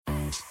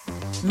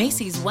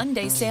Macy's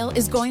one-day sale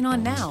is going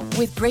on now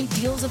with great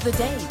deals of the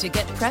day to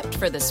get prepped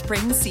for the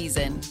spring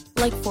season.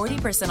 Like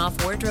 40%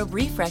 off wardrobe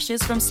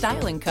refreshes from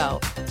Style & Co.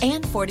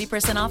 and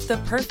 40% off the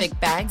perfect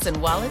bags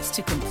and wallets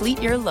to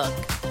complete your look.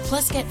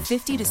 Plus, get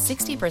 50 to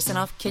 60%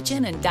 off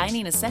kitchen and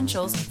dining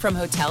essentials from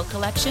Hotel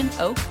Collection,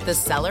 Oak, The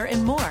Cellar,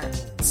 and more.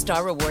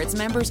 Star Rewards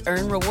members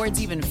earn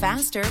rewards even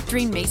faster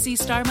during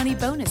Macy's Star Money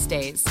bonus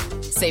days.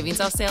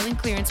 Savings off sale and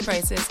clearance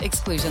prices.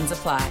 Exclusions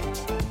apply.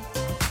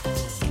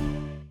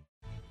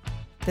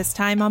 This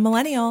time on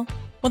Millennial.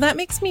 Well, that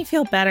makes me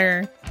feel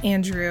better,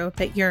 Andrew,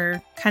 that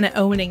you're kind of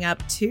owning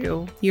up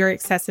to your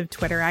excessive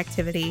Twitter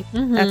activity.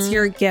 Mm-hmm. That's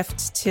your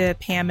gift to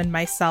Pam and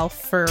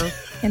myself for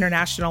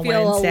International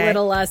Feel Wednesday. A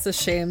little less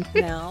ashamed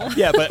now.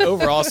 Yeah, but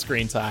overall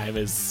screen time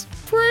is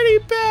pretty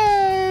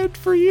bad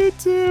for you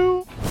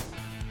two.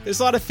 There's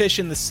a lot of fish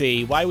in the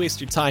sea. Why waste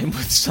your time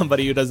with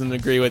somebody who doesn't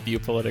agree with you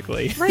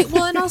politically? Right.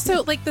 Well, and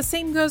also, like, the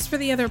same goes for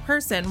the other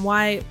person.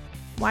 Why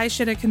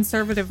should a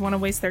conservative want to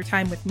waste their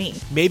time with me?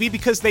 Maybe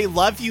because they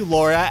love you,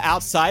 Laura,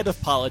 outside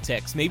of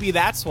politics. Maybe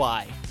that's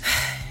why.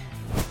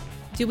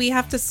 Do we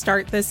have to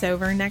start this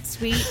over next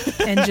week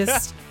and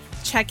just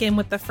check in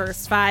with the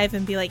first 5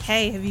 and be like,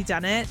 hey, have you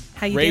done it?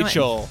 How you doing?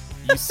 Rachel,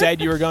 you said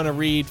you were going to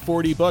read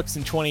 40 books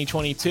in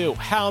 2022.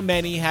 How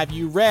many have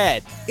you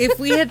read? If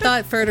we had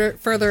thought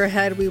further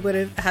ahead, we would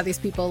have had these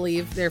people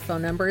leave their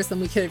phone numbers and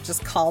we could have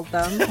just called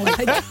them.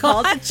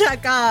 Called to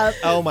check up.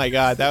 Oh my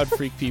God, that would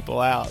freak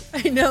people out.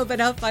 I know, but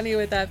how funny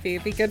would that be?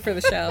 It'd be good for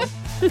the show.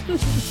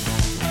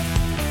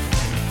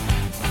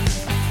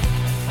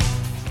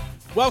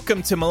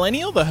 Welcome to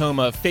Millennial, the home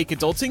of fake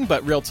adulting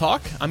but real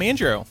talk. I'm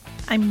Andrew.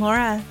 I'm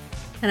Laura.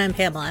 And I'm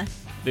Pamela.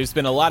 There's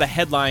been a lot of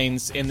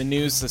headlines in the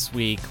news this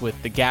week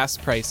with the gas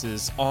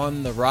prices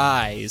on the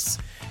rise.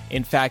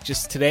 In fact,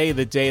 just today,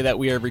 the day that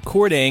we are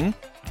recording,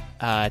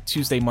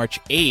 Tuesday, March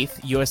 8th,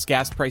 U.S.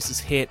 gas prices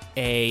hit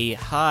a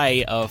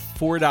high of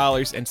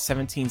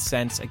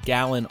 $4.17 a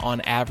gallon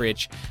on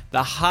average,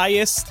 the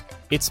highest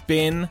it's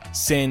been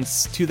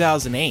since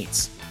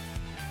 2008.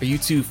 Are you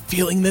two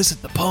feeling this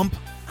at the pump?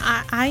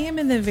 I am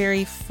in the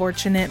very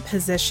fortunate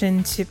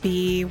position to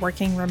be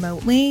working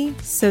remotely,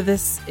 so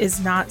this is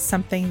not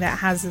something that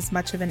has as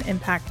much of an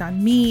impact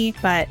on me,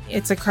 but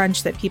it's a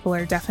crunch that people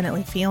are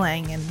definitely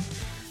feeling, and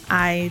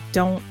I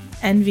don't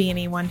envy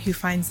anyone who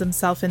finds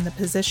themselves in the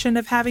position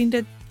of having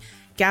to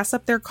gas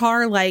up their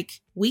car like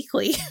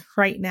weekly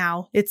right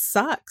now. It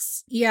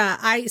sucks. Yeah,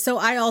 I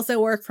also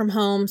work from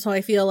home, so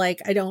I feel like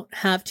I don't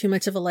have too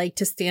much of a leg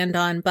to stand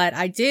on, but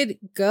I did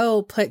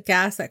go put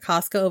gas at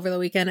Costco over the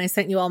weekend. I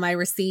sent you all my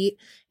receipt.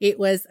 It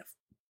was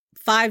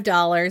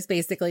 $5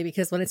 basically,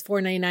 because when it's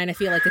 $4.99, I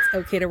feel like it's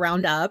okay to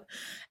round up.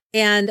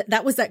 And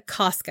that was at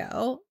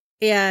Costco.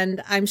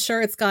 And I'm sure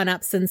it's gone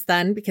up since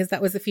then because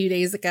that was a few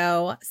days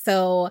ago.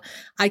 So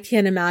I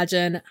can't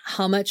imagine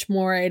how much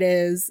more it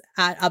is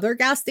at other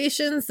gas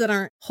stations that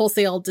aren't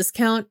wholesale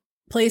discount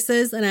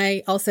places. And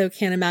I also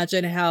can't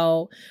imagine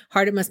how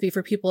hard it must be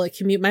for people to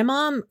commute. My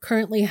mom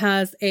currently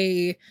has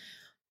about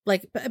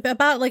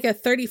a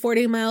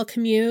 30-40 mile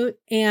commute,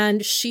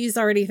 and she's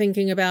already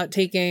thinking about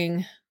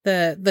taking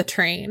the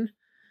train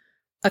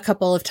a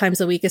couple of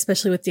times a week,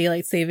 especially with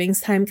daylight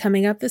savings time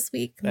coming up this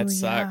week. That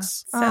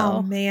sucks. Yeah.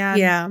 Oh, man.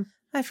 Yeah.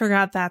 I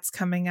forgot that's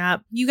coming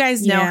up. You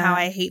guys know how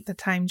I hate the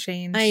time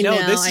change. I know.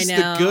 This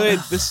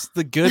is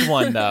the good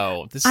one,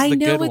 though. This is the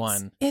good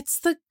one.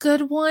 It's the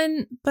good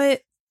one,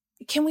 but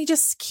can we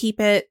just keep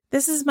it?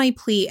 This is my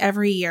plea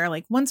every year.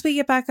 Like, once we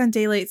get back on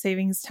daylight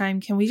savings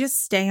time, can we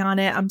just stay on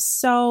it? I'm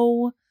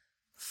so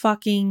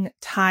fucking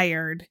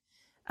tired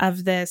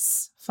of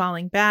this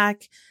falling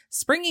back.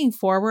 Springing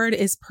forward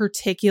is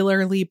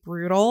particularly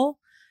brutal,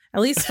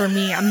 at least for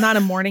me. I'm not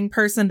a morning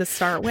person to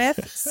start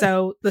with,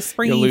 so the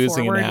springing You're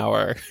losing forward an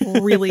hour.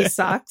 really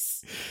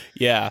sucks.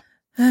 Yeah.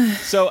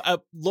 So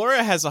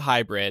Laura has a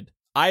hybrid.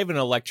 I have an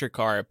electric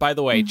car. By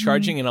the way,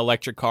 charging an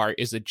electric car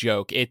is a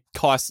joke. It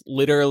costs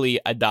literally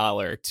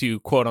 $1 to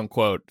quote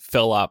unquote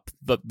fill up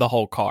the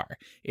whole car.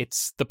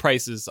 The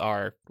prices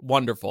are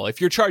wonderful. If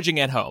you're charging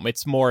at home,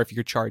 it's more if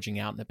you're charging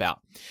out and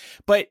about.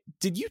 But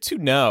did you two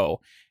know,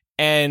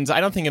 and I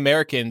don't think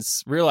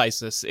Americans realize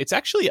this, it's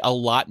actually a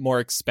lot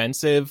more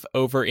expensive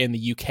over in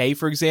the UK,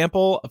 for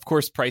example. Of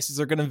course, prices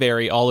are going to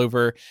vary all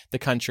over the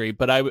country,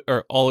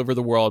 or all over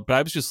the world. But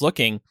I was just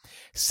looking,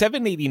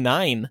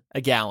 $7.89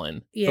 a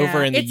gallon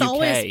over in the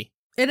UK.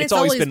 It's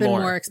always been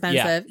more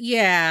expensive.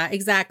 Yeah,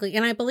 exactly.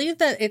 And I believe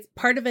that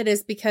part of it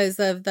is because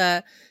of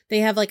they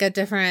have like a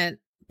different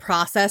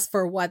process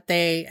for what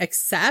they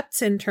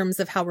accept in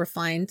terms of how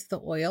refined the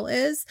oil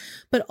is.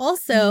 But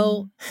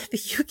also the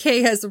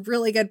UK has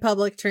really good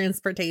public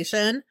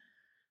transportation,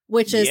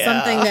 which is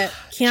something that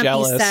can't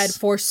be said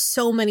for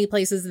so many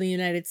places in the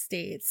United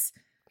States.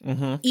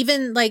 Mm-hmm.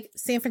 Even like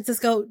San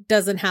Francisco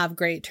doesn't have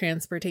great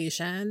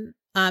transportation.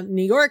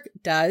 New York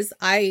does.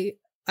 I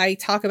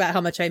talk about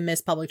how much I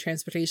miss public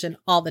transportation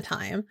all the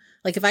time.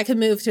 Like if I could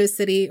move to a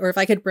city or if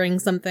I could bring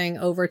something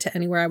over to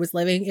anywhere I was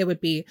living, it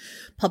would be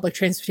public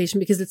transportation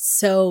because it's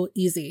so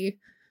easy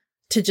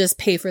to just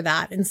pay for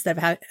that instead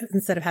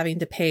of having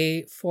to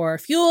pay for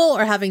fuel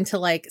or having to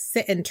like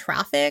sit in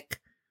traffic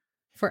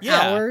for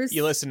hours.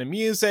 You listen to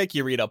music,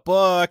 you read a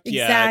book,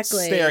 you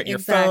stare at your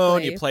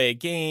phone, you play a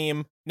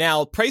game.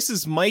 Now,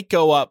 prices might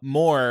go up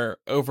more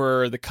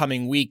over the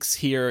coming weeks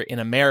here in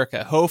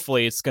America.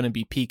 Hopefully, it's going to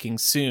be peaking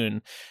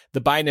soon.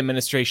 The Biden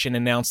administration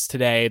announced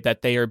today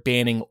that they are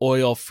banning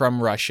oil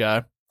from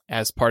Russia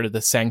as part of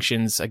the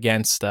sanctions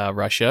against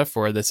Russia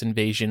for this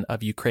invasion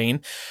of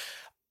Ukraine.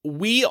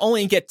 We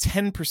only get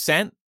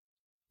 10%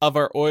 of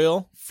our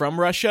oil from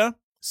Russia.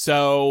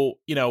 So,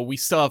 we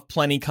still have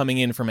plenty coming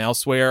in from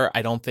elsewhere.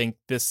 I don't think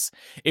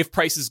if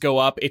prices go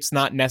up, it's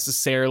not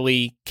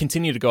necessarily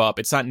continue to go up.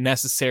 It's not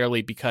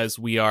necessarily because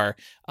we are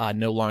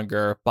no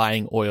longer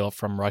buying oil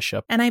from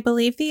Russia. And I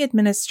believe the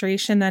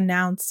administration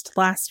announced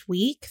last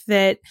week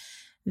that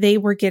they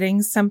were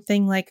getting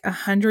something like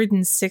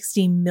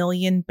 160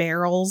 million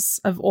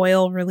barrels of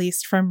oil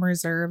released from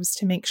reserves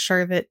to make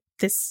sure that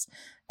this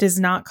does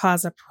not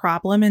cause a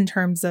problem in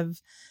terms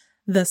of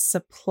the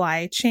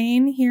supply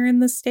chain here in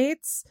the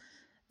States.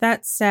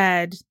 That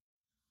said,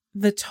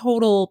 the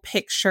total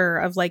picture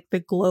of like the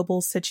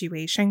global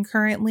situation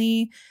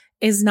currently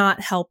is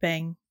not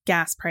helping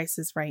gas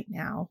prices right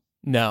now.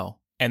 No.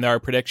 And there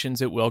are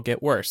predictions it will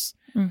get worse.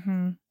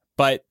 Mm-hmm.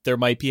 But there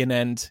might be an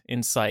end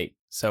in sight.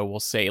 So we'll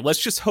see.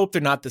 Let's just hope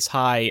they're not this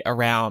high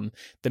around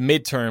the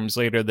midterms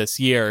later this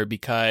year,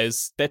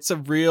 because that's a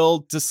real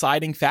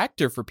deciding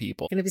factor for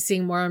people. Going to be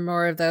seeing more and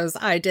more of those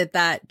 "I did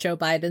that" Joe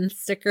Biden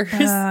stickers.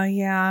 Oh,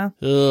 yeah.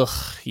 Ugh,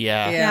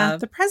 yeah.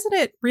 The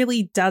president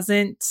really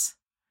doesn't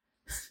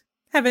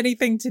have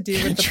anything to do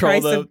with the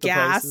price of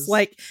gas. Prices.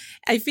 Like,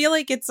 I feel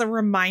like it's a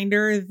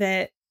reminder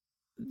that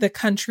the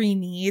country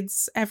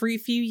needs every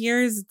few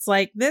years. It's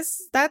like,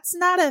 that's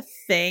not a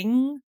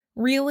thing.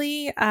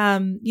 Really,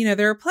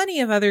 there are plenty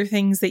of other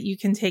things that you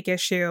can take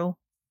issue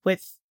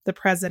with the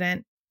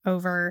president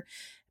over.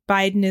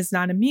 Biden is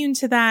not immune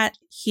to that.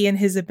 He and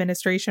his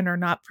administration are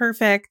not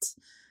perfect.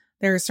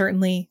 There are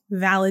certainly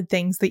valid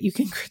things that you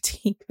can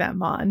critique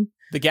them on.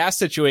 The gas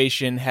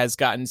situation has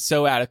gotten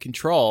so out of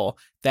control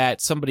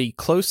that somebody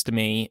close to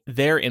me,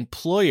 their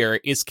employer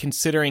is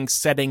considering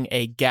setting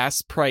a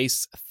gas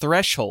price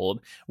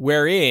threshold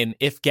wherein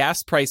if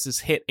gas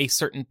prices hit a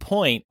certain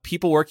point,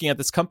 people working at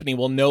this company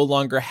will no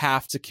longer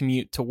have to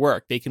commute to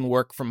work. They can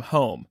work from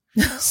home.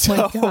 Oh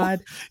my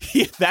God.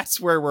 Yeah, that's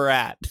where we're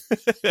at.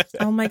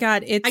 Oh my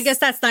God. I guess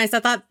that's nice.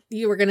 I thought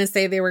you were going to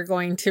say they were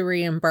going to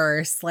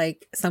reimburse,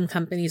 like some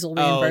companies will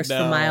reimburse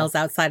for miles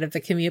outside of the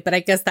commute, but I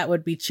guess that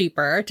would be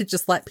cheaper to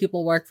just let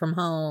people work from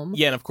home.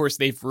 Yeah, and of course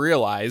they've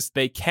realized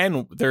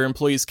their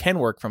employees can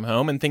work from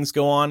home and things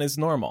go on as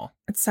normal.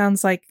 It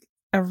sounds like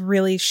a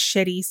really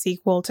shitty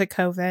sequel to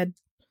COVID.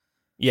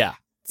 Yeah.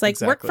 It's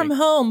like Work from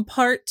Home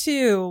Part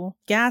 2,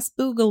 Gas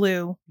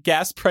Boogaloo.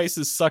 Gas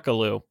prices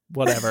suckaloo,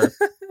 whatever.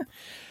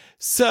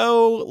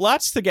 So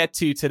lots to get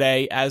to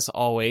today, as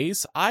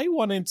always. I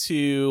wanted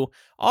to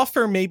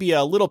offer maybe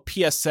a little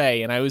PSA,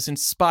 and I was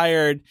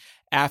inspired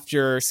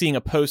after seeing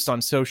a post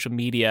on social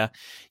media.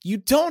 You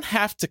don't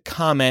have to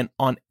comment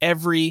on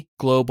every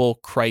global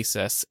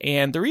crisis.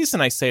 And the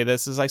reason I say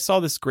this is I saw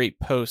this great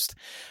post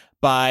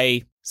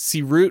by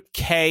Sirut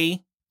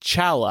K.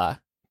 Chala.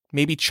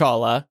 Maybe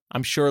Chala.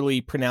 I'm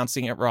surely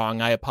pronouncing it wrong.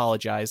 I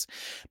apologize.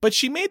 But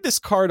she made this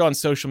card on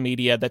social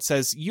media that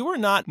says, "You are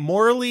not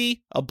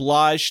morally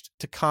obliged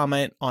to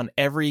comment on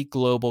every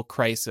global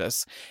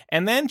crisis."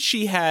 And then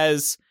she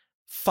has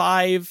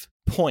 5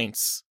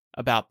 points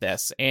about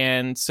this.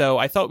 And so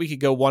I thought we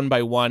could go one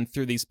by one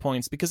through these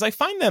points because I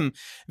find them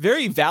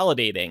very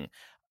validating.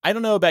 I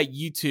don't know about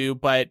you two,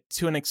 but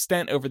to an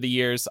extent over the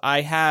years,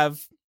 I have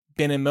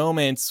been in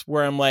moments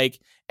where I'm like,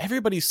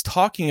 everybody's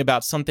talking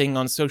about something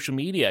on social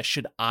media.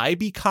 Should I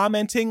be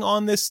commenting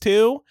on this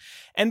too?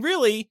 And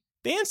really,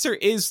 the answer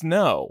is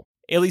no,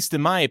 at least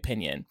in my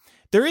opinion.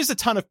 There is a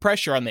ton of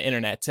pressure on the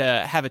internet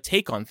to have a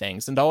take on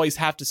things and always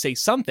have to say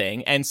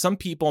something. And some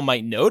people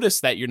might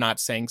notice that you're not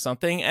saying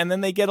something and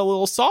then they get a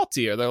little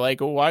salty or they're like,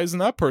 well, why isn't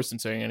that person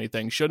saying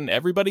anything? Shouldn't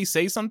everybody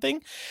say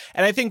something?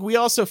 And I think we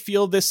also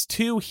feel this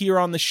too here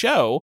on the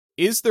show.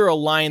 Is there a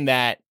line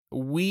that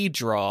we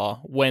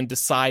draw when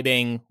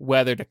deciding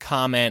whether to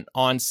comment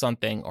on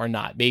something or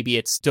not? Maybe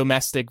it's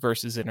domestic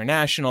versus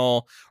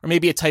international, or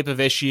maybe a type of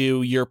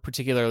issue you're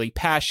particularly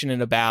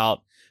passionate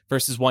about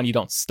versus one you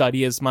don't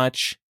study as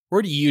much.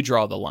 Where do you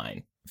draw the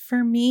line?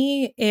 For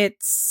me,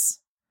 it's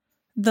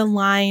the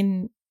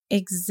line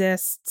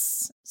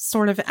exists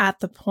sort of at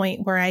the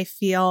point where I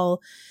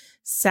feel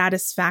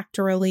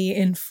satisfactorily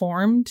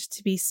informed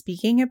to be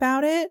speaking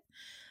about it.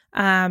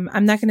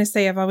 I'm not going to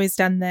say I've always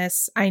done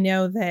this. I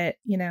know that,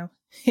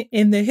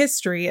 in the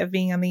history of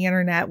being on the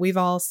internet, we've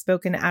all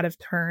spoken out of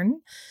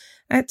turn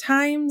at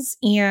times.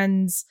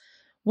 And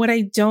what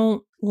I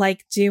don't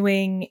like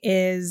doing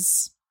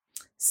is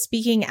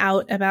speaking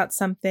out about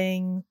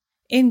something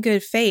in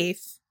good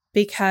faith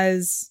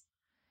because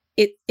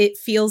it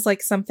feels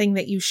like something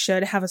that you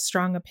should have a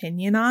strong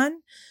opinion on,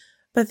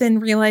 but then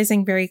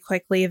realizing very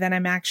quickly that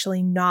I'm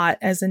actually not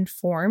as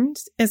informed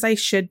as I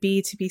should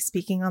be to be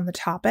speaking on the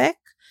topic.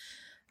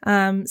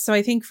 So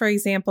I think, for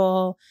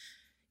example,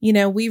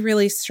 we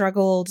really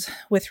struggled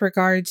with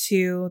regard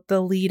to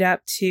the lead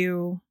up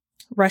to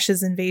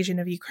Russia's invasion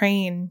of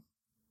Ukraine,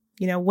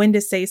 when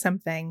to say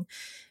something.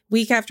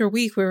 Week after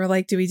week, we were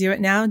like, do we do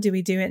it now? Do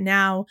we do it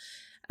now?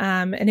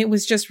 And it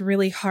was just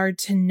really hard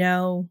to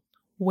know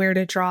where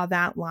to draw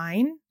that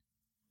line,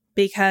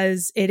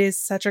 because it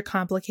is such a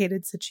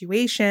complicated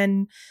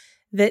situation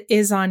that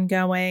is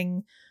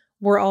ongoing.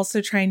 We're also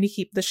trying to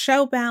keep the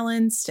show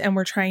balanced, and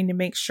we're trying to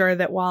make sure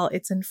that while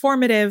it's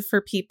informative for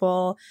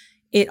people,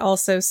 it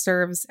also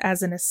serves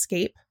as an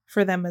escape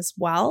for them as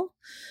well.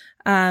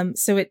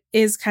 So it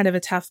is kind of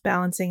a tough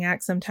balancing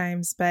act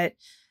sometimes, but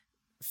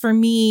for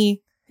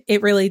me,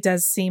 it really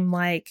does seem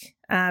like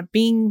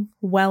being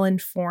well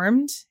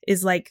informed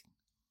is like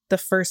the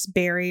first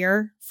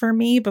barrier for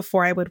me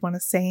before I would want to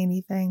say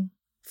anything.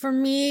 For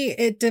me,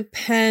 it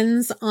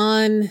depends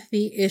on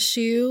the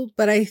issue,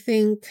 but I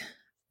think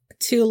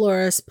to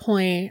Laura's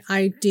point,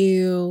 I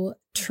do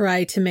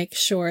try to make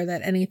sure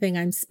that anything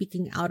I'm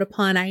speaking out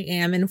upon, I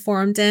am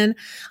informed in.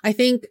 I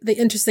think the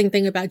interesting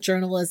thing about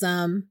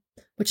journalism,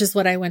 which is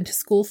what I went to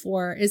school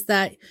for, is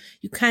that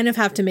you kind of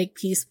have to make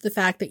peace with the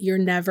fact that you're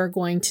never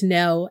going to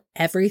know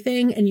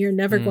everything, and you're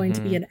never going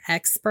to be an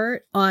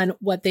expert on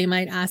what they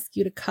might ask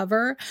you to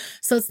cover.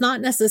 So it's not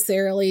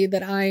necessarily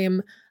that I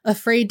am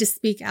afraid to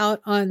speak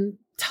out on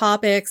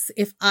topics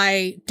if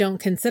I don't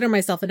consider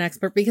myself an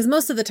expert, because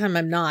most of the time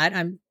I'm not.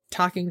 I'm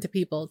talking to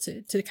people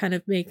to kind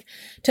of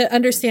to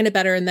understand it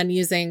better, and then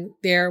using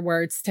their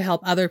words to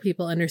help other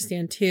people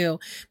understand too.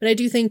 But I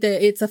do think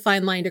that it's a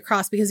fine line to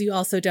cross, because you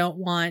also don't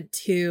want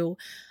to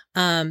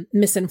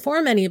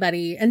misinform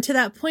anybody. And to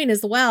that point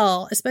as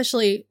well,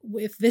 especially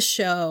with this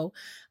show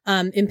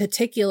in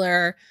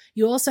particular,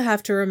 you also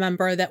have to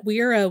remember that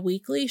we are a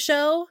weekly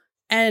show.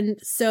 And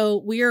so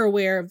we are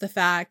aware of the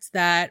fact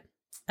that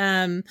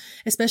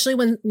especially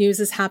when news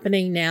is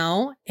happening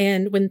now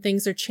and when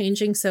things are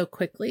changing so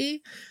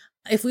quickly,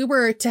 if we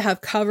were to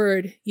have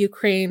covered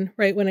Ukraine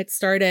right when it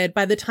started,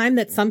 by the time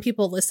that some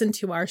people listen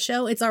to our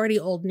show, it's already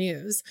old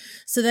news.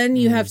 So then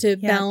you have to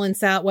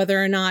balance out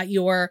whether or not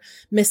you're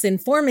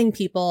misinforming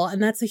people.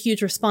 And that's a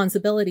huge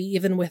responsibility,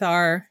 even with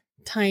our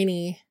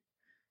tiny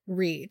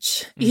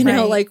reach.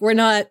 Like we're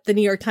not the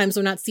New York Times,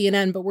 we're not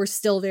CNN, but we're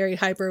still very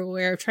hyper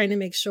aware of trying to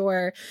make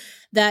sure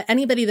that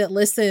anybody that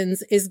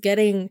listens is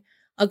getting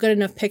a good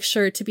enough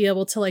picture to be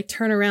able to like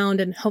turn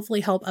around and hopefully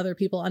help other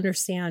people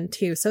understand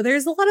too. So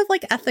there's a lot of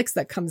like ethics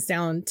that comes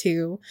down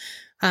to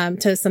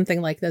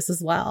something like this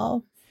as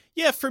well.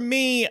 Yeah, for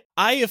me,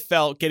 I have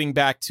felt, getting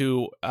back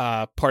to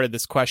part of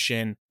this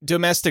question,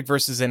 domestic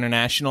versus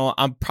international,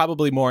 I'm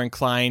probably more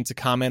inclined to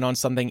comment on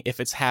something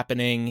if it's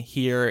happening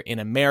here in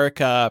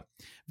America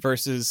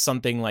versus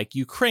something like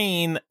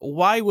Ukraine.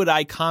 Why would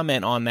I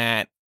comment on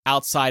that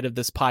outside of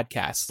this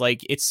podcast?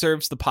 Like, it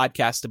serves the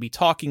podcast to be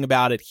talking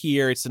about it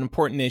here. It's an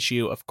important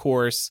issue, of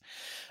course.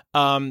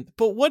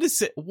 But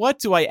what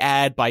do I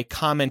add by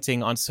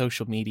commenting on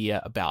social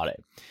media about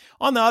it?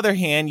 On the other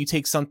hand, you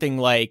take something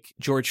like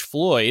George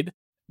Floyd,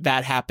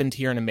 that happened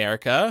here in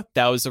America.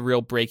 That was a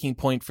real breaking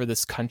point for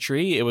this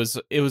country. It was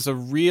a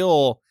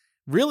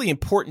really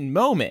important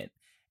moment.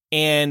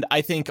 And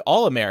I think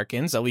all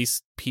Americans, at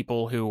least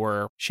people who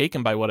were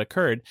shaken by what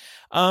occurred,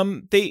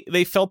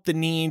 they felt the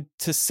need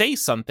to say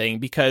something,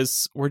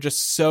 because we're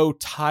just so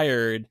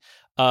tired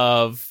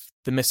of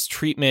the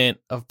mistreatment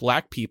of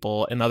Black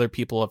people and other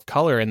people of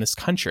color in this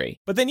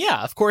country. But then,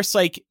 yeah, of course,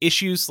 like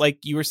issues like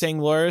you were saying,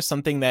 Laura,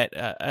 something that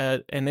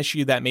an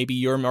issue that maybe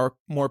you're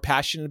more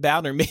passionate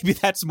about, or maybe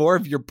that's more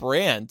of your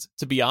brand,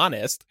 to be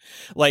honest.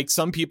 Like,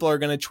 some people are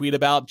going to tweet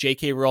about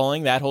J.K.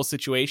 Rowling, that whole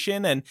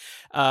situation, and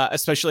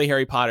especially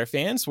Harry Potter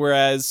fans,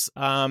 whereas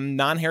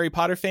non-Harry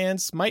Potter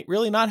fans might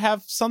really not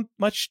have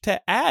much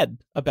to add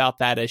about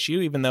that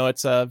issue, even though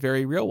it's a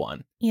very real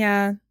one.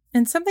 Yeah.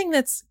 And something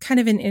that's kind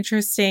of an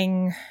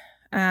interesting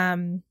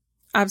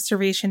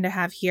observation to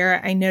have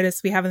here, I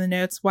noticed we have in the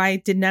notes, why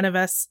did none of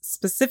us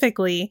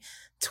specifically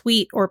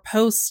tweet or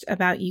post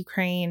about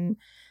Ukraine?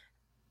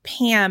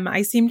 Pam,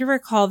 I seem to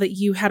recall that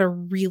you had a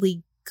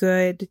really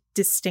good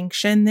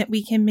distinction that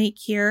we can make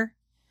here.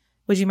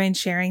 Would you mind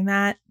sharing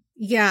that?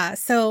 Yeah.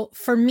 So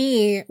for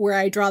me, where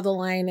I draw the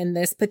line in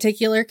this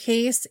particular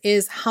case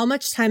is how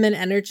much time and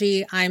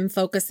energy I'm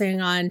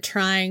focusing on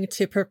trying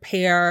to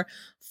prepare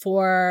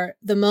for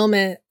the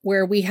moment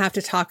where we have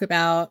to talk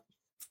about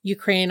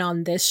Ukraine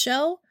on this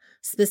show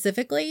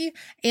specifically.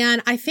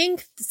 And I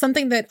think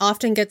something that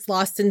often gets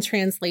lost in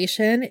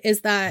translation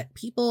is that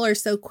people are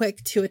so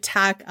quick to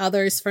attack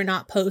others for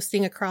not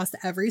posting across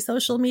every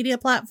social media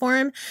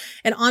platform.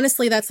 And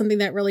honestly, that's something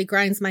that really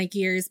grinds my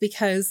gears,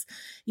 because,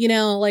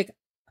 like,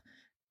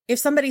 if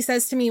somebody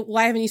says to me,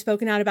 why haven't you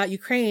spoken out about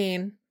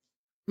Ukraine?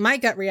 My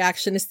gut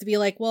reaction is to be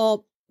like,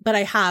 well, but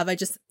I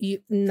just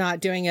not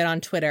doing it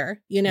on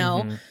Twitter,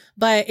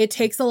 but it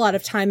takes a lot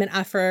of time and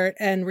effort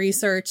and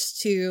research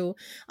to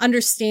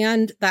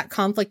understand that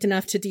conflict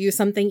enough to do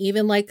something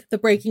even like the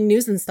breaking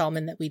news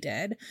installment that we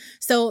did.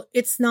 So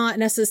it's not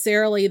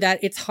necessarily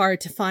that it's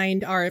hard to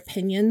find our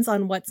opinions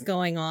on what's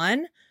going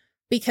on,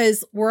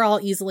 because we're all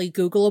easily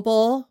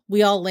Googleable.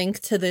 We all link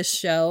to this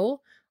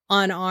show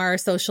on our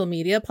social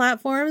media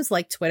platforms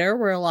like Twitter,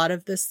 where a lot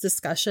of this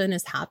discussion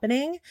is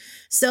happening.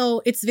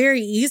 So it's very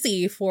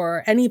easy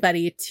for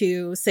anybody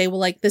to say, well,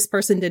 like, this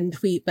person didn't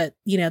tweet, but,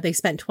 they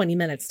spent 20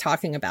 minutes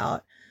talking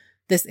about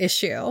this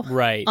issue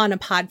on a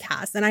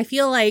podcast. And I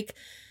feel like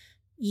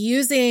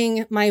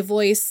using my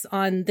voice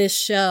on this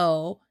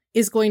show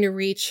is going to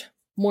reach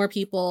more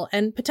people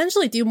and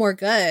potentially do more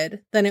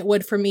good than it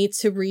would for me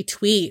to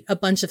retweet a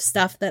bunch of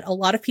stuff that a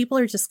lot of people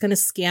are just going to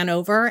scan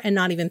over and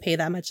not even pay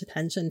that much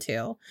attention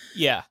to.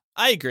 Yeah,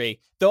 I agree.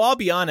 Though I'll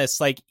be honest,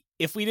 like,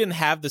 if we didn't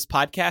have this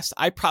podcast,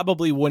 I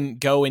probably wouldn't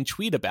go and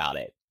tweet about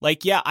it.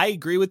 Like, yeah, I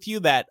agree with you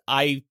that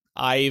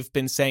I've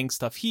been saying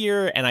stuff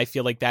here and I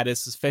feel like that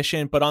is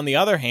sufficient. But on the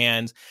other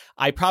hand,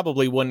 I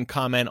probably wouldn't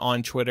comment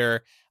on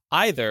Twitter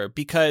either,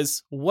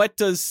 because what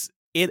does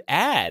it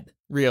add?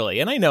 Really.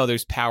 And I know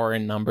there's power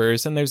in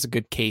numbers and there's a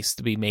good case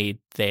to be made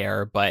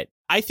there. But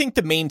I think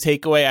the main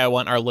takeaway I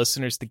want our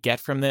listeners to get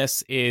from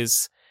this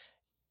is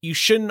you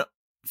shouldn't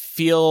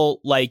feel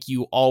like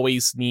you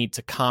always need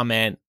to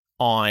comment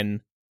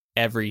on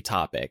every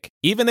topic,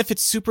 even if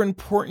it's super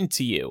important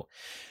to you.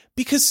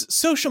 Because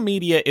social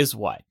media is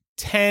what?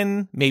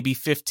 10, maybe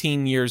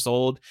 15 years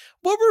old.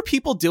 What were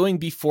people doing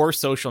before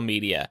social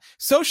media?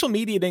 Social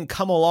media didn't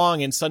come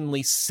along and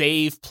suddenly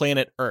save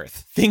planet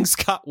Earth. Things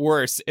got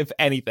worse, if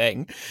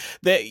anything.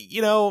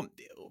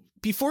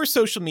 Before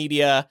social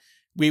media,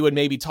 we would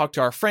maybe talk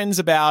to our friends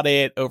about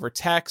it over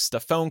text, a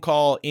phone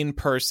call, in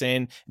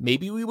person.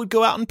 Maybe we would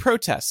go out and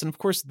protest. And of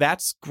course,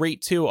 that's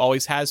great too.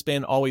 Always has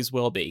been, always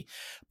will be.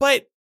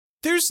 But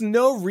there's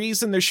no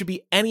reason there should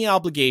be any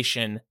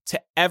obligation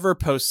to ever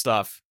post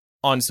stuff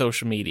on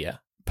social media,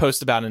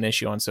 post about an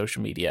issue on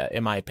social media,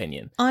 in my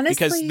opinion. Honestly,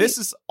 because this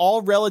is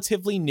all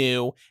relatively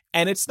new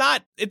and it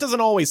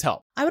doesn't always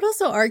help. I would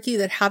also argue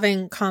that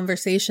having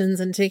conversations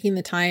and taking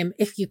the time,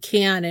 if you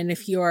can, and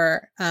if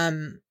you're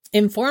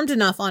informed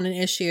enough on an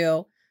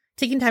issue,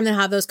 taking time to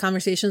have those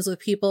conversations with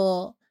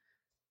people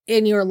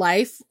in your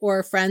life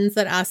or friends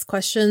that ask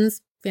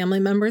questions, family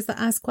members that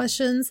ask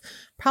questions,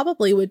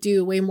 probably would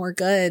do way more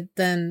good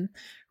than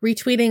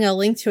retweeting a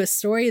link to a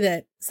story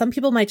that some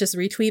people might just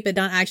retweet but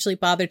not actually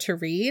bother to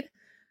read.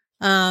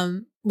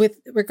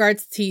 With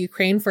regards to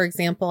Ukraine, for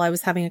example, I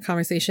was having a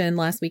conversation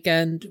last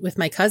weekend with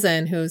my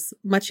cousin who's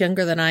much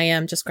younger than I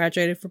am, just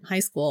graduated from high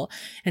school.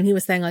 And he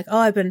was saying like, oh,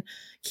 I've been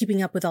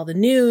keeping up with all the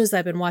news.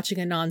 I've been watching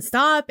it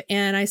nonstop.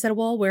 And I said,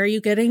 well, where are you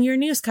getting your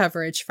news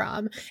coverage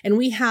from? And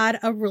we had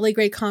a really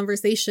great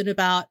conversation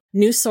about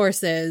news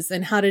sources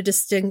and how to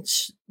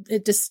distinct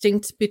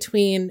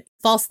between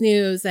false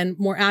news and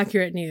more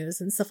accurate news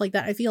and stuff like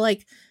that. I feel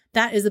like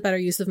that is a better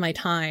use of my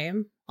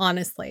time,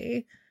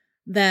 honestly,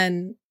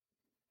 than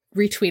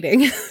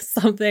retweeting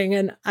something.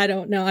 And I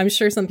don't know, I'm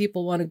sure some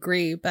people won't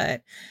agree,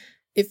 but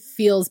it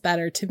feels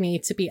better to me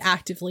to be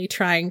actively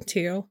trying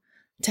to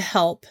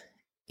help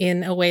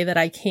in a way that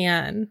I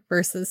can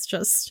versus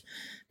just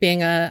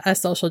being a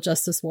social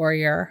justice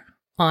warrior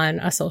on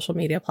a social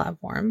media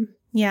platform.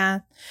 Yeah.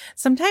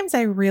 Sometimes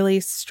I really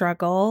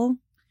struggle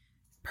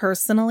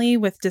personally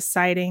with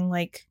deciding,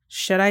 like,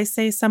 should I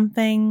say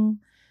something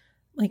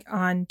like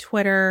on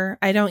Twitter?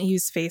 I don't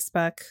use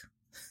Facebook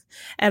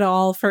at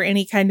all for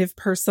any kind of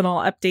personal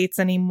updates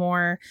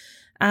anymore.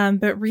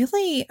 But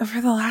really,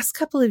 over the last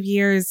couple of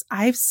years,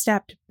 I've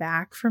stepped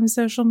back from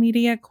social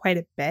media quite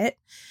a bit.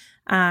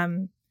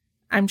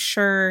 I'm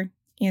sure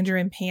Andrew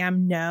and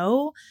Pam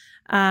know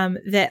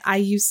that I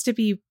used to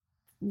be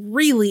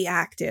really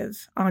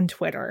active on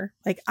Twitter.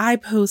 Like, I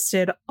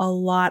posted a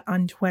lot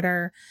on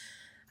Twitter.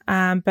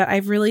 But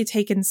I've really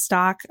taken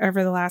stock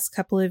over the last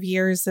couple of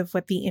years of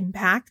what the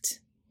impact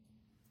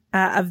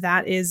of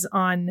that is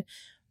on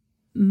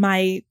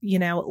my,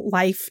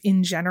 life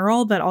in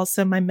general, but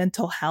also my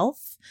mental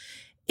health.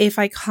 If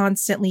I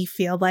constantly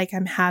feel like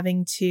I'm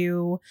having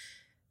to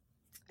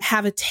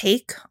have a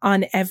take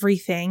on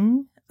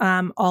everything,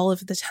 all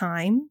of the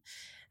time,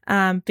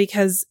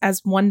 because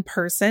as one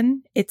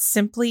person, it's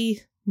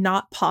simply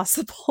not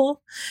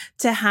possible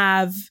to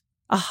have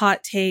a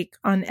hot take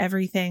on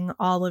everything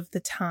all of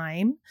the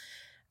time.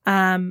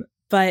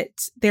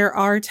 But there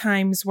are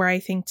times where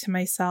I think to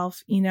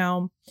myself,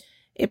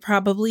 it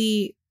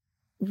probably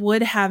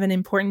would have an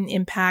important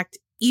impact,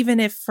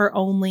 even if for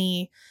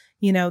only,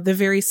 the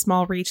very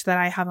small reach that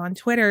I have on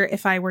Twitter,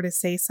 if I were to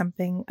say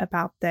something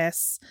about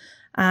this.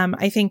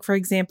 I think, for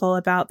example,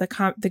 about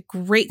the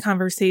great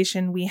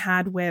conversation we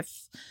had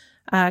with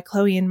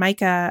Chloe and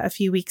Micah a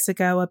few weeks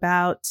ago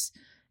about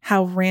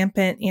how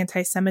rampant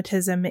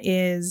anti-Semitism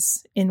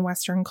is in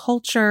Western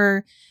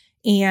culture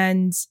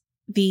and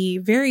the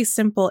very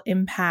simple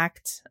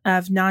impact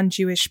of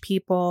non-Jewish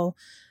people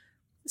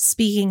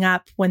speaking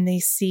up when they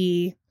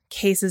see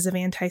cases of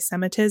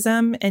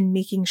anti-Semitism and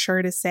making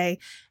sure to say,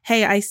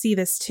 hey, I see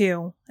this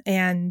too.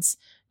 And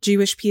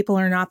Jewish people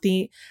are not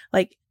the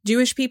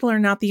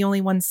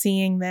only ones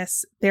seeing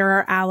this. There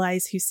are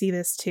allies who see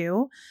this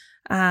too.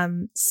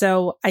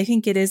 So I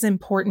think it is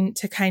important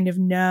to kind of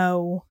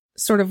know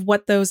sort of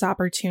what those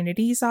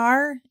opportunities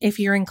are if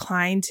you're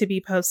inclined to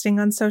be posting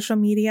on social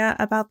media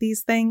about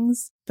these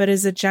things. But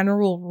as a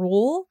general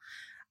rule,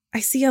 I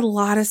see a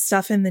lot of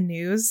stuff in the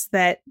news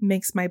that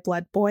makes my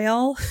blood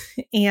boil.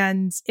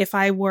 And if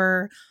I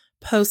were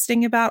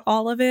posting about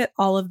all of it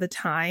all of the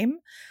time,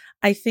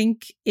 I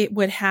think it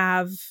would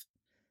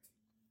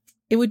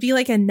be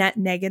like a net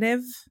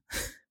negative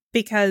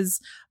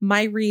because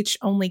my reach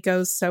only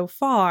goes so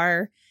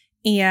far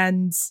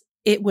and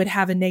it would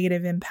have a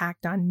negative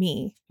impact on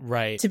me.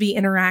 Right. To be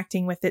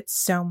interacting with it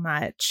so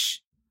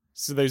much.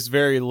 So there's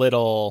very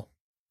little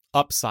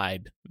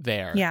upside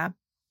there. Yeah.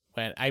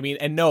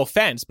 And no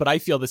offense, but I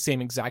feel the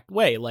same exact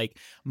way. Like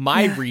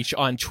my reach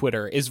on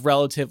Twitter is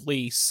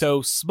relatively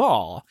so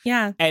small.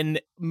 Yeah.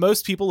 And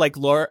most people, like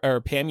Laura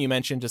or Pam, you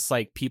mentioned, just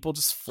like people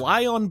just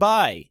fly on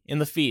by in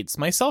the feeds,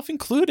 myself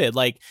included.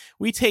 Like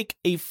we take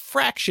a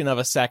fraction of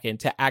a second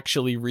to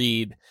actually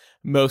read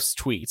most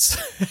tweets.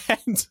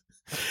 and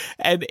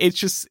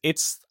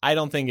I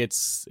don't think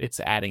it's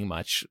adding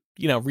much,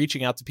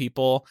 reaching out to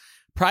people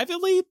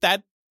privately,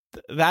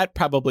 that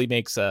probably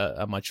makes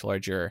a much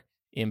larger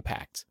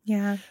impact.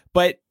 Yeah.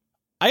 But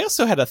I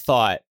also had a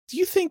thought. Do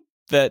you think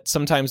that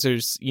sometimes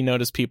you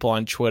notice people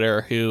on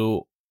Twitter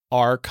who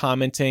are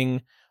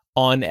commenting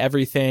on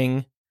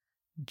everything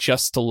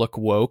just to look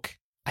woke?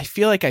 I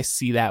feel like I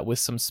see that with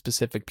some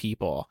specific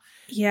people.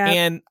 Yeah.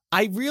 And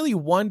I really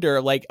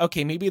wonder, like,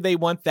 okay, maybe they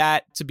want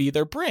that to be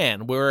their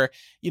brand where,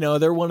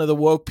 they're one of the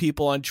woke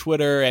people on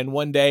Twitter. And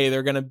one day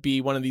they're going to be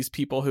one of these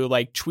people who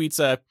like tweets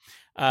a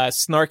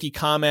snarky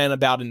comment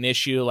about an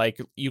issue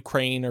like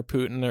Ukraine or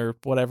Putin or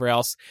whatever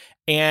else,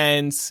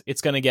 and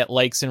it's going to get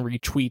likes and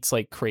retweets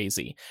like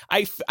crazy.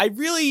 I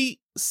really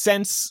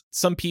sense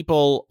some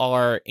people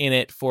are in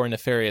it for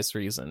nefarious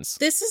reasons.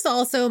 This is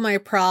also my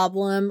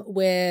problem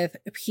with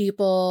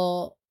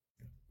people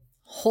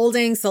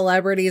holding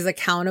celebrities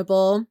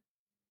accountable.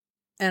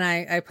 And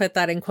I put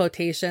that in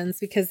quotations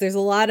because there's a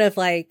lot of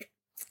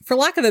for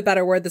lack of a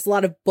better word, there's a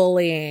lot of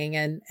bullying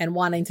and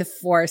wanting to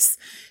force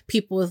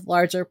people with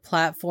larger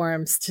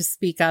platforms to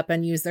speak up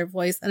and use their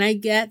voice. And I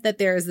get that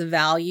there is a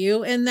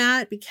value in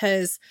that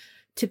because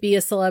to be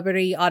a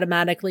celebrity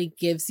automatically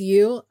gives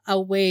you a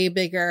way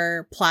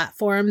bigger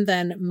platform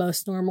than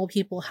most normal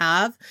people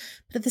have.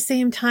 But at the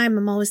same time,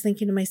 I'm always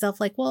thinking to myself,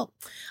 well,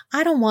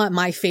 I don't want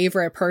my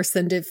favorite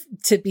person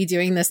to be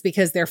doing this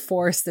because they're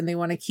forced and they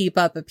want to keep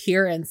up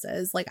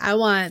appearances. I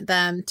want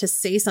them to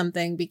say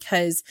something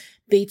because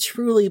they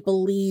truly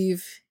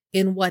believe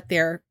in what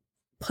they're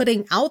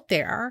putting out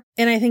there.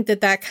 And I think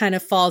that kind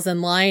of falls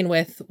in line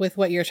with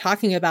what you're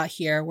talking about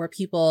here, where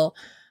people,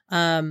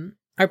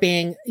 are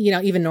being,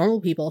 even normal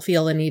people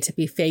feel the need to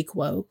be fake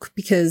woke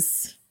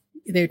because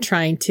they're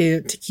trying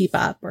to keep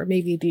up or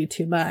maybe do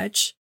too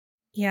much.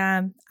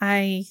 Yeah,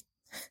 I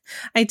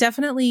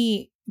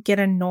definitely get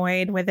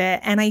annoyed with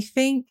it. And I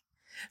think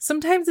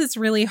sometimes it's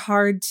really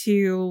hard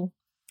to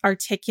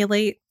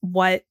articulate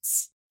what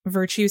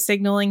virtue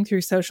signaling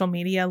through social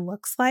media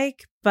looks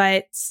like.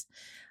 But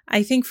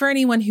I think for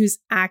anyone who's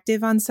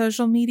active on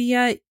social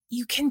media,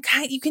 you can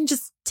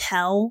just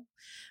tell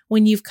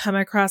when you've come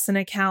across an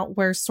account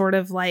where sort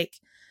of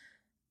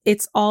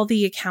it's all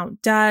the account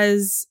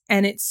does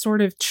and it sort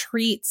of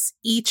treats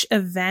each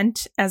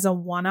event as a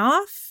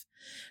one-off.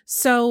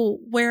 So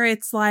where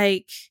it's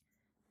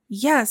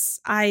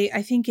yes,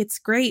 I think it's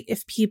great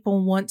if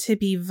people want to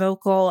be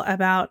vocal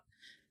about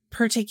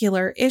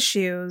particular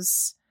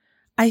issues.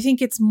 I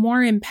think it's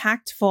more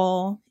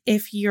impactful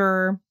if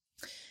you're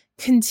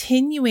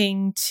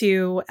continuing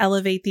to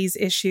elevate these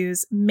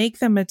issues, make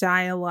them a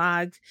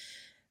dialogue,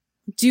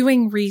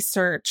 doing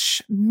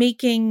research,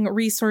 making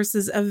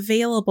resources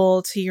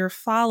available to your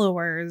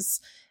followers.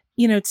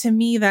 To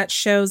me, that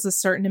shows a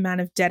certain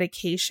amount of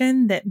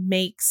dedication that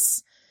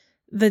makes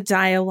the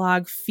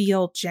dialogue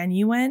feel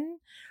genuine.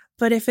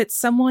 But if it's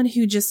someone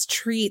who just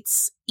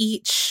treats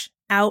each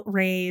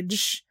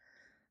outrage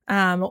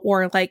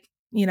or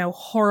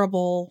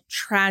horrible,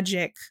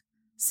 tragic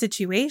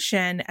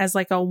situation as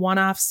a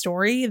one-off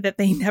story that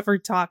they never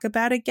talk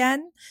about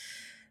again,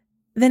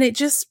 then it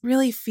just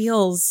really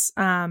feels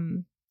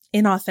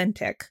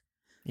inauthentic.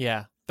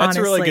 Yeah, that's honestly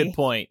a really good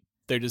point.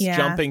 They're just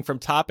jumping from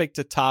topic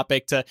to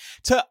topic to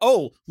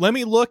let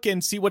me look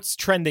and see what's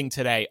trending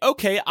today.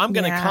 Okay, I'm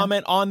going to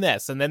comment on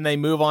this. And then they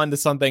move on to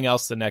something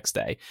else the next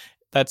day.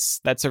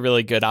 That's a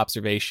really good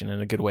observation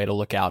and a good way to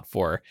look out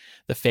for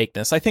the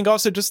fakeness. I think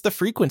also just the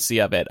frequency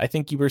of it. I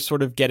think you were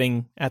sort of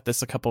getting at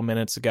this a couple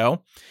minutes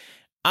ago.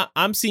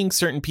 I'm seeing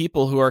certain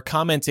people who are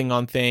commenting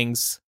on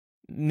things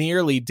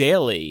nearly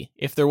daily.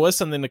 If there was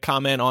something to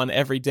comment on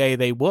every day,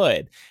 they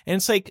would. And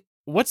it's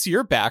what's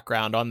your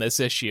background on this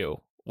issue?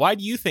 Why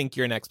do you think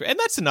you're an expert? And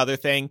that's another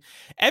thing.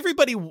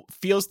 Everybody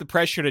feels the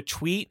pressure to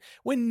tweet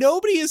when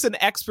nobody is an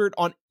expert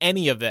on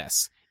any of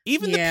this.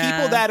 Even the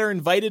people that are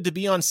invited to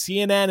be on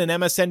CNN and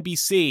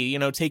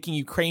MSNBC, taking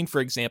Ukraine,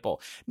 for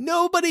example,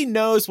 nobody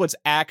knows what's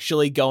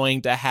actually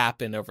going to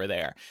happen over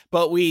there.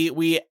 But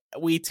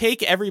we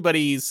take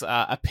everybody's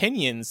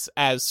opinions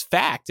as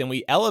fact and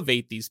we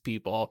elevate these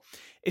people.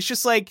 It's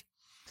just like,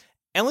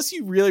 unless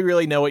you really,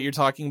 really know what you're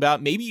talking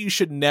about, maybe you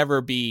should never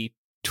be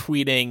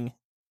tweeting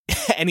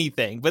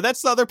anything. But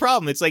that's the other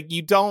problem. It's like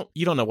you don't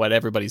know what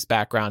everybody's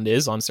background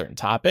is on certain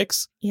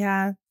topics.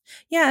 Yeah.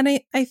 Yeah.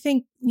 And I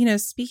think,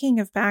 speaking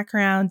of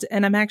background,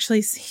 and I'm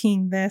actually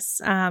seeing this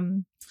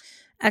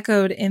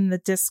echoed in the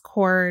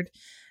Discord,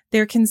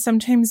 there can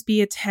sometimes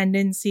be a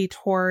tendency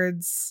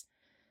towards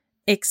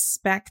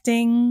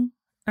expecting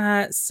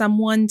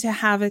someone to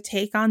have a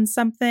take on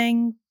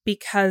something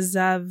because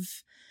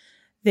of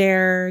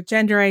their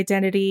gender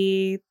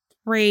identity,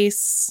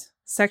 race,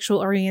 sexual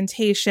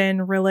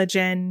orientation,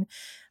 religion.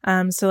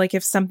 So like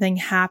if something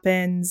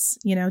happens,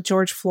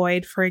 George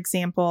Floyd, for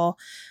example,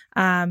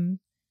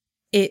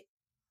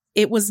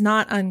 it was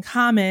not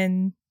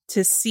uncommon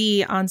to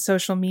see on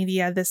social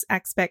media this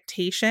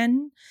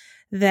expectation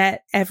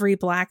that every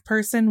Black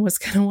person was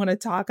going to want to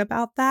talk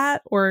about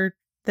that or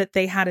that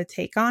they had a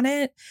take on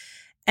it.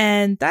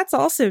 And that's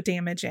also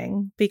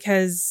damaging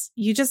because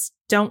you just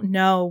don't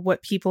know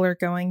what people are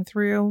going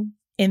through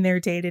in their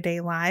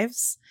day-to-day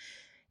lives.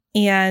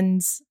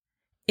 And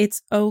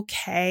it's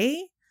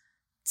okay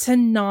to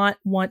not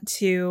want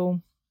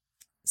to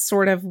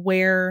sort of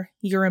wear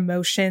your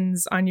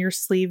emotions on your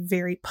sleeve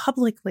very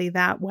publicly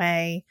that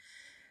way.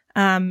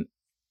 And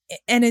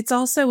it's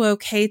also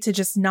okay to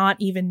just not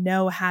even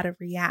know how to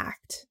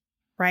react,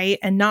 right?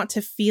 And not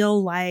to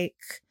feel like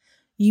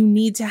you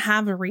need to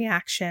have a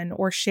reaction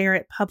or share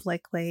it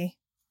publicly.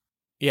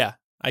 Yeah,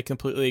 I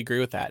completely agree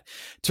with that.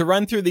 To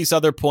run through these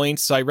other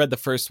points, so I read the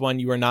first one,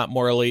 you are not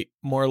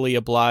morally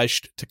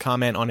obliged to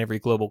comment on every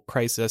global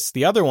crisis.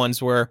 The other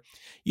ones were,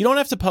 you don't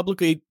have to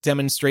publicly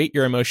demonstrate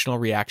your emotional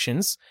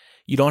reactions.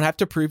 You don't have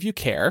to prove you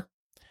care.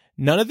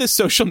 None of this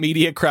social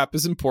media crap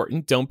is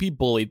important. Don't be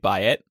bullied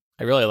by it.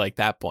 I really like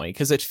that point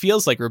because it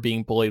feels like we're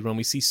being bullied when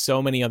we see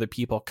so many other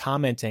people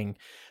commenting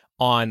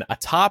on a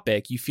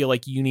topic. You feel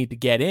like you need to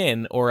get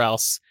in or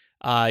else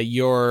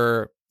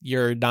you're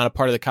not a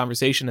part of the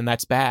conversation, and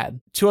that's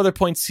bad. 2 other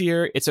points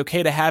here. It's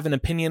okay to have an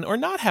opinion or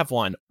not have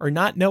one, or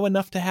not know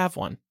enough to have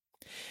one.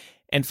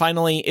 And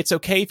finally, it's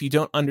okay if you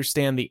don't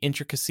understand the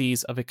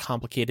intricacies of a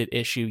complicated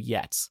issue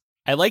yet.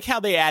 I like how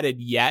they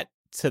added yet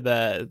to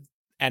the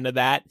end of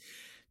that,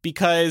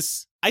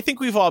 because I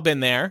think we've all been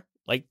there.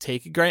 Like,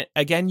 take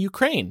again,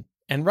 Ukraine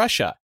and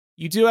Russia.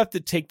 You do have to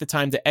take the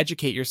time to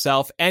educate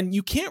yourself, and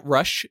you can't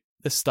rush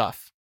the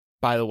stuff,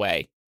 by the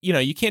way.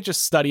 You can't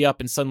just study up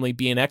and suddenly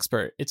be an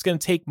expert. It's going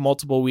to take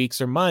multiple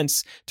weeks or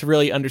months to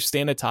really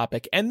understand a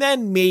topic, and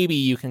then maybe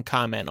you can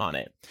comment on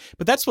it.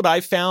 But that's what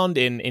I've found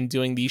in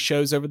doing these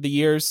shows over the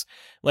years.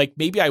 Like,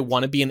 maybe I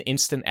want to be an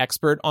instant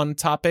expert on a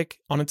topic,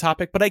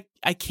 but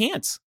I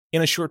can't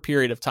in a short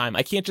period of time.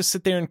 I can't just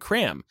sit there and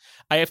cram.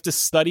 I have to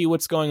study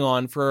what's going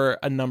on for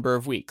a number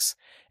of weeks.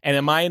 And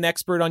am I an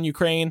expert on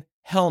Ukraine?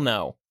 Hell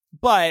no.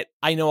 But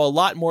I know a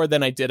lot more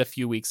than I did a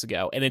few weeks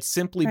ago. And it's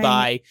simply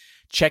by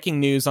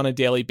checking news on a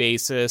daily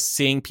basis,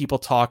 seeing people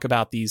talk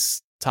about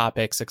these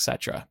topics,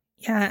 etc.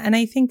 Yeah. And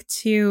I think,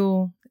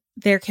 too,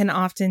 there can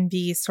often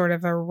be sort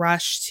of a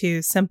rush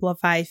to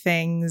simplify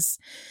things.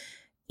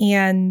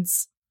 And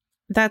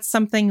that's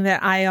something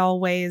that I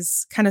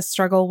always kind of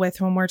struggle with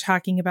when we're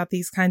talking about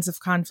these kinds of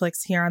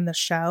conflicts here on the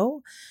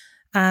show.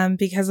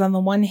 Because on the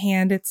one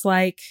hand, it's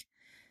like,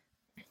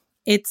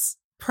 it's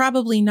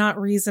probably not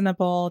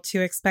reasonable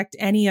to expect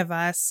any of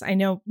us. I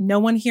know no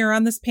one here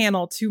on this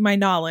panel, to my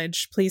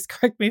knowledge, please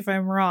correct me if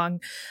I'm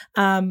wrong,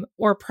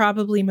 or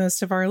probably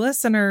most of our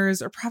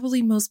listeners, or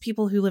probably most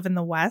people who live in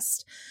the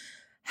West,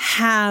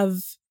 have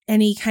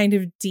any kind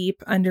of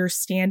deep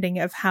understanding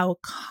of how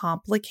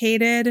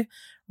complicated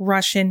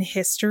Russian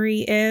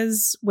history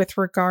is with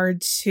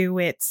regard to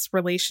its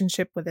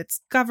relationship with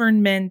its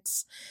government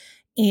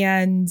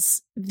and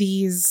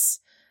these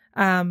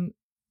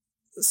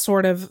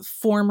sort of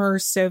former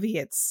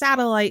Soviet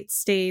satellite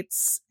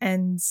states,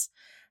 and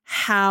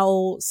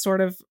how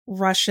sort of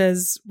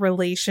Russia's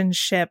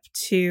relationship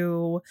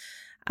to,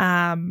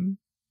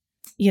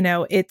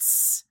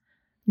 its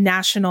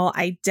national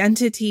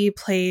identity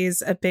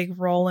plays a big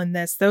role in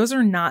this. Those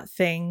are not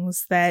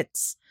things that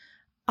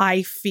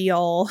I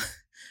feel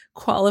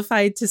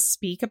qualified to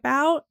speak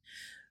about.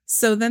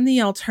 So then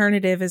the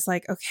alternative is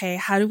like, okay,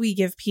 how do we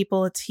give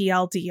people a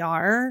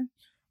TLDR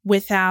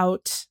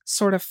without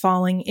sort of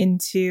falling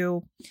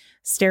into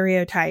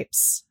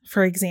stereotypes,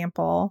 for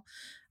example,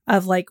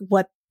 of like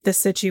what the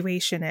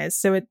situation is.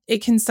 So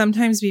it can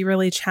sometimes be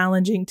really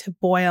challenging to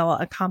boil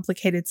a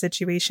complicated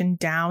situation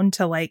down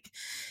to like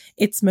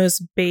its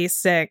most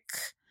basic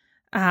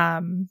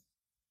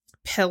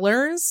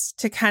pillars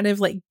to kind of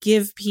like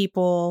give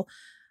people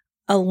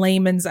a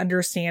layman's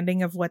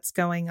understanding of what's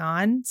going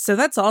on. So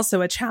that's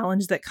also a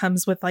challenge that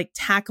comes with like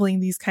tackling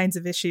these kinds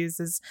of issues,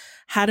 is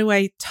how do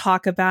I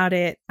talk about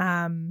it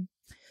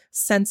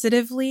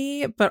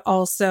sensitively, but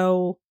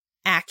also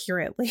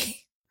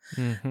accurately.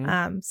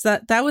 Mm-hmm. So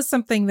that was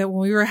something that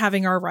when we were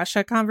having our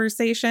Russia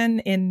conversation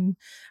in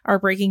our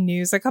breaking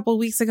news a couple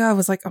weeks ago, I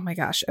was like, oh my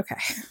gosh, okay.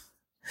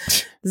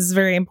 This is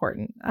very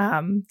important.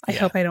 I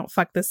hope I don't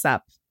fuck this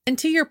up. And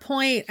to your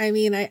point, I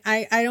mean,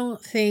 I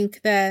don't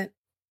think that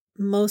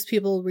most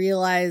people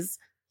realize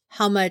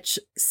how much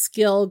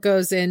skill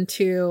goes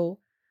into,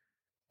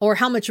 or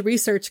how much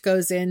research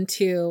goes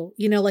into,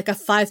 you know, like a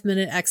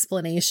 5-minute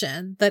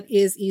explanation that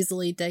is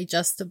easily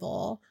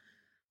digestible.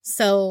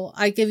 So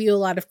I give you a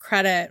lot of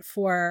credit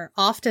for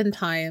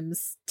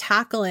oftentimes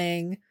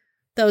tackling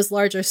those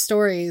larger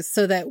stories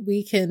so that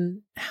we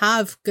can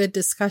have good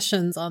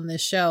discussions on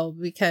this show,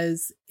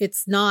 because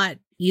it's not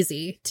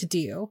easy to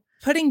do.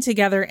 Putting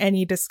together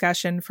any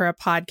discussion for a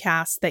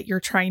podcast that you're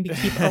trying to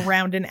keep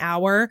around an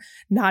hour,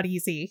 not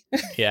easy.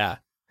 Yeah.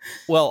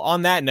 Well,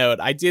 on that note,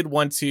 I did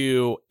want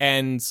to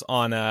end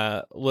on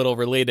a little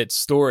related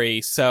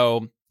story.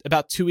 So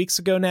about 2 weeks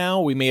ago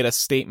now, we made a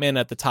statement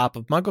at the top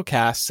of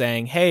MuggleCast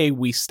saying, hey,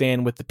 we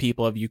stand with the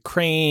people of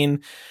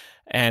Ukraine,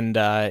 and,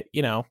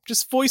 you know,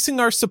 just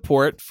voicing our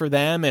support for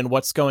them and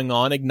what's going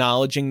on,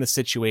 acknowledging the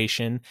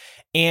situation.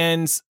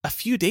 And a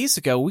few days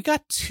ago, we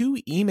got 2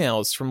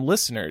 emails from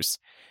listeners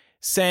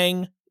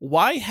saying,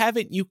 why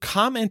haven't you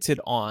commented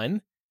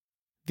on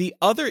the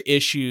other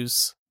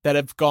issues that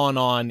have gone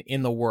on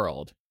in the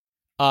world?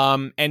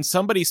 And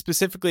somebody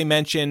specifically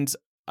mentioned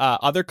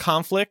other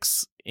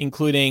conflicts,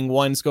 including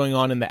ones going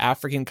on in the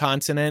African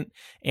continent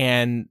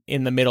and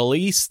in the Middle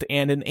East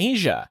and in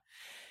Asia.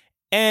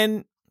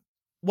 And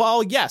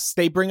while, yes,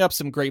 they bring up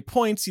some great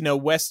points, you know,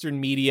 Western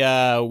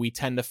media, we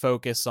tend to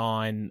focus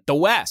on the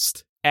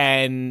West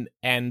and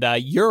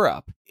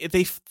Europe.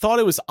 They thought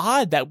it was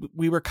odd that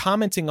we were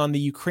commenting on the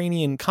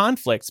Ukrainian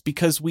conflicts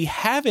because we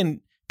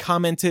haven't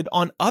commented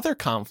on other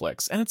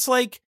conflicts. And it's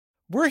like,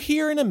 we're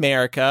here in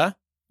America.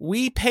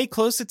 We pay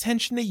close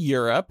attention to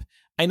Europe.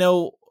 I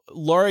know,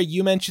 Laura,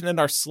 you mentioned in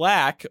our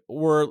Slack,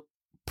 we're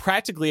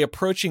practically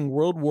approaching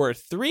World War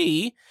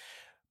III.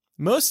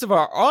 Most of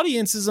our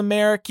audience is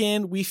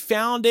American. We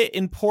found it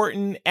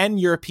important, and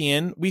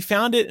European. We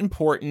found it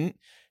important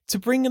to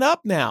bring it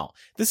up now.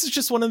 This is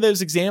just one of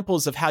those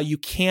examples of how you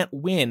can't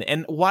win.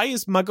 And why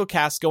is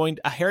MuggleCast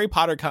a Harry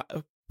Potter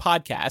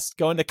podcast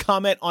going to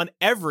comment on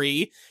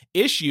every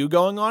issue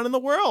going on in the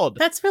world?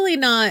 That's really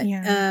not,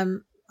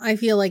 I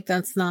feel like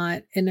that's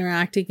not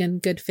interacting in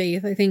good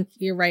faith. I think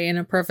you're right. In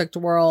a perfect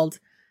world,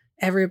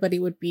 everybody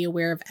would be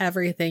aware of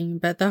everything.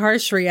 But the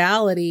harsh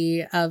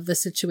reality of the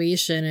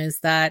situation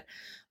is that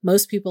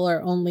most people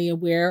are only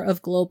aware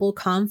of global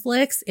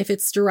conflicts if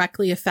it's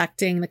directly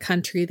affecting the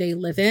country they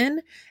live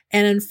in.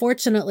 And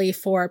unfortunately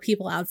for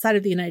people outside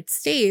of the United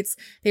States,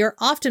 they are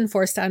often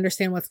forced to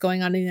understand what's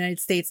going on in the United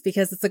States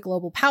because it's a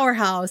global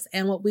powerhouse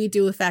and what we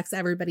do affects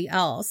everybody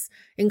else.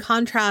 In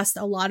contrast,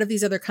 a lot of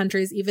these other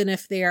countries, even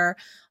if they're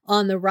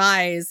on the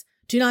rise,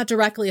 do not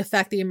directly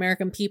affect the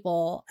American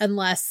people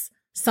unless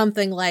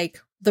something like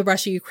the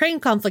Russia-Ukraine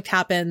conflict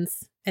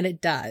happens, and it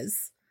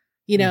does,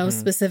 you know,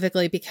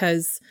 specifically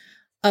because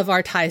of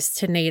our ties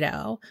to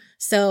NATO.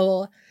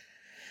 So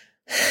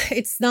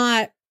it's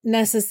not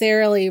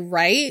necessarily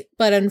right,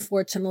 but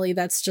unfortunately,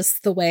 that's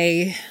just the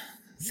way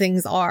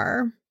things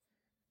are.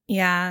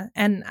 Yeah.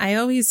 And I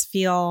always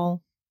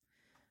feel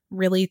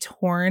really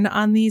torn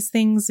on these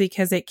things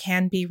because it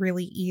can be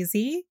really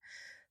easy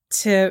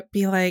to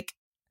be like,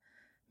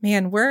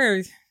 man,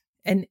 we're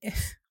an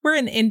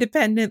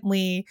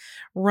independently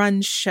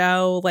run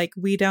show. Like,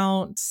 we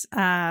don't,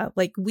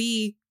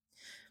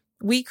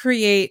 we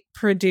create,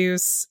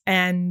 produce,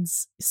 and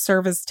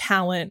serve as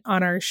talent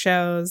on our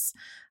shows.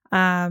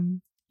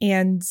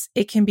 And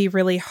it can be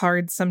really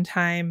hard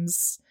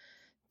sometimes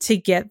to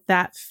get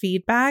that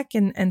feedback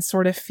and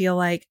sort of feel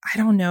like, I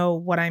don't know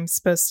what I'm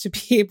supposed to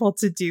be able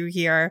to do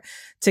here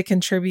to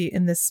contribute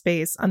in this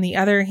space. On the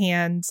other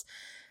hand,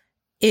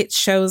 it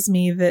shows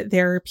me that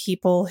there are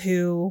people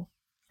who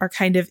are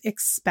kind of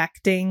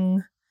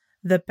expecting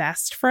the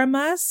best from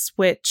us,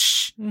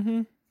 which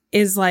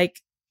is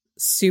like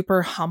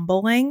super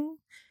humbling,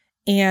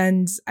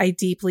 and I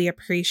deeply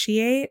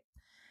appreciate.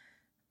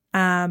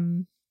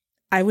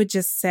 I would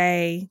just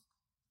say,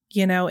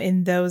 you know,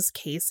 in those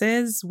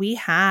cases, we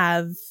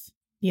have,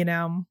 you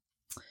know,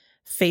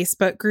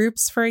 Facebook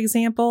groups, for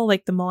example,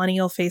 like the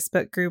Millennial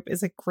Facebook group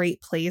is a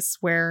great place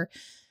where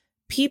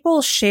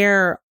people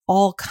share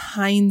all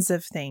kinds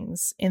of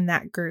things in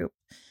that group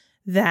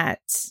that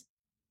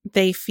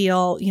they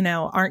feel, you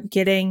know, aren't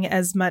getting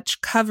as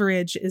much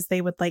coverage as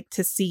they would like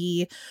to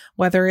see,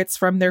 whether it's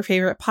from their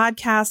favorite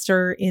podcast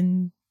or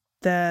in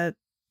the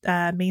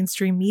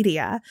mainstream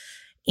media.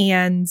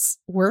 And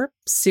we're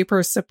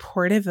super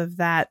supportive of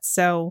that.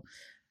 So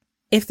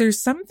if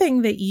there's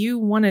something that you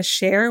want to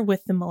share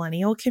with the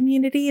millennial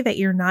community that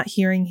you're not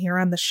hearing here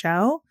on the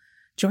show,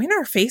 join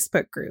our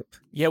Facebook group.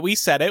 Yeah, we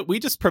said it. We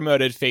just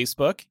promoted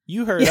Facebook.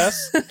 You heard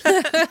us.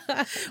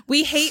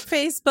 We hate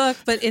Facebook,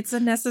 but it's a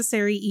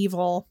necessary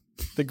evil.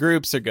 The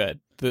groups are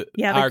good. The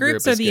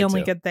groups are the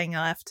only good thing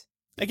left.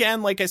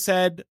 again, like I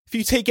said, if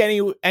you take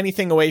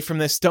anything away from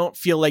this, don't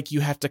feel like you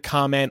have to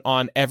comment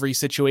on every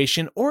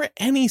situation or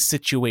any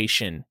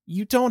situation.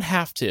 You don't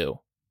have to.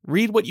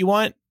 Read what you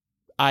want.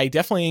 I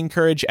definitely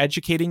encourage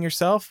educating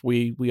yourself.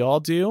 We all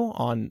do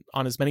on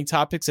as many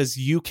topics as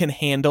you can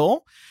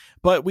handle,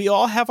 but we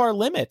all have our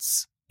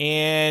limits.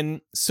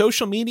 And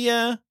social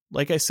media,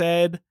 like I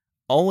said,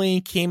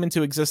 only came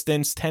into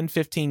existence 10,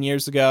 15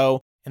 years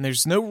ago. And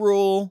there's no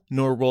rule,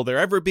 nor will there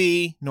ever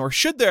be, nor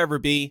should there ever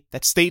be,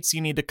 that states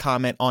you need to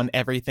comment on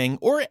everything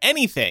or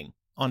anything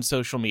on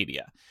social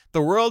media.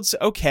 The world's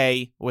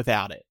okay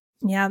without it.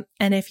 Yeah.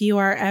 And if you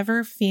are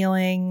ever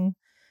feeling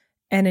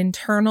an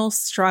internal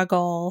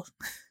struggle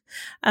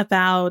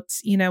about,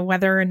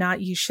 whether or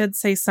not you should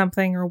say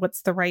something or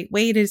what's the right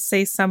way to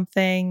say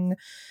something,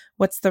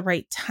 what's the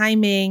right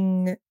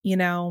timing,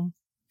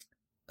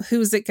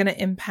 who's it going to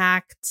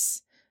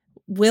impact?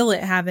 Will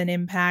it have an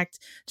impact?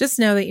 Just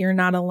know that you're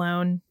not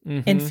alone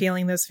in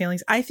feeling those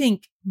feelings. I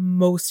think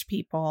most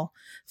people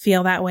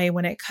feel that way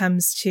when it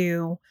comes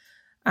to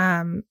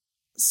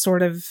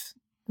sort of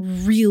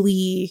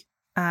really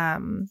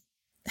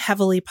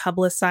heavily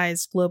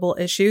publicized global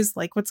issues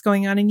like what's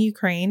going on in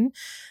Ukraine,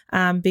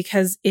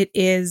 because it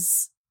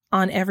is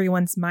on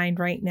everyone's mind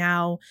right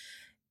now.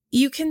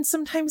 You can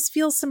sometimes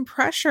feel some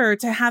pressure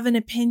to have an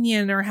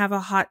opinion or have a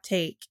hot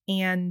take,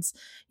 and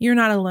you're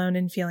not alone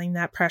in feeling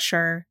that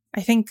pressure. I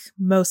think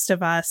most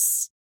of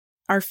us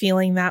are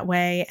feeling that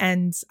way.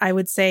 And I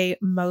would say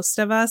most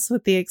of us,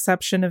 with the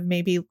exception of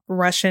maybe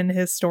Russian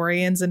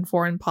historians and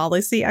foreign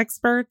policy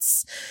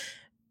experts,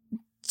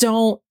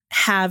 don't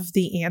have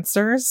the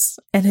answers.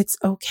 And it's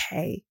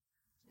okay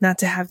not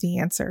to have the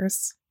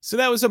answers. So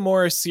that was a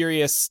more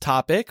serious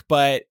topic,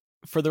 but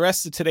for the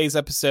rest of today's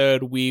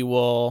episode, we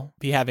will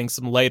be having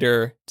some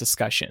lighter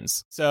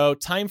discussions. So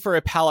time for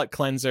a palate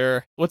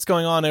cleanser. What's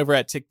going on over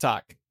at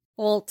TikTok?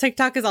 Well,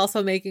 TikTok is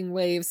also making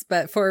waves,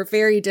 but for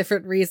very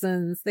different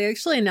reasons. They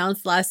actually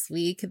announced last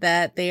week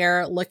that they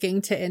are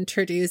looking to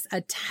introduce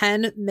a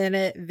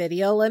 10-minute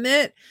video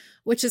limit,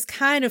 which is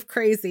kind of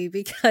crazy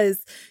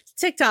because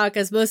TikTok,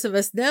 as most of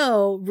us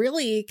know,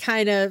 really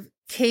kind of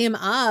came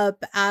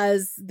up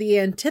as the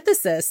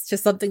antithesis to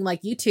something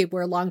like YouTube,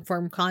 where long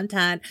form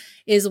content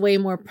is way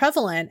more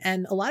prevalent.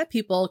 And a lot of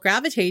people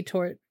gravitate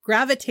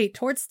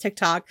towards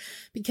TikTok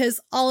because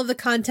all of the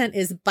content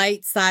is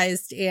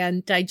bite-sized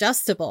and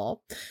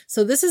digestible.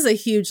 So this is a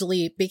huge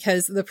leap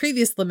because the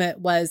previous limit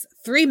was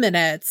 3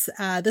 minutes.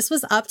 This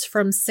was upped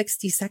from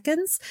 60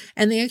 seconds,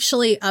 and they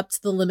actually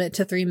upped the limit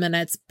to 3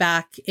 minutes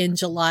back in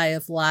July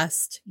of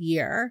last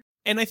year.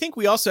 And I think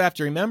we also have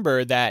to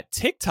remember that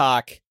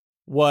TikTok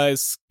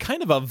was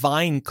kind of a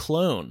Vine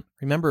clone.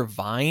 Remember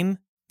Vine?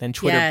 Then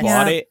Twitter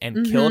bought it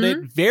and killed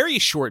it. Very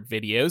short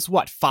videos,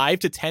 5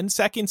 to 10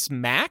 seconds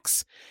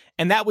max?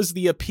 And that was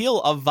the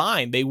appeal of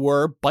Vine. They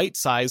were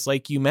bite-sized,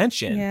 like you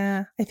mentioned.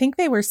 Yeah, I think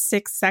they were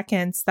 6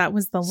 seconds. That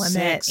was the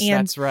limit. And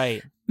that's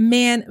right.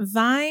 Man,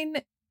 Vine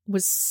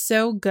was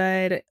so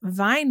good.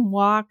 Vine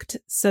walked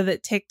so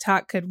that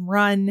TikTok could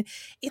run.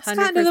 It's 100%.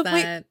 Kind of the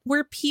way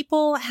where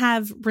people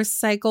have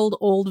recycled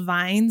old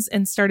Vines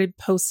and started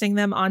posting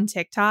them on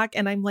TikTok.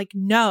 And I'm like,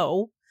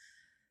 no,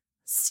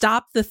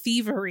 stop the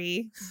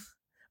thievery.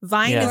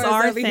 Vine is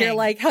our over thing. Here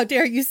like, how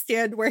dare you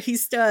stand where he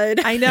stood?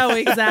 I know,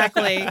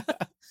 exactly.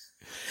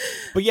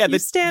 But yeah, you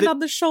stand on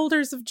the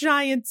shoulders of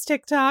giants,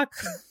 TikTok.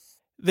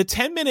 The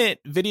 10-minute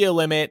video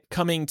limit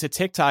coming to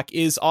TikTok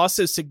is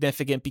also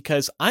significant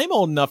because I'm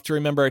old enough to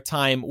remember a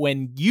time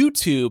when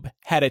YouTube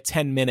had a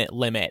 10-minute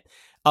limit,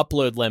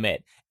 upload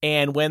limit.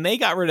 And when they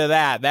got rid of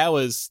that, that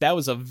was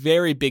a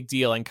very big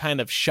deal and kind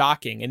of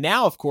shocking. And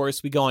now, of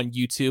course, we go on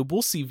YouTube,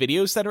 we'll see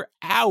videos that are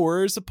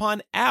hours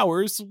upon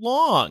hours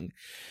long.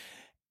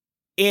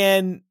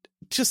 And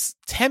just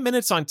 10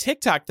 minutes on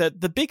TikTok,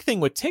 the big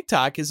thing with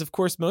TikTok is, of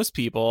course, most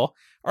people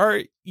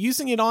are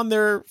using it on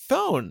their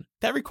phone.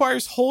 That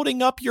requires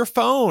holding up your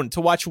phone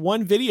to watch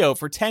one video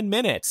for 10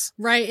 minutes.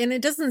 Right. And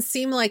it doesn't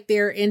seem like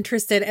they're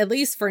interested, at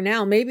least for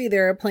now. Maybe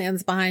there are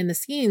plans behind the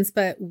scenes,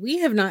 but we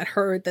have not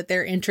heard that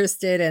they're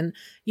interested in,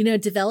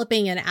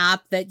 developing an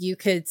app that you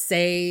could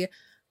say,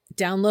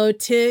 download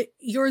to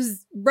your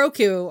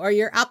Roku or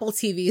your Apple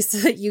TV so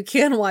that you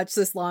can watch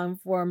this long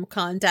form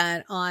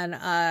content on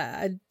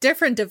a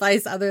different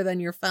device other than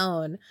your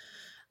phone.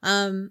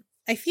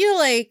 I feel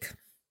like,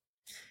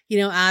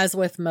 as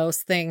with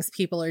most things,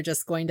 people are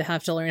just going to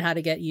have to learn how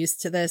to get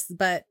used to this.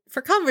 But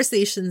for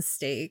conversation's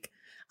sake,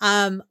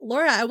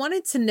 Laura, I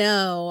wanted to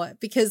know,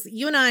 because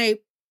you and I,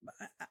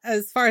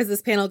 as far as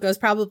this panel goes,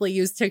 probably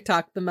use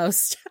TikTok the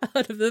most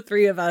out of the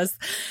three of us.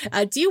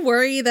 Do you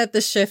worry that the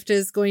shift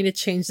is going to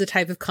change the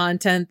type of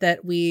content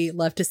that we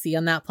love to see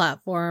on that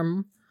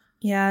platform?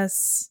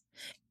 Yes.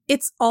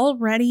 It's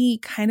already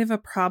kind of a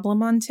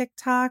problem on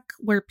TikTok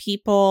where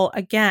people,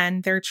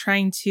 again, they're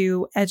trying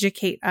to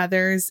educate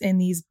others in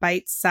these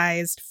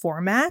bite-sized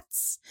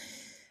formats.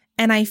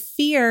 And I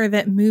fear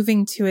that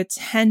moving to a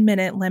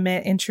 10-minute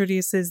limit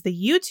introduces the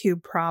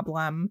YouTube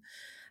problem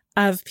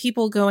of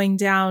people going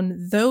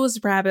down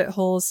those rabbit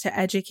holes to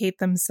educate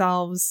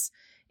themselves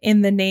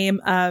in the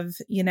name of,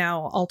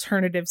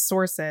 alternative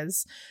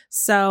sources.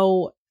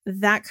 So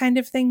that kind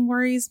of thing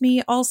worries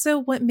me. Also,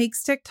 what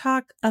makes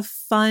TikTok a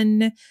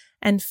fun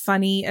and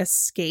funny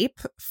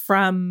escape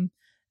from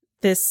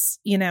this,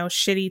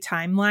 shitty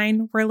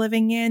timeline we're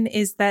living in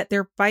is that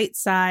they're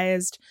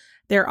bite-sized,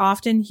 they're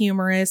often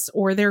humorous,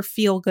 or they're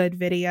feel-good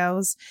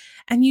videos.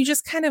 And you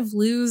just kind of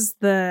lose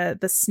the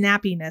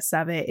snappiness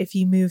of it if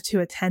you move to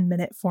a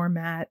 10-minute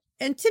format.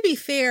 And to be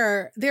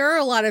fair, there are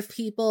a lot of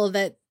people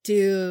that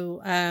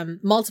do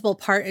multiple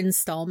part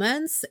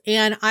installments.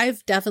 And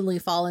I've definitely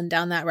fallen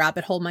down that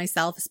rabbit hole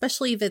myself,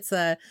 especially if it's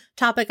a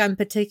topic I'm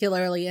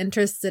particularly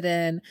interested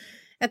in.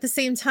 At the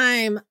same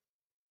time,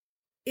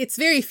 it's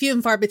very few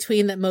and far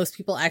between that most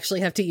people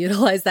actually have to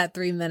utilize that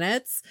 3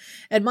 minutes.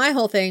 And my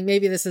whole thing,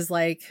 maybe this is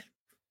like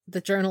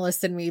the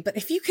journalist in me, but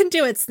if you can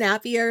do it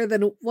snappier,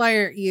 then why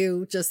aren't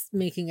you just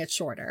making it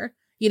shorter?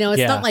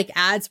 It's not like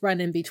ads run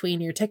in between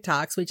your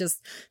TikToks. We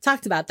just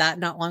talked about that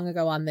not long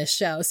ago on this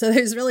show. So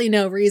there's really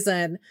no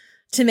reason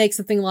to make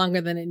something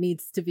longer than it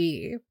needs to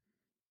be.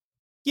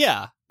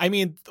 Yeah. I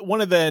mean, one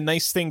of the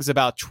nice things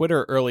about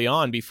Twitter early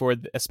on,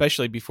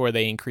 especially before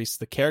they increased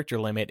the character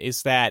limit,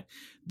 is that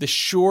the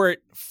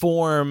short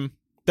form,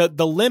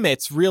 the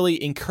limits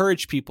really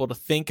encourage people to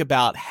think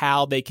about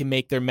how they can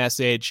make their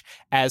message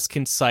as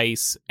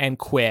concise and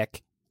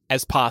quick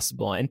as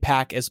possible and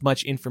pack as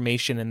much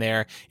information in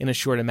there in a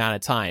short amount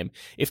of time.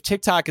 If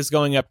TikTok is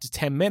going up to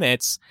 10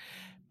 minutes,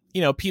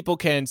 people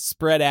can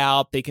spread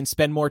out. They can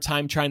spend more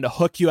time trying to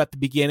hook you at the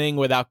beginning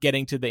without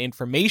getting to the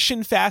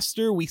information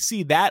faster. We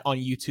see that on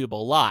YouTube a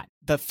lot.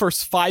 The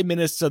first 5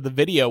 minutes of the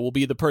video will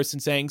be the person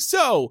saying,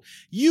 so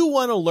you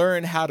want to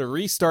learn how to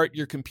restart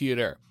your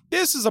computer.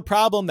 This is a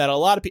problem that a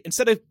lot of people,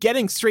 instead of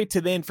getting straight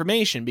to the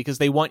information because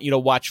they want you to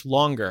watch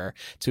longer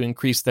to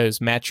increase those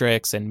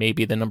metrics and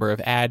maybe the number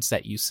of ads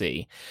that you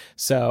see.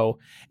 So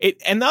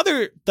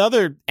the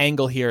other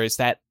angle here is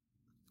that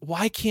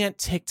why can't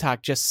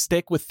TikTok just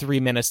stick with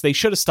 3 minutes? They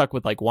should have stuck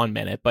with like 1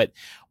 minute, but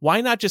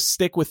why not just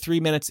stick with 3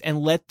 minutes and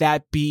let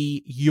that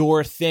be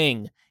your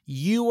thing?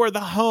 You are the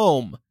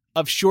home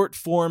of short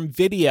form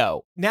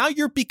video. Now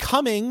you're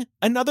becoming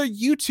another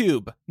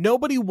YouTube.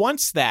 Nobody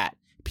wants that.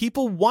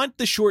 People want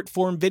the short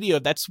form video.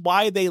 That's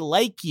why they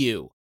like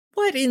you.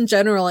 What in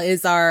general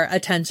is our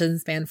attention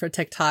span for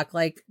TikTok?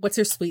 Like, what's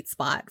your sweet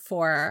spot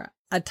for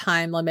a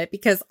time limit?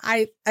 Because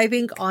I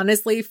think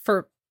honestly,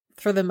 for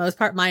the most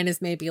part, mine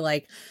is maybe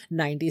like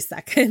 90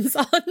 seconds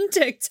on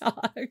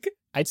TikTok.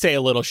 I'd say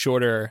a little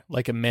shorter,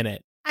 like a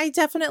minute. I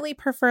definitely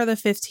prefer the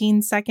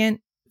 15-second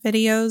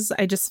videos.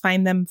 I just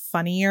find them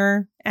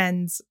funnier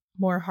and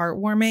more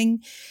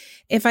heartwarming.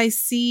 If I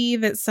see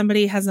that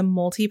somebody has a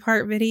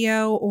multi-part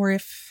video, or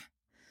if,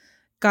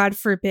 God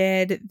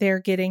forbid, they're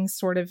getting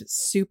sort of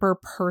super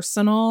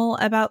personal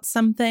about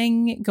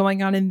something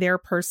going on in their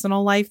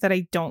personal life that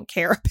I don't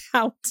care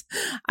about,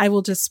 I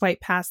will just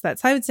swipe past that.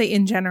 So I would say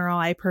in general,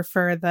 I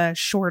prefer the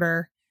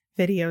shorter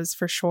videos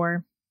for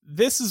sure.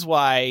 This is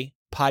why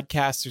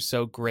podcasts are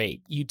so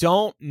great. You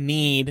don't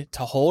need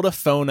to hold a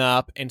phone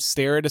up and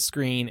stare at a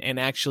screen and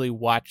actually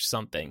watch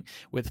something.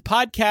 With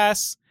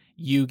podcasts,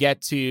 you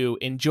get to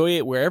enjoy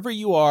it wherever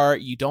you are.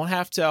 You don't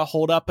have to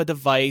hold up a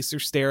device or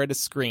stare at a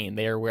screen.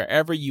 They are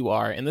wherever you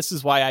are. And this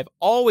is why I've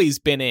always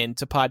been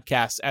into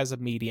podcasts as a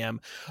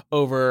medium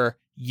over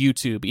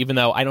YouTube, even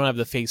though I don't have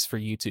the face for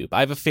YouTube.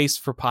 I have a face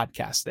for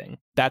podcasting.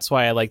 That's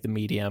why I like the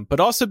medium, but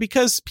also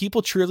because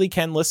people truly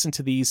can listen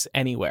to these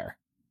anywhere.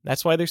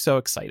 That's why they're so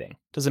exciting.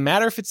 Doesn't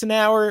matter if it's an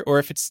hour or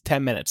if it's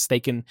 10 minutes. They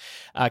can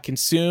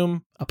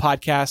consume a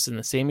podcast in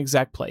the same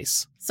exact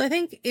place. So I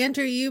think,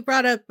 Andrew, you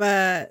brought up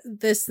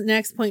this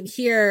next point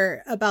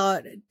here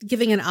about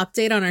giving an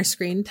update on our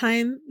screen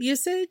time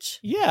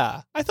usage.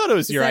 Yeah, I thought it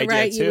was your idea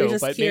right? too,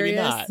 but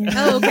curious? Maybe not.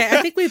 Oh, okay.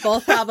 I think we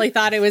both probably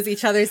thought it was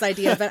each other's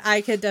idea, but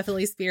I could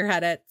definitely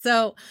spearhead it.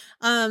 So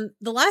the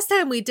last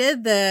time we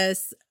did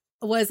this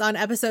was on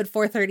episode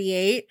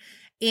 438.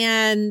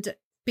 And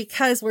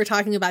because we're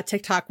talking about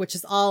TikTok, which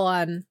is all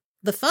on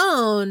the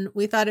phone,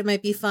 we thought it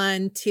might be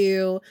fun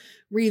to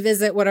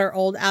revisit what our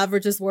old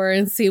averages were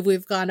and see if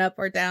we've gone up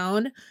or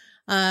down.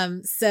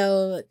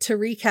 So to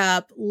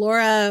recap,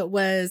 Laura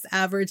was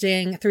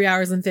averaging 3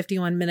 hours and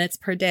 51 minutes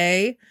per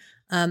day.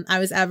 I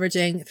was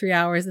averaging 3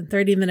 hours and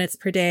 30 minutes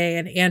per day,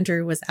 and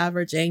Andrew was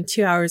averaging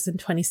 2 hours and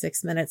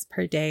 26 minutes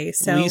per day.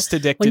 So least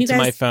addicted to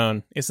my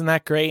phone. Isn't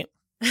that great?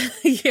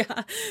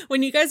 Yeah.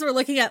 When you guys were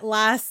looking at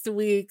last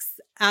week's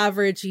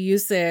average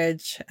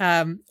usage,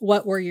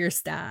 what were your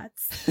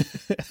stats?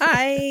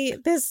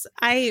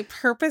 I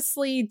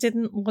purposely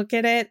didn't look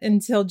at it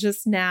until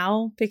just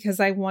now because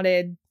I thought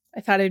I'd,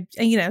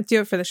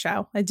 do it for the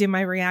show. I'd do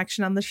my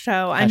reaction on the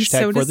show.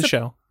 Hashtag for the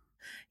show.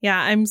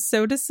 Yeah. I'm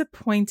so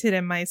disappointed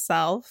in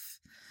myself.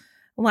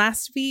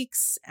 Last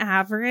week's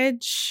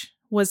average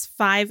was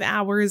 5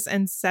 hours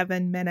and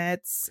 7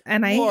 minutes,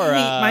 and I hate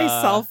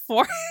myself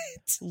for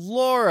it.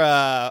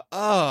 Laura,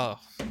 oh,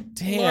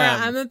 damn. Laura,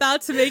 I'm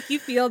about to make you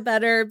feel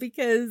better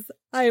because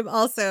I'm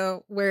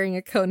also wearing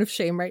a cone of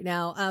shame right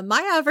now.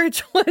 My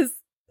average was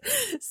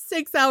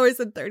 6 hours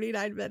and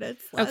 39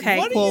 minutes. Okay,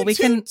 what cool. Are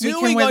you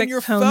doing wear on the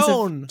your cones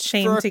phone of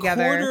shame for a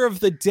together. quarter of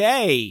the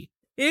day?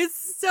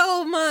 It's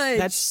so much.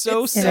 That's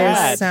so It's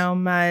sad. It is so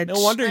much. No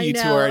wonder you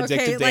two are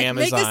addicted to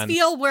Amazon. Make us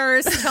feel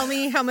worse. Tell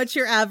me how much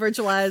your average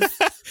was.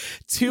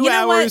 2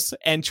 hours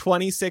and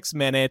 26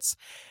 minutes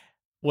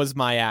was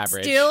my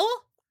average. Still?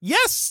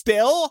 Yes,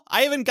 still.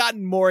 I haven't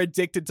gotten more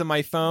addicted to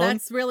my phone.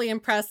 That's really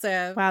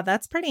impressive. Wow,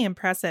 that's pretty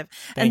impressive.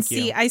 Thank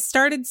you. I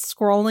started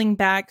scrolling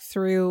back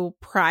through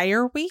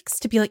prior weeks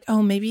to be like,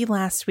 oh, maybe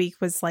last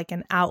week was like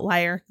an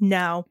outlier.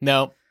 No,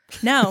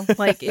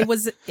 like it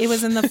was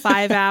in the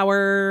 5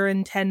 hour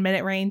and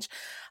 10-minute range.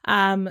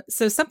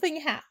 So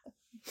something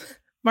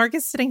Mark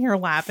is sitting here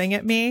laughing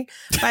at me,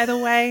 by the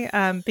way,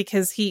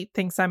 because he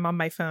thinks I'm on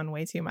my phone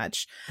way too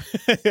much.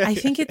 I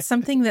think it's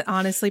something that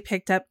honestly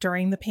picked up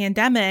during the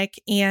pandemic,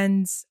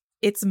 and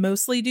it's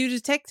mostly due to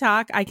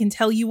TikTok. I can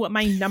tell you what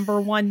my number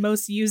one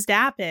most used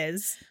app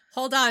is.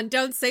 Hold on,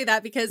 don't say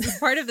that, because as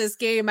part of this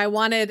game, I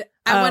wanted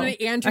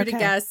Andrew to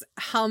guess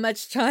how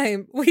much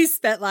time we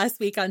spent last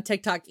week on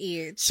TikTok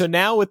each. So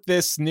now with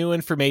this new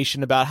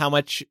information about how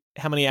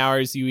many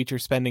hours you each are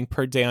spending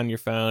per day on your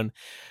phone,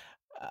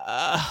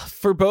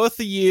 for both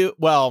of you,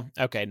 well,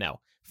 okay, no.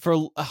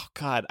 Oh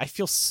God, I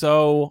feel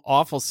so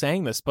awful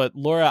saying this, but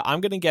Laura,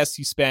 I'm going to guess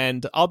you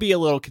spend, I'll be a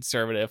little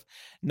conservative,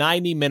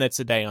 90 minutes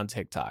a day on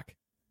TikTok.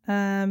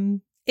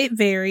 It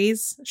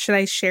varies. Should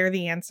I share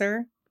the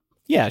answer?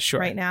 Yeah, sure.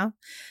 Right now.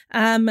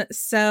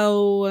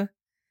 So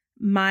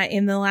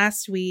in the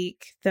last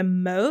week, the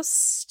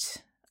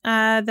most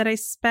that I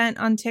spent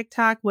on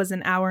TikTok was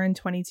 1 hour and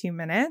 22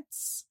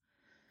 minutes.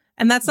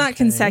 And that's not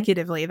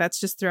consecutively. That's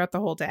just throughout the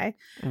whole day.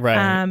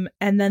 Right.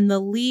 And then the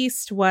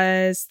least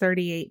was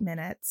 38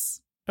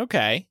 minutes.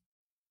 Okay.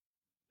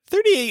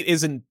 38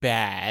 isn't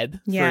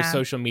bad for a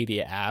social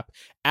media app.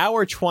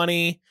 Hour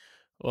 20,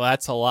 well,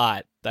 that's a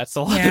lot. That's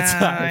a lot of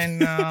time. I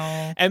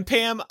know. And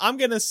Pam, I'm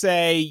going to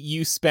say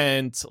you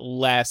spent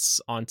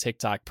less on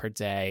TikTok per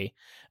day.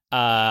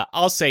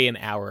 I'll say an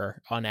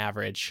hour on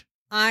average.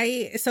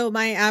 So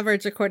my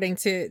average, according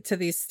to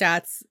these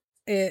stats,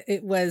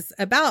 it was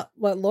about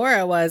what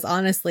Laura was,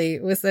 honestly.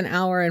 It was 1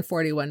 hour and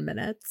 41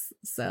 minutes.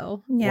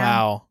 So yeah.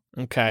 Wow.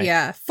 Okay.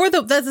 Yeah.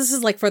 This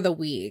is like for the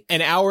week.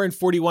 1 hour and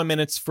 41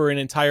 minutes for an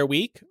entire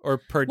week or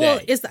per day?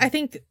 Well, I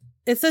think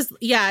it says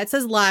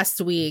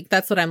last week.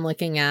 That's what I'm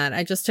looking at.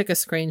 I just took a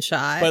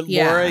screenshot. But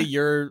Laura,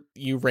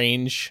 you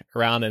range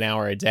around an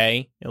hour a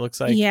day, it looks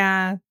like.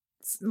 Yeah.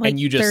 It's like and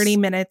you just 30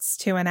 minutes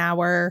to an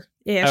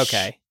hour-ish.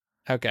 Okay.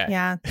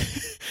 Yeah.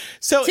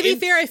 So to be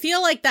fair, I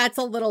feel like that's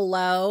a little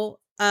low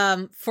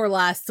for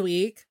last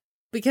week,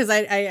 because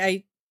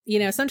I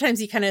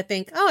sometimes you kind of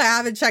think, oh, I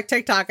haven't checked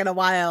TikTok in a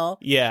while.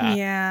 Yeah.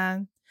 Yeah.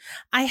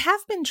 I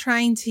have been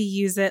trying to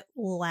use it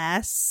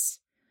less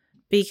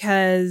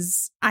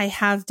because I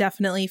have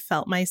definitely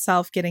felt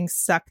myself getting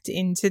sucked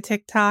into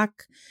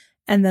TikTok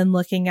and then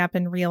looking up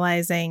and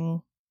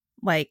realizing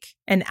like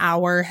an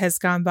hour has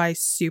gone by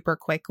super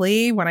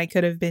quickly when I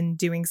could have been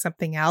doing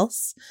something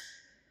else.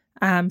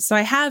 So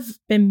I have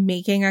been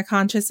making a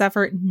conscious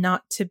effort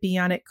not to be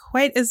on it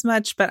quite as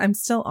much, but I'm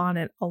still on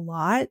it a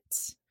lot.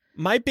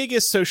 My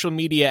biggest social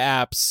media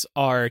apps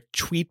are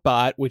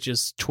Tweetbot, which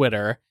is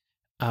Twitter,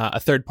 a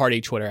third-party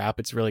Twitter app.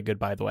 It's really good,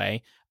 by the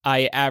way.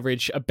 I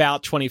average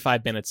about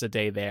 25 minutes a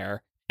day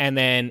there. And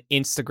then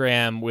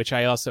Instagram, which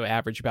I also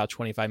average about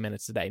 25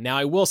 minutes a day. Now,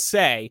 I will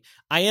say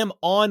I am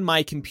on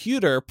my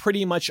computer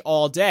pretty much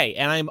all day,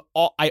 and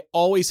I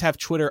always have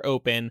Twitter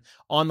open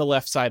on the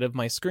left side of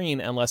my screen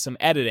unless I'm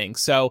editing.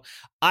 So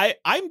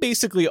I'm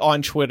basically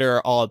on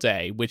Twitter all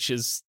day, which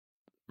is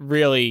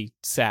really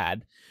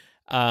sad.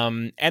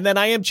 And then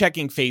I am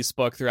checking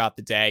Facebook throughout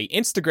the day.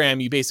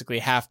 Instagram, you basically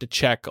have to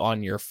check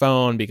on your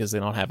phone because they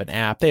don't have an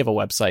app. They have a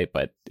website,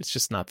 but it's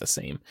just not the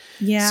same.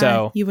 Yeah,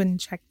 so you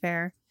wouldn't check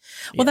there.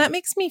 Well, that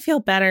makes me feel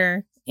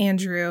better,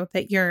 Andrew,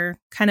 that you're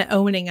kind of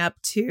owning up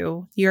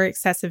to your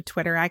excessive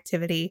Twitter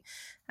activity.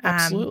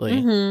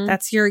 Absolutely.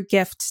 That's your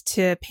gift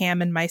to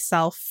Pam and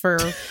myself for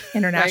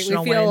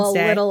International we feel Women's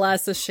a little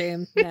less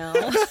ashamed now.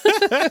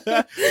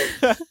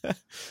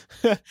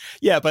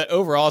 Yeah, but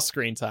overall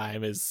screen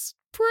time is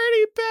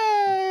pretty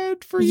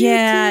bad for you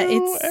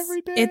two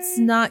every day. It's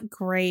not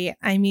great.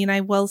 I mean, I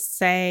will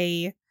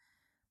say,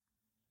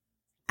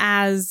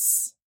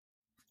 as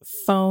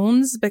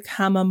phones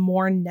become a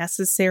more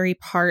necessary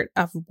part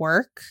of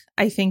work,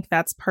 I think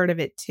that's part of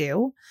it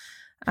too.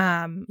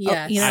 I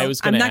was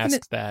going to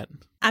ask that.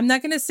 I'm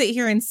not going to sit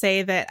here and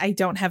say that I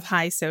don't have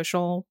high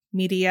social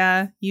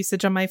media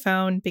usage on my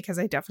phone, because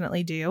I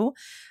definitely do.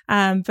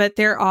 But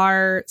there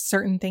are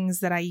certain things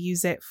that I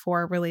use it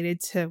for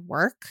related to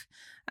work,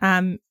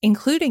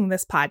 including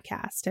this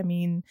podcast. I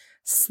mean,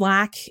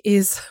 Slack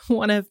is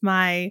one of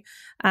my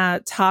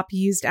top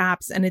used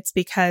apps, and it's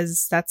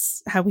because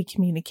that's how we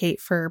communicate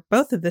for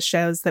both of the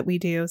shows that we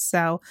do.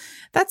 So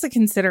that's a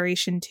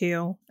consideration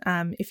too.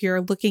 If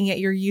you're looking at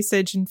your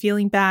usage and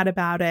feeling bad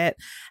about it,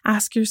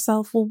 ask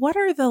yourself, well, what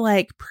are the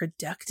like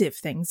productive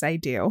things I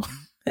do?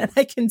 and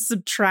I can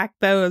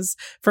subtract those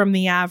from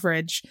the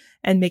average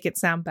and make it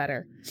sound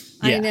better.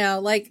 Yeah. I know,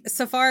 like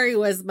Safari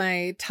was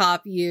my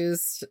top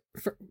used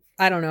for,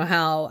 I don't know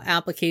how,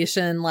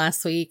 application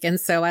last week. And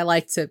so I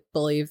like to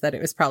believe that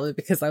it was probably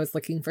because I was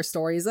looking for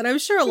stories. And I'm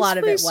sure a lot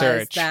of it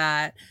was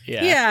that.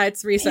 Yeah,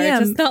 it's research.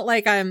 Damn. It's not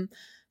like I'm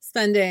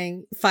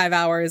spending 5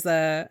 hours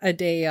a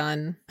day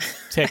on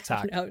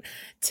TikTok.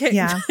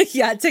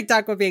 Yeah,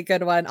 TikTok would be a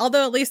good one.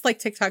 Although at least like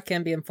TikTok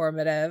can be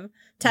informative.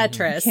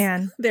 Tetris.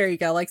 Can. There you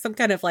go. Like some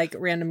kind of like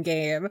random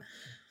game.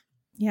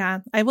 Yeah,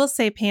 I will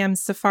say, Pam,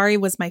 Safari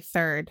was my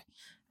third.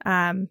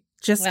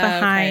 Just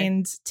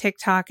behind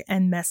TikTok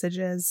and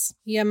Messages.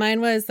 Yeah, mine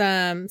was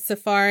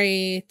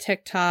Safari,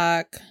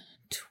 TikTok,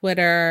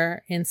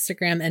 Twitter,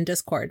 Instagram, and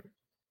Discord.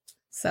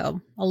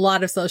 So a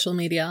lot of social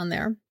media on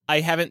there.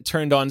 I haven't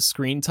turned on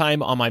screen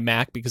time on my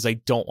Mac because I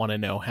don't want to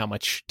know how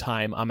much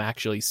time I'm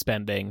actually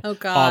spending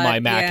on my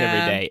Mac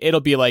every day.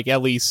 It'll be like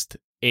at least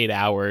 8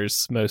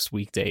 hours most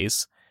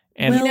weekdays.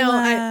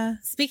 And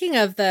speaking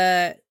of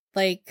the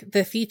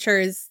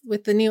features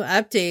with the new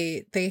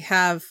update, they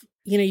have,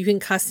 you can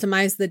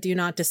customize the do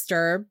not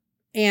disturb.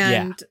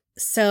 And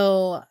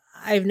so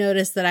I've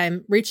noticed that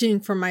I'm reaching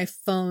for my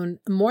phone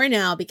more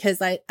now because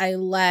I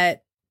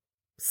let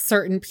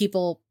certain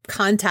people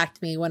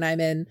contact me when I'm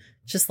in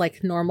just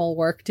like normal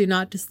work do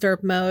not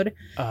disturb mode.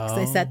 Because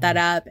I set that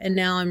up. And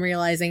now I'm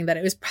realizing that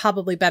it was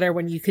probably better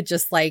when you could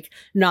just like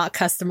not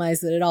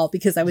customize it at all,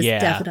 because I was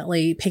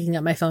definitely picking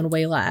up my phone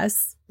way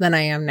less than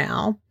I am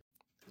now.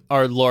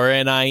 Are Laura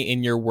and I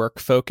in your work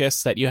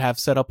focus that you have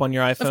set up on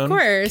your iPhone? Of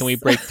course. Can we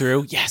break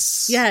through?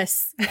 Yes.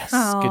 Yes.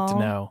 Aww. Good to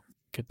know.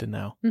 Good to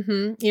know.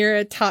 Mm-hmm. You're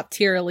a top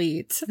tier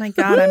elite. Oh my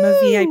God, I'm a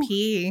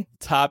VIP.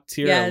 Top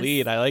tier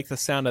elite. I like the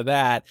sound of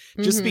that.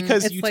 Just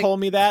because it's you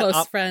told me that,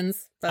 close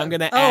friends. I'm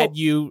gonna add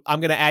you.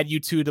 I'm gonna add you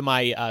two to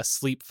my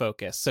sleep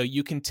focus, so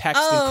you can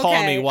text and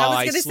call me while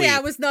I sleep. I was gonna say I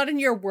was not in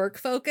your work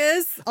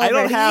focus already. I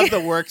don't have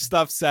the work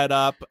stuff set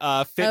up.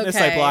 Fitness,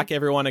 I block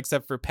everyone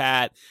except for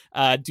Pat.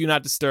 Do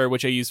not disturb,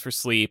 which I use for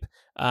sleep.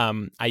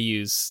 I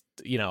use,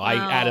 I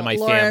added my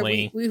Laura,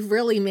 family. We've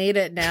really made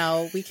it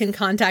now. We can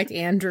contact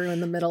Andrew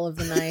in the middle of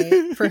the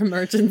night for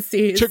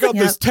emergencies. Check out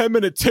this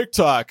 10-minute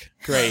TikTok.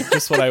 Great.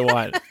 Just what I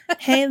want.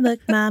 Hey,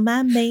 look, Mom,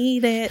 I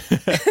made it.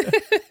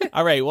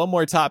 All right. One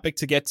more topic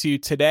to get to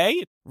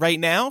today. Right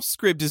now,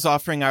 Scribd is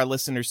offering our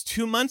listeners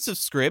 2 months of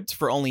Scribd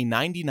for only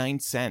 99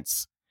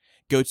 cents.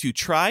 Go to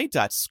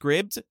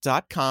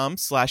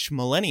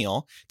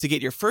try.scribd.com/millennial to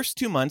get your first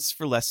 2 months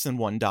for less than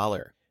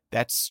 $1.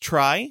 That's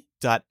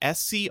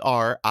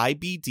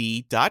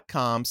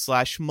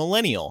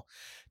try.scribd.com/millennial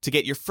to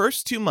get your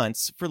first 2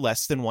 months for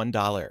less than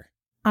 $1.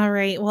 All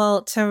right.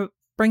 Well, to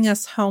bring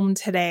us home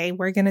today,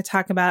 we're going to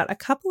talk about a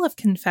couple of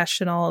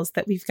confessionals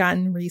that we've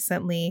gotten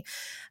recently.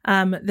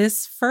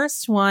 This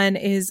first one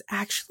is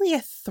actually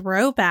a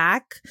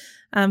throwback.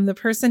 The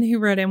person who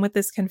wrote in with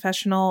this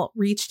confessional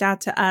reached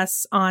out to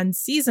us on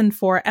season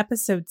 4,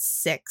 episode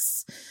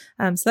 6.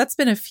 So that's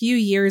been a few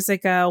years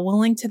ago. We'll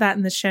link to that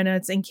in the show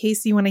notes in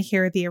case you want to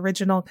hear the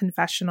original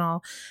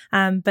confessional.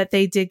 But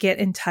they did get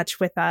in touch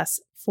with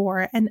us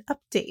for an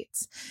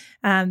update.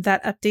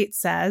 That update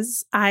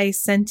says, I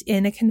sent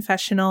in a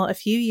confessional a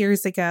few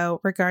years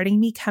ago regarding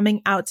me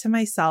coming out to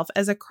myself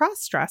as a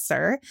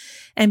cross-dresser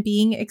and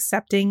being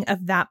accepting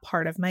of that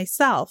part of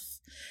myself.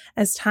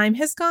 As time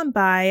has gone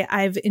by,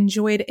 I've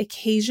enjoyed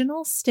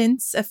occasional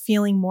stints of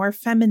feeling more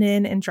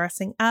feminine and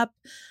dressing up,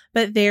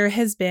 but there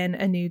has been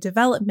a new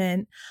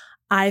development.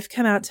 I've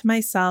come out to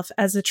myself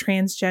as a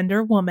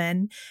transgender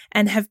woman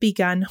and have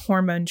begun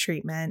hormone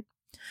treatment.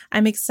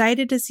 I'm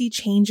excited to see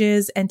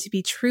changes and to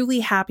be truly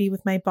happy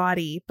with my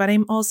body, but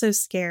I'm also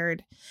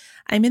scared.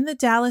 I'm in the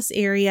Dallas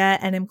area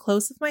and am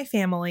close with my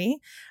family,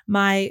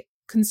 my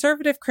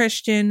conservative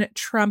Christian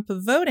Trump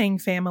voting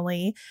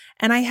family,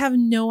 and I have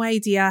no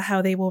idea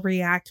how they will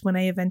react when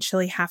I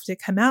eventually have to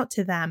come out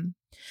to them.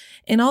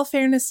 In all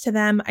fairness to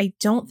them, I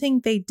don't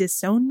think they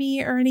disown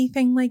me or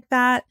anything like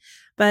that.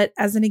 But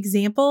as an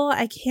example,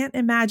 I can't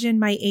imagine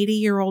my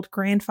 80-year-old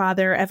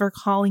grandfather ever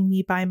calling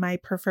me by my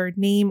preferred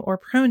name or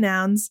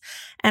pronouns,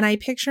 and I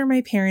picture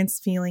my parents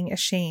feeling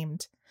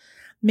ashamed.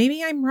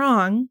 Maybe I'm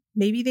wrong.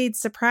 Maybe they'd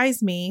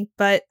surprise me.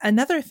 But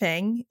another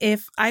thing,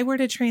 if I were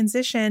to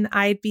transition,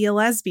 I'd be a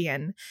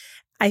lesbian.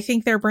 I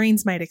think their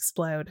brains might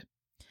explode.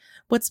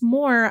 What's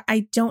more,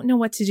 I don't know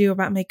what to do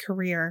about my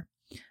career.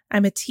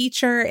 I'm a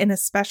teacher in a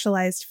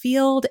specialized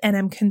field, and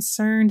I'm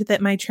concerned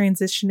that my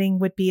transitioning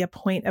would be a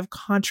point of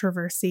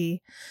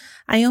controversy.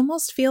 I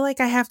almost feel like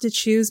I have to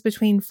choose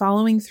between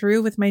following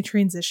through with my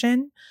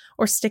transition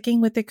or sticking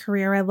with the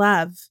career I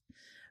love.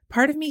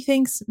 Part of me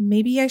thinks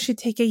maybe I should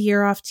take a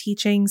year off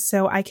teaching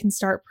so I can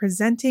start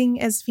presenting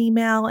as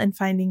female and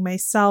finding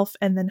myself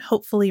and then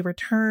hopefully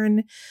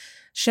return.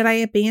 Should I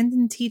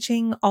abandon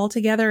teaching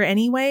altogether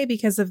anyway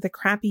because of the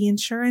crappy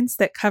insurance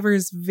that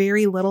covers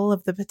very little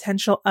of the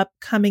potential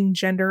upcoming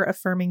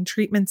gender-affirming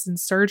treatments and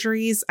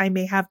surgeries I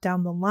may have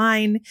down the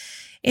line,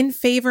 in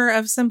favor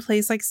of some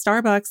place like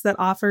Starbucks that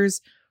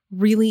offers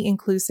really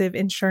inclusive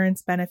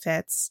insurance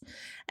benefits.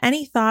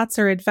 Any thoughts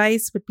or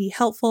advice would be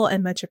helpful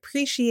and much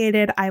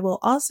appreciated. I will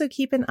also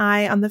keep an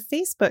eye on the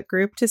Facebook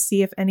group to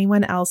see if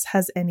anyone else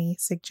has any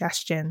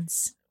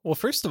suggestions. Well,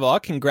 first of all,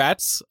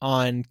 congrats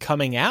on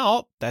coming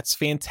out. That's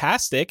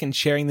fantastic, and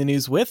sharing the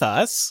news with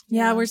us.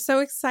 Yeah, we're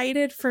so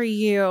excited for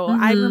you.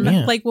 I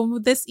remember like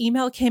when this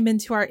email came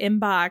into our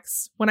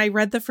inbox, when I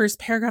read the first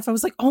paragraph, I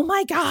was like, oh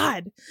my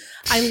God.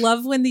 I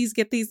love when we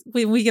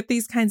get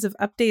these kinds of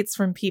updates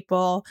from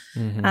people.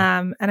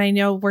 And I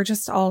know we're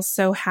just all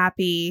so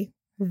happy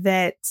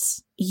that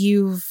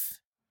you've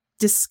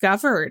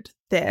discovered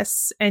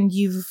this and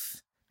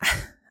you've,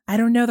 I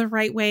don't know the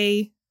right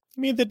way.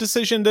 Made the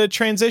decision to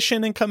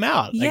transition and come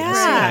out. Yeah. I guess.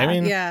 I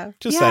mean,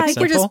 just that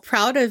simple. We're just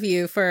proud of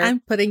you for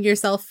putting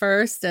yourself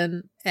first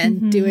and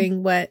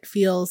doing what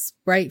feels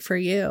right for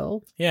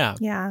you. Yeah.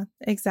 Yeah,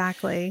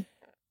 exactly.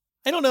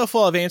 I don't know if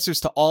we'll have answers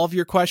to all of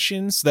your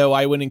questions, though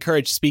I would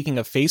encourage, speaking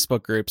of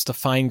Facebook groups, to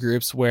find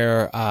groups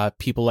where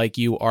people like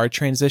you are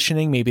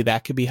transitioning. Maybe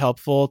that could be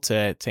helpful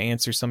to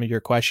answer some of your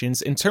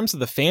questions. In terms of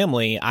the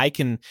family,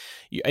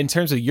 in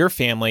terms of your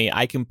family,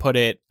 I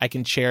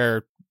can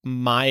share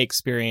my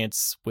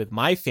experience with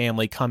my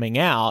family coming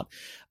out.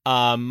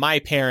 My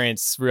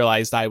parents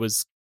realized I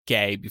was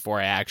gay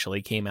before I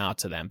actually came out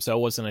to them, so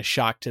it wasn't a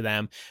shock to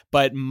them.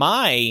 But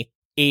my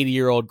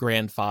 80-year-old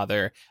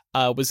grandfather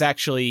was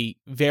actually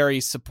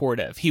very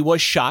supportive. He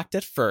was shocked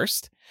at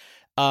first,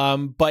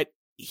 but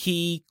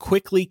he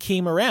quickly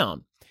came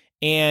around.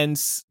 And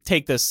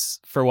take this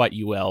for what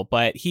you will,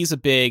 but he's a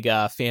big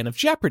fan of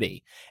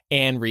Jeopardy.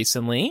 And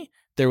recently,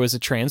 there was a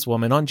trans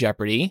woman on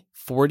Jeopardy,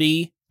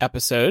 40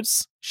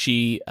 episodes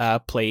she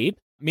played.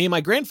 Me and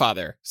my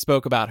grandfather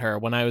spoke about her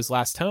when I was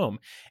last home,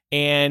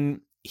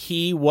 and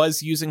he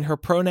was using her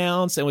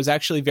pronouns and was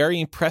actually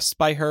very impressed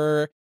by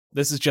her.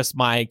 This is just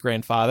my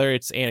grandfather.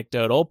 It's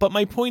anecdotal, but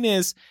my point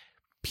is,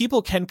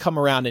 people can come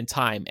around in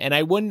time, and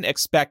I wouldn't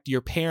expect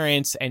your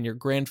parents and your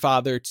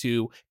grandfather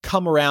to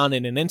come around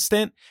in an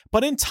instant,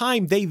 but in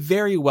time, they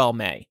very well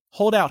may.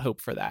 Hold out hope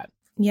for that.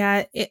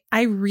 Yeah,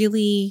 I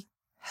really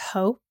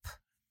hope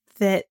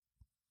that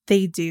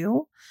they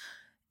do.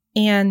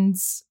 And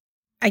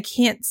I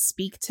can't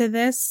speak to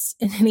this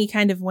in any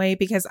kind of way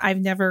because I've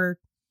never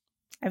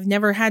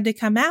had to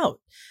come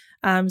out.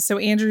 So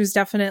Andrew's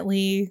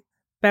definitely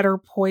better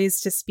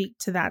poised to speak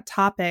to that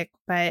topic,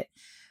 but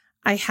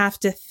I have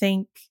to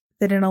think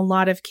that in a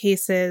lot of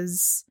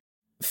cases,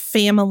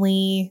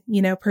 family,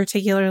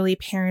 particularly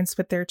parents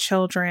with their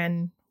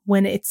children,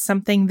 when it's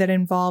something that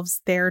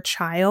involves their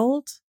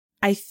child,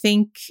 I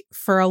think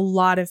for a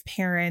lot of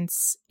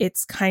parents,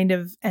 it's kind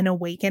of an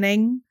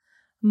awakening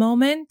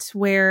moment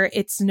where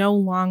it's no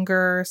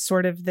longer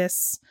sort of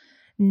this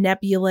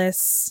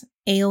nebulous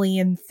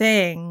alien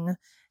thing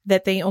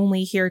that they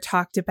only hear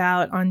talked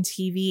about on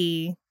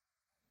TV.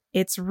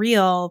 It's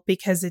real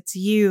because it's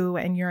you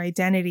and your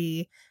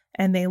identity,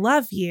 and they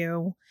love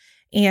you.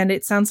 And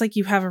it sounds like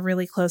you have a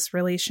really close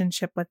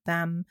relationship with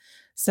them.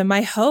 So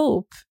my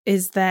hope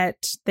is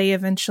that they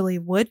eventually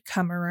would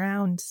come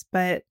around,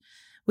 but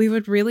we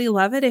would really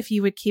love it if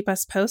you would keep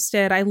us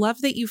posted. I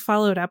love that you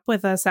followed up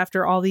with us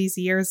after all these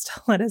years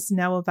to let us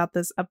know about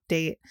this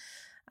update.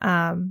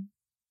 And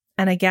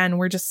again,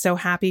 we're just so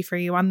happy for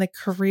you. On the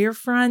career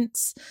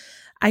front,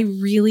 I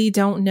really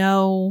don't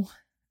know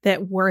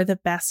that we're the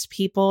best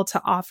people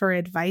to offer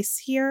advice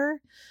here.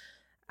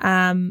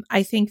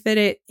 I think that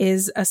it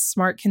is a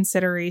smart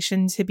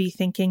consideration to be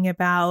thinking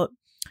about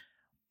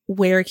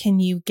where can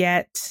you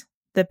get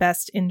the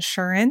best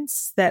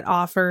insurance that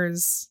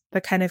offers the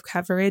kind of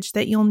coverage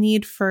that you'll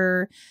need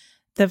for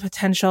the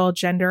potential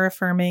gender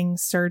affirming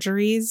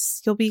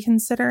surgeries you'll be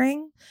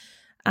considering.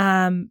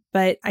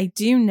 But I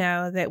do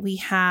know that we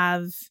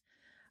have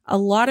a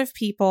lot of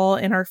people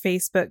in our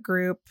Facebook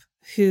group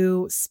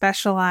who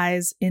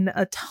specialize in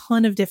a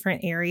ton of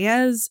different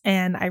areas.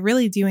 And I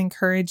really do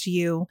encourage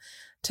you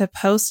to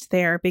post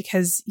there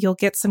because you'll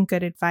get some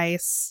good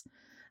advice.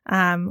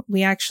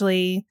 We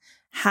actually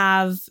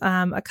have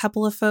a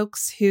couple of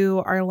folks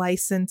who are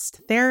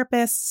licensed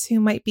therapists who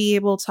might be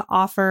able to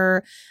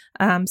offer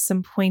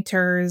some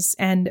pointers.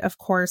 And of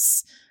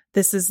course,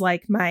 this is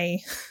like my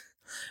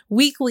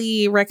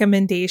weekly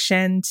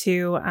recommendation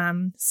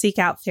to seek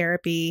out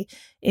therapy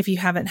if you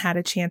haven't had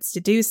a chance to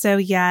do so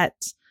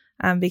yet,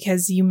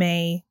 because you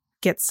may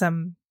get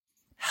some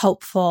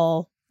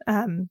helpful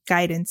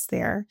guidance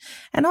there.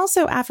 And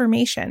also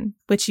affirmation,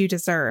 which you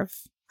deserve.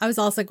 I was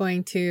also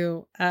going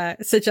to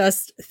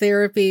suggest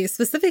therapy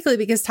specifically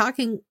because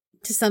talking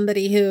to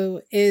somebody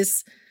who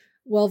is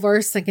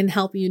well-versed and can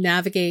help you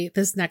navigate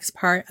this next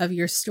part of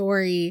your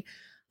story,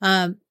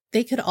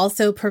 they could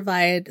also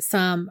provide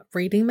some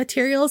reading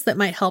materials that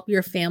might help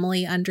your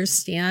family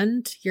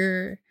understand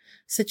your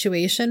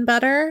situation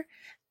better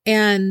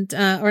and,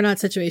 or not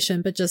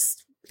situation, but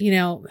just,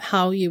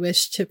 how you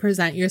wish to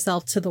present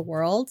yourself to the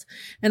world.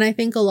 And I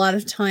think a lot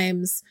of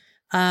times,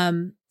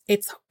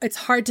 it's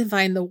hard to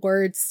find the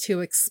words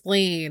to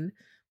explain,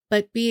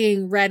 but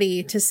being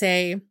ready to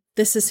say,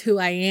 this is who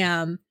I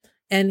am,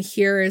 and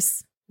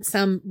here's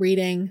some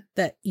reading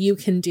that you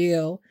can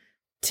do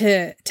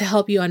to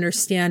help you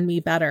understand me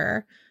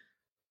better,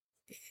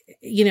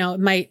 you know, it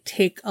might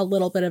take a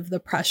little bit of the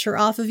pressure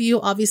off of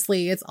you.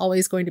 Obviously, it's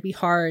always going to be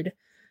hard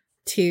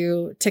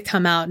to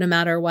come out no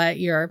matter what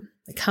you're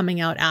coming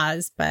out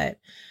as. But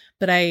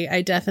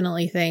I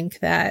definitely think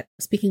that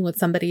speaking with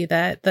somebody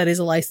that is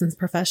a licensed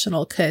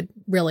professional could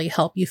really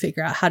help you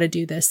figure out how to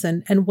do this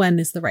and when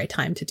is the right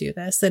time to do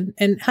this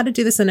and how to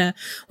do this in a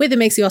way that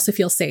makes you also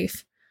feel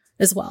safe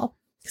as well,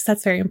 because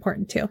that's very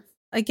important too.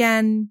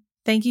 Again,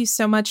 thank you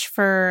so much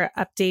for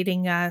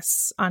updating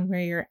us on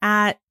where you're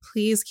at.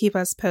 Please keep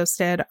us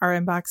posted. Our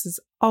inbox is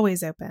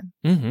always open.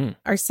 Mm-hmm.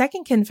 Our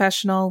second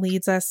confessional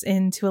leads us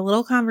into a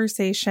little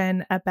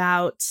conversation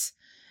about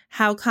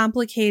how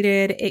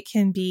complicated it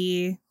can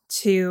be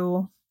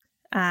to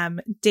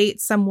date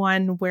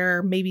someone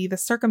where maybe the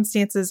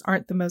circumstances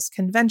aren't the most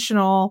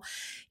conventional,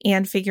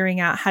 and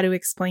figuring out how to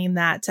explain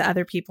that to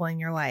other people in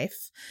your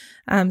life.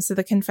 So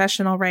the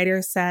confessional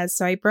writer says,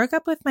 so I broke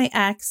up with my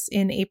ex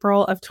in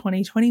April of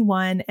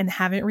 2021 and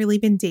haven't really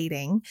been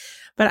dating,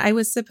 but I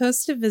was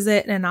supposed to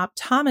visit an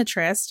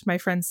optometrist, my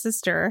friend's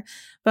sister,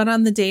 but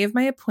on the day of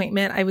my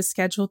appointment, I was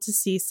scheduled to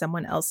see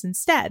someone else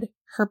instead,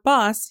 her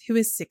boss, who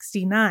is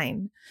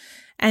 69.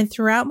 And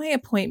throughout my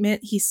appointment,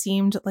 he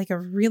seemed like a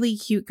really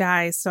cute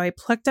guy, so I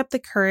plucked up the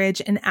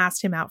courage and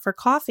asked him out for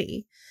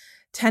coffee.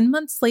 10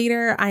 months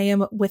later, I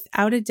am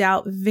without a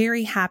doubt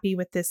very happy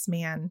with this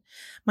man.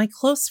 My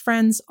close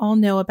friends all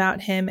know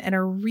about him and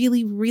are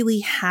really, really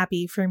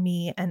happy for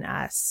me and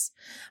us.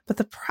 But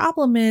the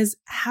problem is,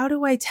 how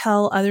do I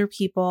tell other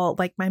people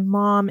like my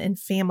mom and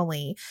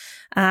family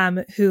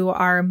who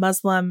are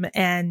Muslim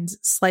and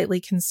slightly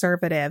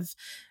conservative?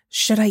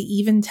 Should I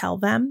even tell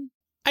them?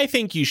 I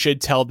think you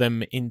should tell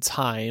them in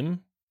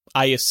time.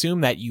 I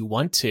assume that you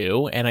want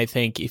to. And I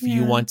think if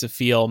you want to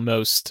feel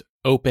most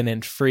open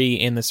and free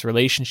in this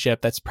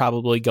relationship, that's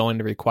probably going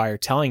to require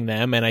telling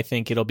them. And I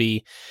think it'll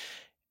be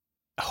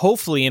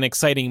hopefully an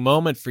exciting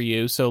moment for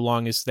you so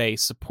long as they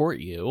support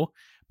you.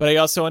 But I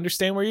also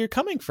understand where you're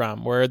coming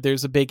from, where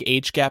there's a big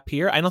age gap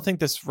here. I don't think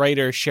this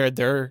writer shared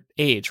their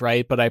age,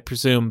 right? But I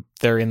presume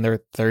they're in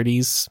their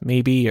 30s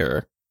maybe,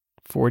 or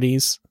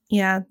 40s.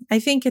 Yeah, I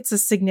think it's a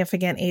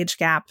significant age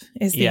gap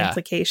is the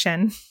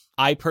implication.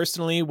 I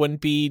personally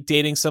wouldn't be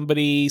dating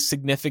somebody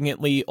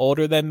significantly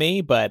older than me,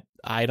 but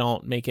I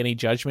don't make any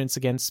judgments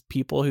against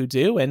people who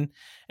do.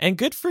 And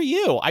good for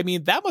you. I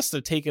mean, that must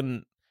have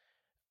taken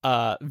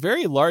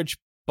very large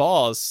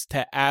balls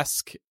to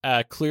ask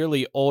a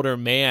clearly older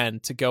man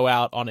to go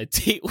out on a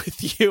date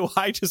with you.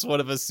 I just would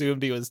have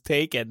assumed he was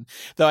taken,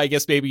 though I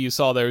guess maybe you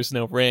saw there was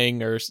no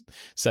ring, or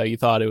so you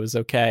thought it was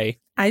okay.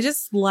 I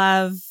just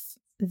love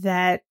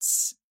that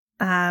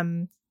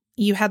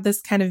you had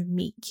this kind of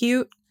meet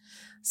cute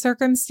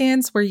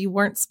circumstance where you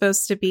weren't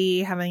supposed to be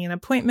having an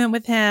appointment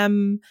with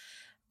him,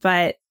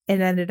 but it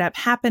ended up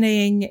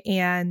happening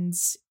and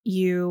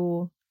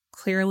you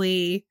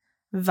clearly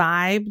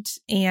vibed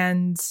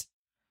and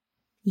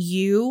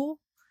you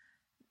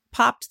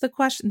popped the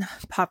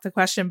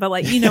question, but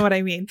like, you know what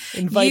I mean?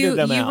 Invited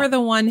them out. You were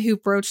the one who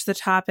broached the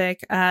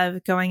topic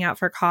of going out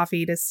for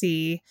coffee to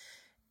see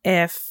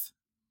if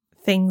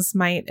things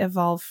might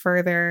evolve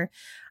further.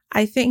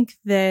 I think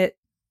that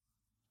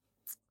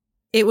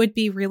it would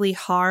be really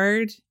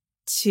hard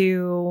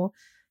to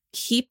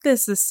keep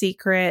this a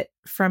secret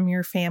from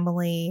your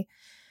family.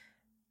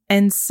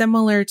 And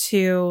similar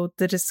to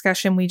the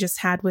discussion we just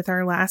had with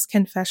our last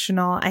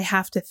confessional, I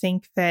have to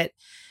think that,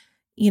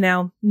 you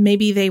know,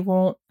 maybe they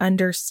won't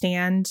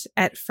understand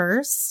at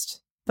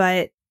first,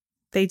 but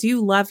they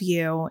do love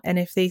you. And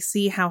if they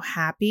see how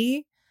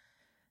happy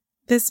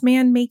this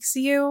man makes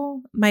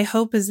you, my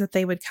hope is that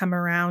they would come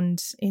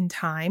around in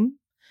time.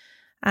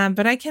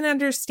 But I can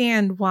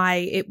understand why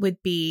it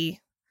would be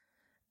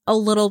a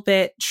little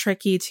bit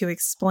tricky to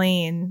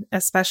explain,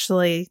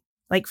 especially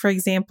like, for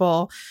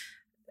example,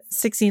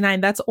 69,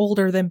 that's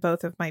older than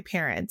both of my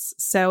parents.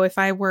 So if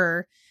I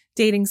were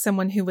dating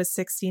someone who was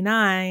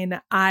 69,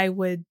 I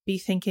would be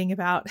thinking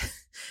about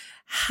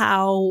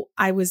how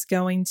I was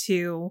going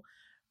to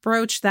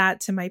broach that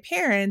to my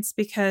parents,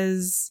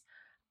 because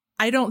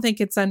I don't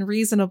think it's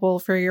unreasonable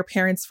for your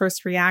parents'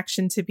 first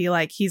reaction to be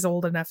like, he's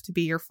old enough to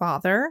be your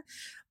father.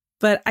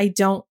 But I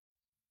don't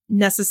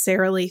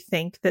necessarily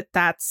think that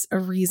that's a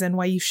reason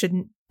why you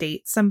shouldn't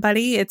date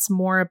somebody. It's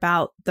more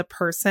about the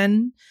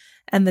person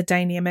and the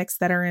dynamics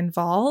that are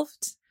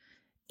involved.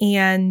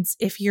 And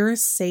if you're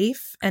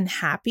safe and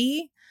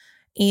happy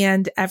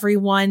and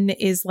everyone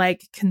is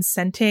like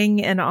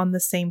consenting and on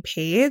the same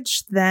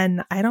page,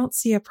 then I don't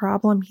see a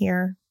problem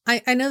here.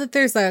 I know that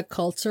there's a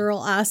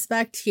cultural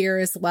aspect here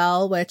as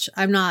well, which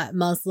I'm not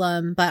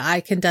Muslim, but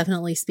I can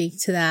definitely speak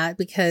to that,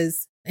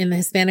 because in the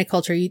Hispanic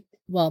culture,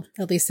 well,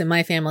 at least in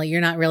my family, you're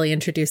not really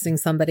introducing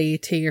somebody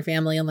to your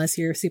family unless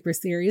you're super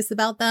serious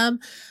about them.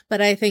 But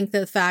I think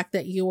the fact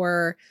that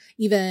you're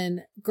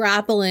even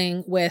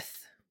grappling with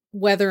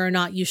whether or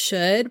not you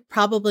should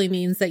probably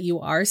means that you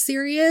are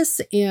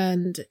serious.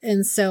 And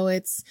so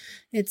it's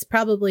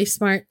probably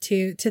smart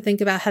to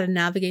think about how to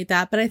navigate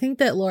that. But I think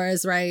that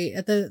Laura's right.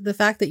 The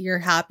fact that you're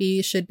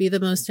happy should be the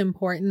most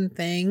important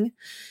thing.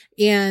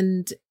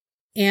 And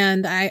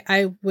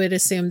I would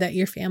assume that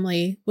your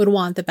family would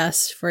want the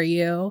best for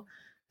you.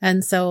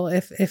 And so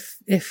if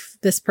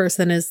this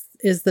person is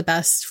the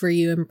best for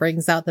you and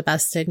brings out the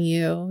best in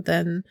you,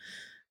 then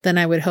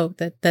I would hope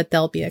that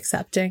they'll be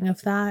accepting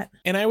of that.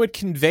 And I would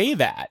convey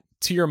that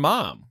to your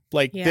mom.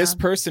 Like, this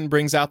person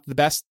brings out the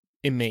best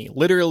in me.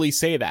 Literally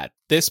say that.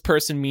 This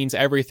person means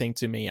everything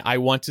to me. I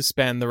want to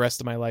spend the rest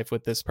of my life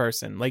with this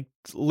person. Like,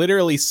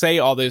 literally say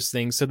all those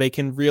things so they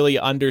can really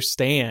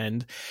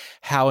understand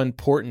how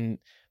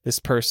important this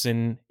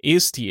person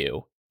is to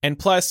you. And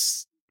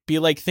plus, be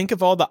like, think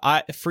of all the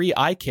free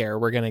eye care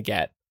we're going to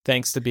get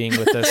thanks to being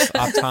with this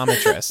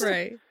optometrist.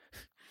 Right.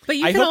 But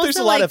I hope there's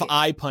a lot of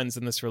eye puns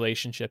in this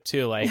relationship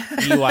too, like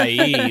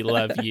EYE,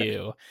 love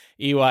you.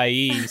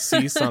 EYE,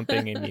 see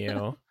something in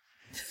you.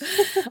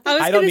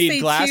 I don't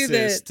need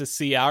glasses to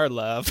see our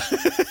love.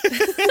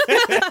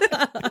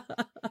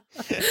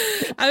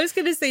 I was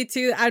going to say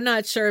too, I'm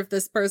not sure if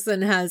this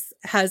person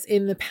has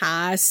in the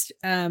past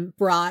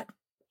brought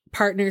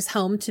partners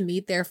home to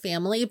meet their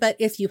family, but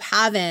if you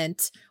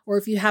haven't, or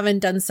if you haven't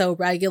done so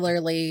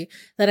regularly,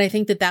 then I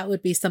think that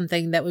would be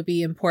something that would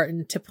be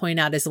important to point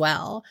out as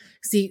well.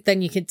 See,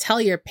 then you could tell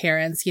your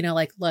parents,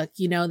 like, look,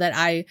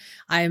 that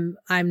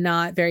I'm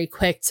not very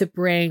quick to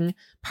bring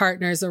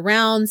partners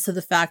around. So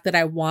the fact that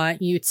I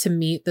want you to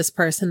meet this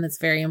person that's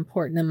very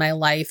important in my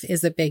life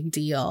is a big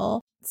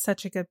deal.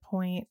 Such a good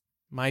point.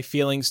 My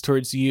feelings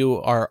towards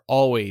you are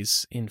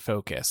always in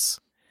focus.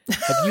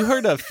 Have you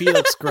heard of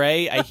Felix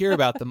Gray? I hear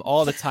about them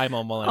all the time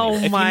on Millennial.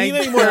 If you need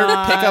any more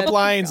pickup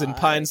lines and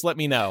puns, let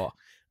me know.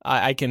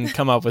 I can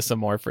come up with some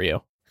more for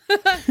you.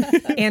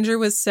 Andrew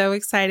was so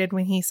excited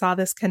when he saw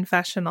this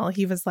confessional.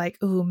 He was like,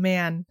 "Oh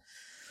man,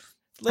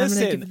 listen,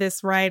 I'm gonna give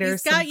this writer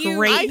some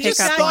great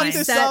pickup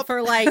lines set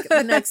for like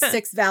the next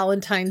 6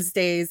 Valentine's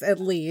days at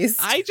least."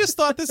 I just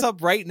thought this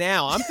up right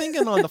now. I'm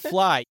thinking on the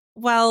fly.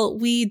 Well,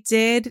 we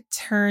did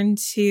turn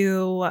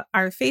to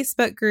our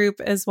Facebook group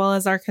as well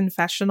as our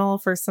confessional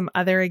for some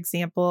other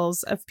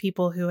examples of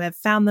people who have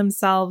found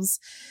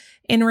themselves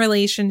in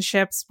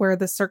relationships where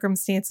the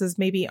circumstances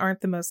maybe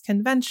aren't the most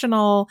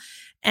conventional,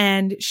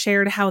 and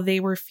shared how they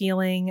were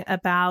feeling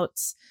about,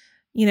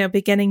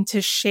 beginning to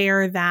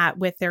share that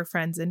with their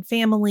friends and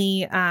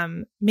family,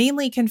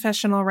 mainly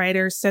confessional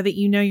writers, so that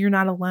you're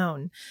not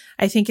alone.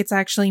 I think it's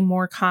actually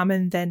more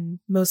common than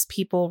most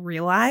people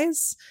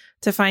realize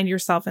to find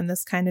yourself in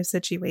this kind of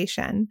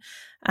situation.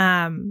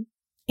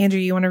 Andrew,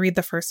 you want to read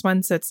the first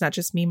one so it's not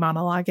just me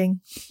monologuing?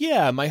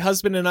 Yeah, my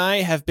husband and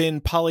I have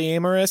been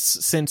polyamorous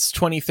since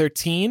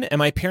 2013, and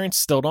my parents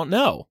still don't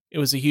know. It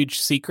was a huge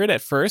secret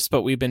at first,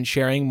 but we've been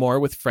sharing more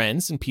with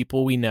friends and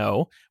people we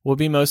know will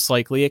be most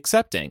likely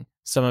accepting.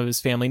 Some of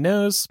his family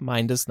knows,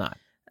 mine does not.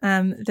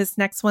 This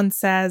next one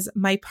says,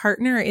 my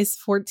partner is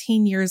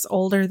 14 years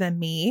older than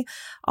me,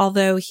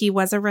 although he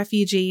was a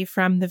refugee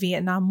from the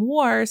Vietnam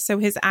War, so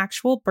his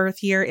actual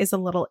birth year is a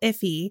little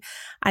iffy.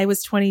 I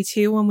was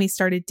 22 when we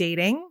started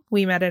dating.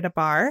 We met at a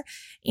bar,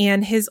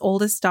 and his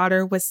oldest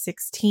daughter was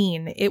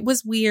 16. It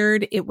was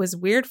weird. It was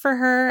weird for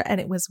her,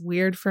 and it was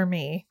weird for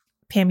me.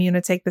 Pam, you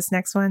want to take this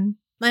next one?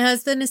 My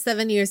husband is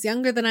 7 years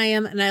younger than I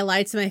am, and I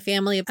lied to my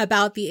family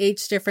about the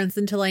age difference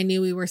until I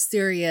knew we were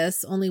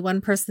serious. Only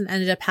one person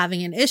ended up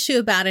having an issue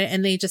about it,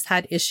 and they just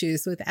had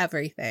issues with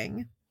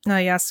everything. Oh,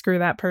 yeah, screw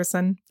that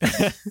person.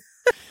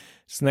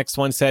 This next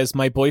one says,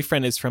 my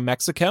boyfriend is from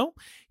Mexico.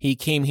 He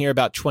came here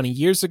about 20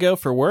 years ago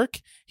for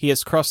work. He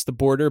has crossed the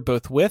border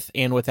both with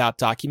and without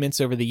documents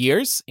over the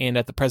years, and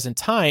at the present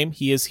time,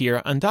 he is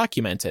here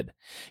undocumented.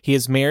 He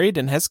is married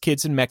and has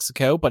kids in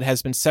Mexico, but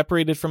has been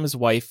separated from his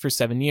wife for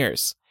 7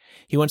 years.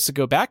 He wants to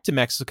go back to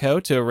Mexico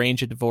to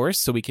arrange a divorce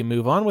so we can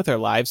move on with our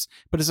lives,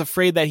 but is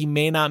afraid that he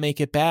may not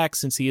make it back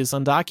since he is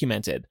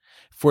undocumented.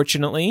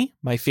 Fortunately,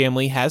 my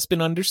family has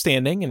been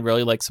understanding and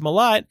really likes him a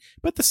lot,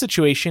 but the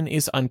situation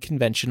is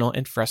unconventional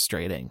and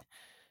frustrating.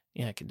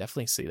 Yeah, I can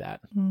definitely see that.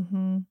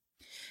 Mm-hmm.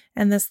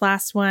 And this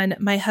last one,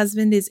 my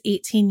husband is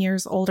 18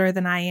 years older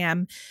than I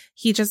am.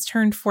 He just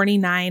turned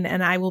 49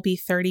 and I will be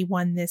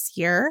 31 this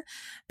year.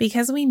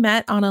 Because we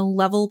met on a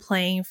level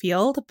playing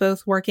field,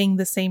 both working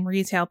the same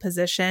retail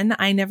position,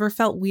 I never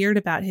felt weird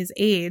about his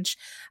age.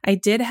 I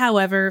did,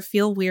 however,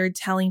 feel weird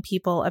telling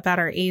people about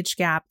our age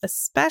gap,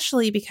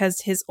 especially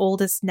because his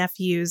oldest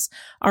nephews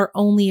are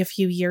only a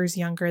few years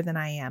younger than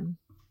I am.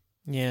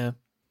 Yeah.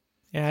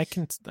 Yeah, I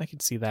can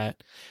see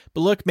that.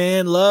 But look,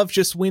 man, love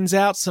just wins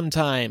out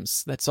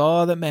sometimes. That's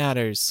all that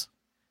matters.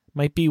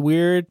 Might be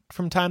weird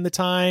from time to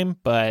time,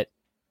 but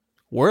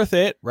worth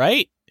it,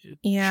 right?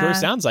 Yeah. Sure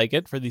sounds like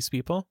it for these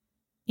people.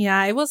 Yeah,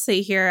 I will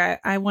say here,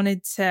 I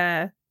wanted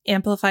to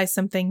amplify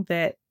something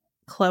that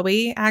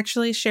Chloe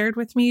actually shared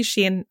with me.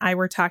 She and I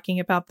were talking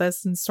about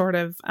this and sort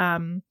of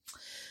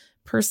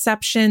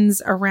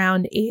perceptions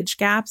around age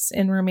gaps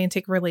in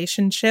romantic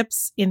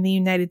relationships in the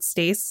United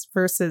States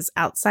versus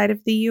outside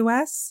of the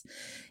US.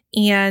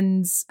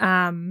 And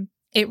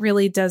it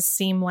really does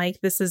seem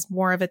like this is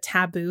more of a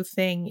taboo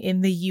thing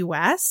in the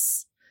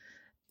US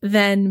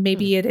than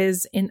maybe it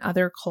is in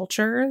other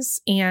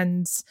cultures.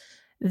 And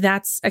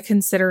that's a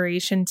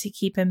consideration to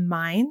keep in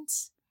mind,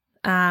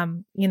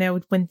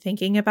 when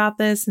thinking about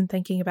this and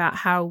thinking about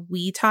how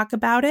we talk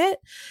about it.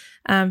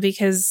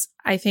 Because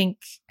I think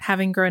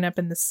having grown up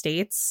in the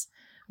States,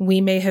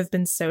 we may have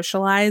been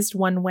socialized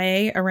one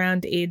way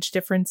around age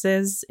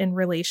differences in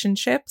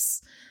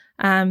relationships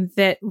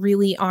that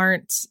really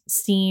aren't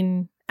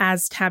seen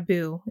as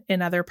taboo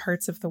in other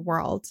parts of the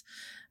world.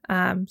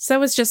 So it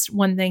was just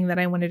one thing that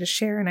I wanted to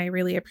share, and I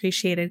really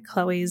appreciated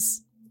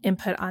Chloe's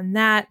input on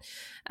that.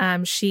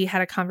 She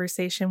had a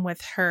conversation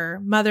with her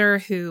mother,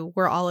 who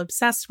we're all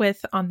obsessed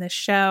with on this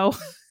show,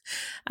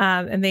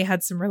 and they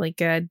had some really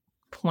good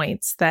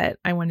points that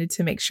I wanted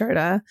to make sure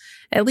to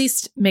at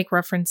least make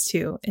reference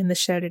to in the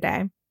show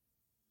today.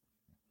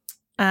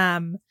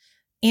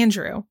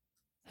 Andrew,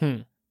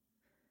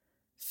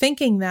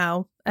 thinking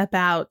though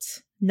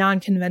about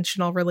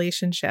non-conventional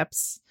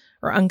relationships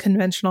or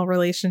unconventional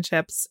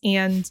relationships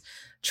and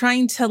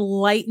trying to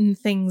lighten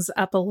things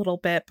up a little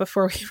bit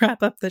before we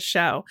wrap up the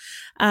show.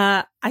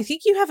 I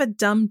think you have a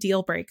dumb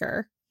deal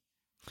breaker.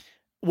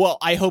 Well,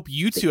 I hope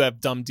you two have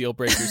dumb deal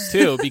breakers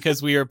too,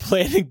 because we were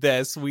planning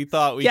this. We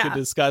thought we could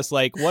discuss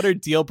like what are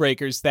deal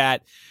breakers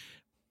that,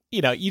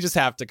 you just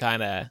have to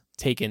kind of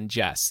take in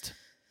jest.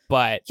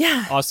 But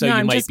also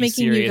you might be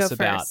serious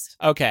about. First.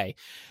 Okay.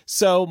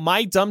 So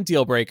my dumb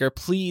deal breaker,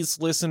 please,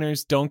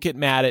 listeners, don't get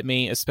mad at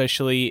me,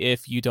 especially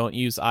if you don't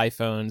use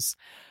iPhones.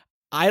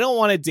 I don't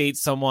want to date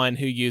someone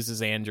who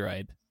uses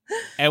Android.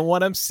 And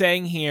what I'm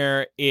saying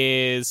here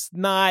is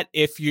not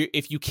if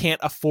you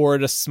can't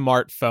afford a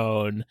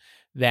smartphone,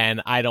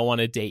 then I don't want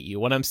to date you.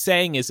 What I'm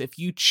saying is if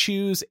you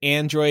choose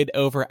Android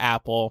over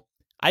Apple,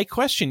 I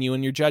question you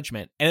in your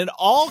judgment. And it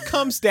all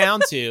comes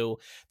down to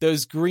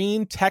those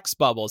green text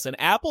bubbles. And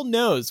Apple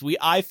knows we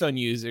iPhone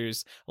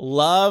users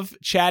love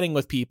chatting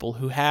with people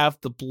who have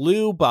the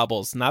blue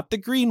bubbles, not the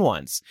green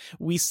ones.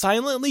 We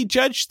silently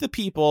judge the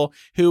people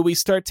who we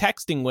start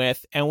texting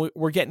with, and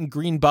we're getting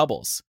green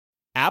bubbles.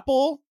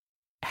 Apple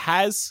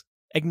has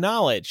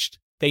acknowledged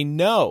they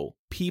know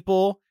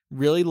people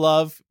really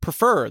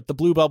prefer the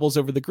blue bubbles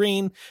over the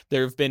green.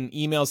 There have been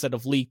emails that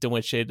have leaked in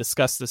which they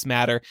discuss this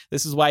matter.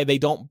 This is why they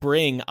don't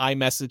bring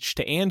iMessage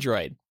to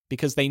Android,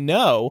 because they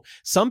know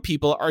some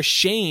people are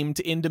shamed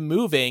into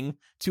moving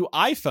to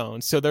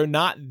iPhone, so they're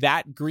not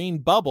that green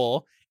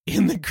bubble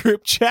in the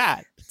group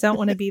chat. Don't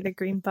want to be the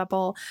green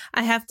bubble.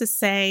 I have to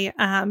say,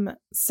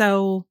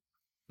 so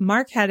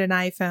Mark had an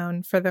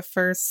iPhone for the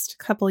first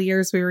couple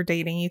years we were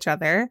dating each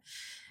other.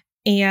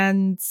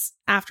 And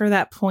after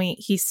that point,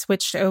 he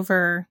switched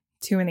over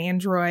to an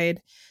Android.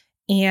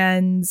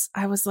 And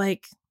I was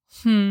like,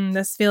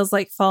 this feels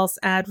like false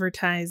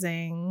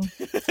advertising.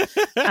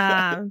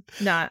 No,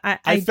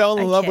 I fell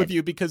in love with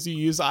you because you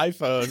use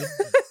iPhone.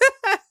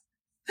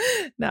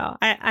 No,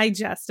 I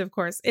jest, of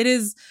course. It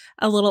is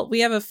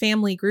we have a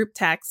family group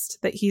text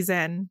that he's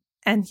in,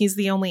 and he's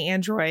the only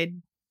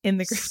Android in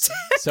the group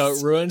text. So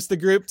it ruins the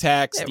group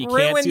text. You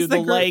can't do the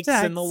likes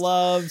and the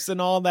loves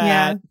and all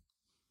that.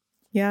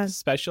 Yeah.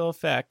 Special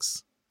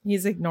effects.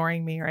 He's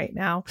ignoring me right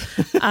now.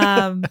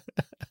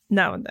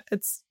 No,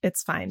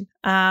 it's fine.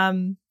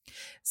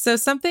 So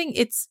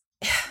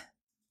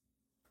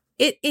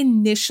it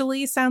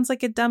initially sounds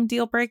like a dumb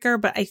deal breaker,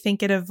 but I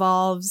think it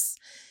evolves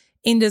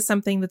into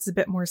something that's a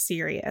bit more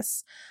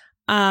serious.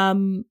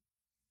 Probably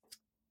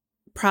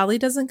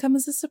doesn't come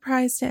as a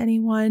surprise to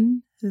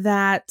anyone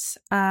that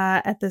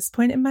at this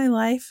point in my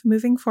life,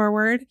 moving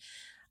forward,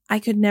 I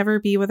could never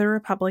be with a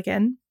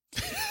Republican.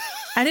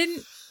 I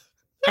didn't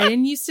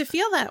used to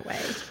feel that way.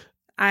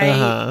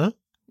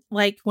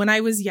 Like when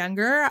I was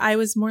younger, I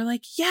was more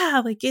like,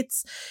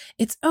 it's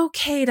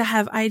okay to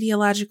have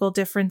ideological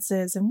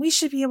differences and we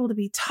should be able to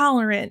be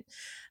tolerant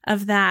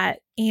of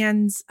that.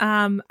 And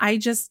I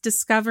just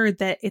discovered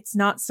that it's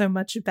not so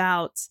much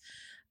about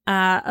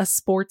a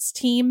sports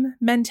team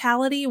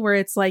mentality where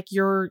it's like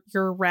you're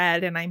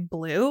red and I'm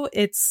blue.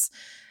 It's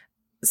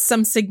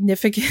some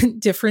significant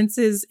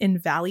differences in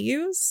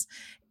values.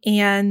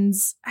 And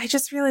I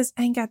just realized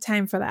I ain't got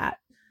time for that.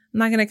 I'm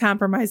not going to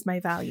compromise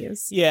my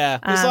values. Yeah,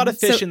 there's a lot of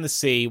fish in the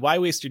sea. Why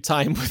waste your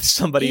time with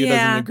somebody who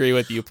doesn't agree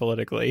with you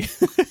politically?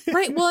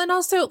 Right. Well, and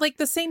also like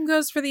the same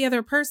goes for the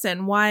other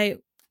person. Why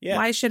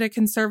should a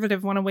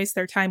conservative want to waste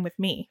their time with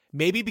me?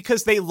 Maybe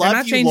because they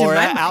love you, Laura,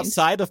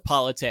 outside of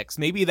politics.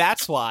 Maybe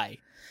that's why.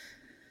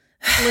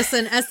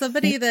 Listen, as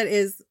somebody that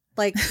is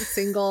like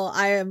single,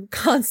 I am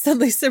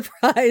constantly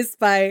surprised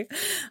by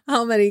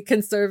how many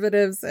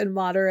conservatives and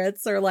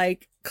moderates are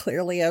like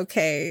clearly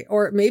okay,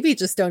 or maybe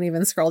just don't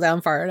even scroll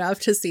down far enough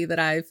to see that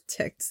I've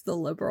ticked the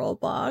liberal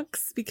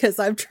box because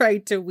I've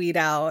tried to weed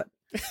out,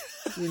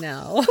 weed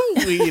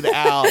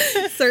out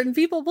certain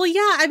people. Well,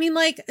 yeah, I mean,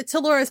 like to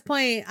Laura's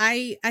point,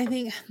 I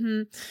think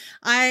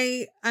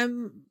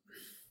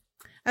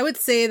I would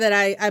say that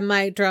I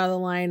might draw the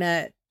line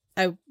at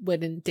I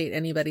wouldn't date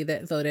anybody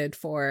that voted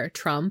for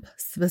Trump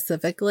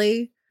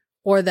specifically,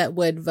 or that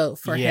would vote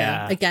for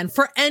him again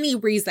for any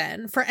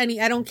reason.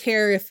 I don't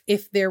care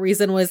if their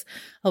reason was,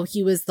 oh,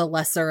 he was the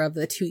lesser of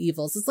the two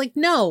evils. It's like,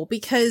 no,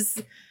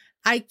 because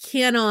I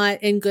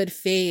cannot in good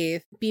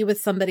faith be with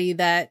somebody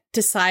that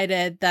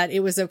decided that it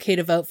was okay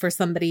to vote for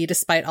somebody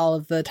despite all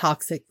of the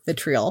toxic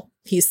vitriol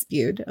he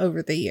spewed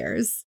over the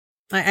years.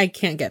 I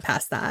can't get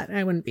past that.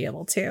 I wouldn't be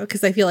able to,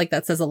 because I feel like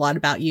that says a lot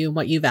about you and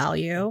what you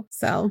value.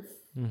 So,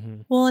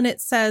 well, and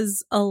it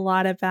says a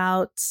lot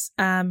about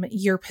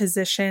your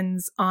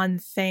positions on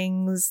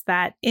things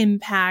that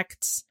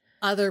impact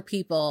other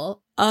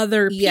people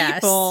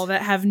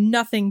that have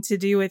nothing to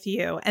do with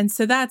you. And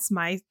so that's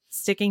my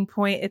sticking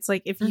point. It's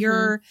like, if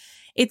you're,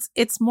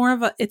 it's more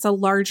of it's a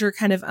larger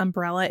kind of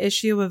umbrella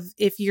issue of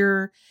if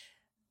you're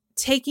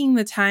taking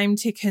the time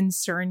to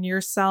concern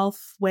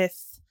yourself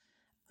with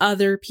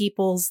other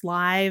people's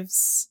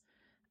lives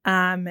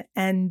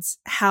and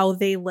how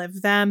they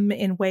live them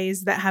in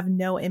ways that have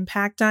no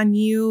impact on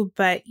you,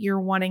 but you're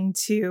wanting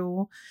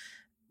to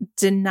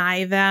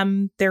deny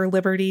them their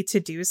liberty to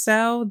do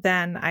so,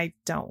 then I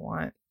don't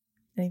want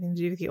anything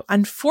to do with you.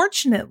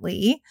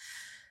 Unfortunately,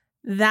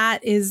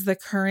 that is the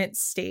current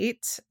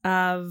state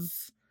of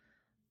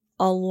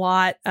a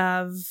lot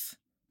of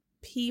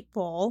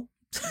people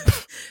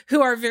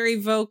who are very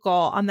vocal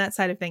on that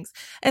side of things.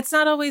 It's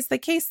not always the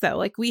case, though.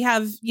 Like, we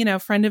have,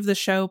 friend of the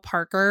show,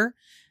 Parker,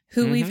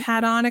 who we've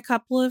had on a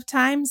couple of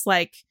times.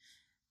 Like,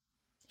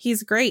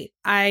 he's great.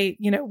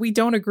 We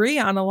don't agree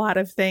on a lot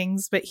of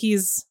things, but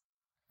he's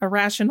a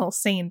rational,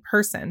 sane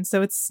person.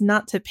 So it's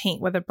not to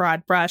paint with a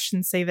broad brush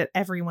and say that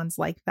everyone's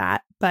like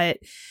that, but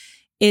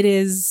it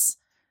is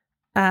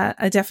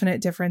a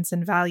definite difference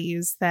in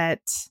values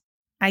that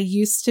I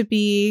used to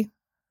be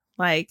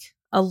like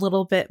a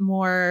little bit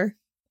more,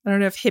 I don't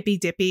know if hippy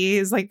dippy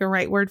is like the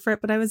right word for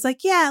it, but I was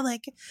like, yeah,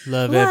 like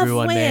love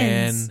everyone,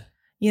 wins.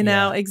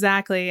 man.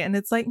 Exactly. And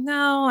it's like,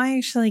 no, I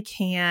actually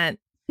can't.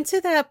 And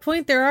to that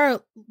point,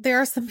 there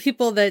are some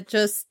people that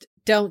just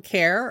don't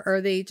care,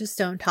 or they just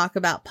don't talk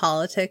about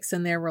politics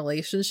in their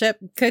relationship.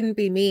 Couldn't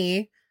be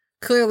me.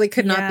 Clearly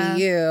could not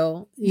be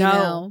you. You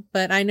know,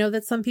 but I know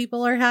that some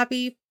people are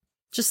happy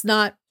just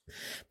not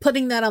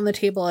putting that on the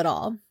table at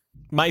all.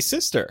 My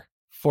sister,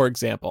 for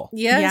example.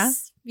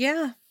 Yes.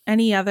 Yeah.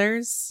 Any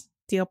others?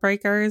 Deal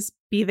breakers,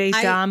 be they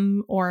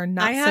dumb or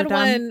not so dumb?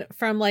 I had one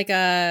from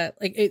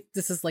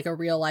this is like a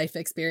real life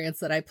experience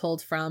that I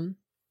pulled from.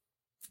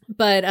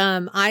 But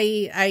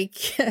I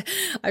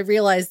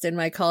realized in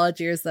my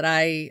college years that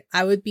I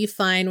would be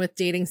fine with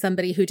dating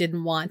somebody who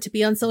didn't want to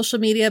be on social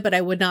media, but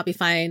I would not be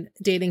fine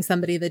dating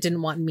somebody that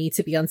didn't want me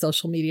to be on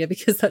social media,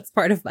 because that's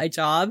part of my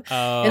job.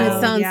 Oh. And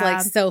it sounds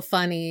like so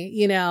funny,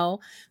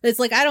 It's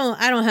like, I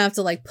don't have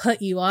to like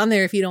put you on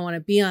there if you don't want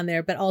to be on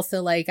there, but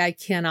also like I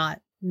cannot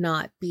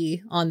not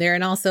be on there.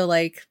 And also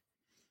like,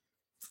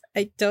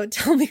 don't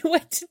tell me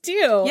what to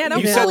do. Yeah,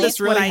 you said this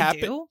really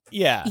happened.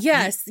 Yeah.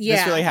 Yes. Yeah.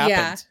 This really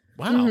happened.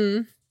 Yeah. Wow.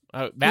 Mm-hmm.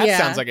 That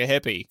sounds like a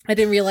hippie. I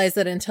didn't realize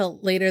that until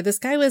later. This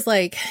guy was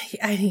like,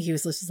 I think he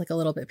was just like a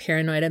little bit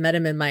paranoid. I met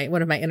him in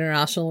one of my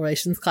international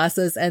relations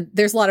classes, and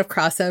there's a lot of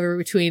crossover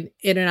between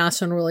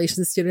international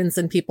relations students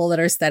and people that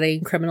are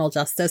studying criminal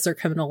justice or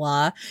criminal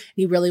law.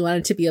 He really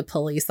wanted to be a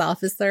police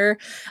officer.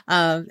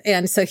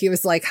 And so he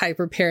was like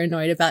hyper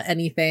paranoid about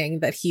anything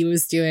that he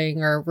was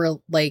doing or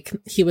like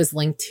he was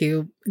linked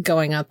to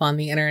going up on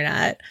the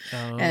internet.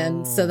 Oh.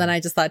 And so then I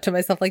just thought to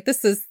myself, like,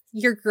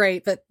 you're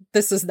great, but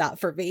this is not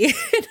for me.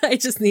 I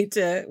just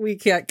we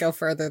can't go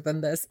further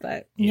than this,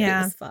 but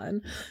it was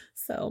fun.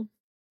 So.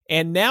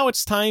 And now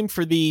it's time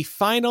for the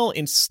final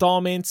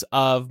installment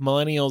of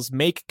Millennials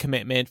Make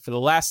Commitment. For the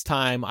last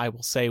time, I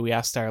will say we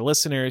asked our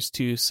listeners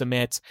to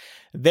submit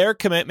their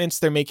commitments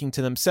they're making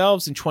to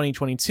themselves in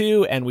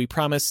 2022, and we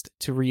promised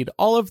to read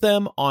all of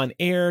them on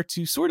air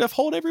to sort of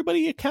hold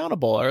everybody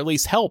accountable, or at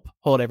least help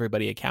hold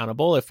everybody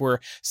accountable if we're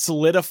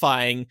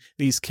solidifying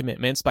these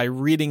commitments by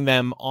reading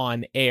them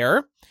on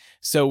air.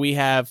 So we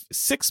have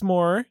 6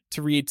 more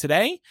to read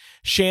today.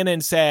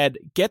 Shannon said,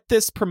 get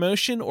this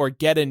promotion or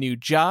get a new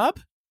job.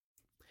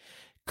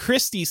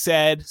 Christy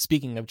said,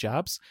 speaking of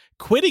jobs,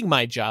 quitting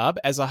my job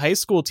as a high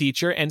school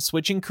teacher and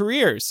switching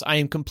careers. I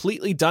am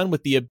completely done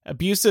with the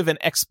abusive and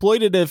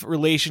exploitative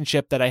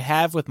relationship that I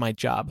have with my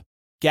job.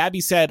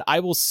 Gabby said,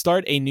 I will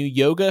start a new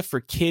yoga for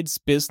kids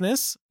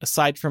business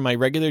aside from my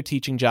regular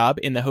teaching job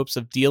in the hopes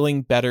of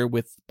dealing better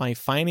with my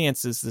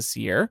finances this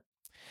year.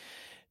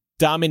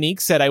 Dominique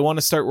said, I want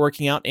to start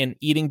working out and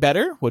eating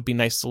better. Would be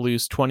nice to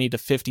lose 20 to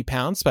 50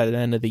 pounds by the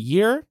end of the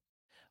year.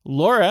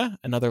 Laura,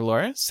 another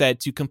Laura, said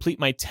to complete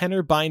my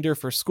tenor binder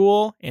for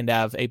school and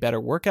have a better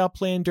workout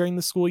plan during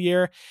the school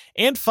year.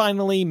 And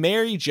finally,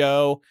 Mary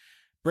Jo,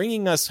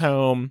 bringing us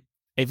home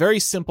a very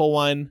simple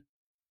one,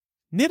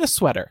 knit a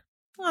sweater.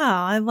 Oh,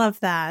 I love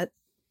that.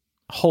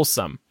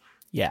 Wholesome.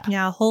 Yeah.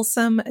 Yeah,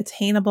 wholesome,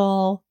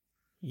 attainable.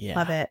 Yeah.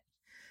 Love it.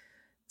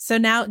 So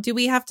now, do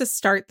we have to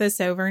start this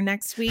over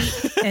next week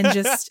and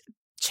just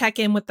check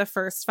in with the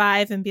first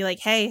 5 and be like,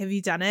 hey, have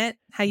you done it?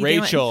 How you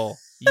doing? Rachel,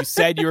 you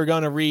said you were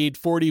going to read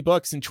 40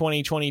 books in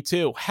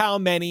 2022. How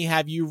many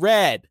have you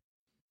read?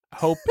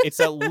 Hope it's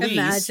at least.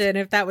 Imagine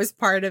if that was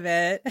part of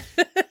it.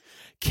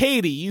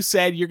 Katie, you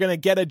said you're going to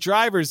get a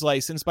driver's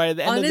license by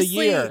the end of the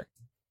year.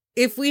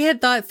 If we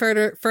had thought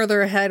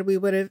further ahead, we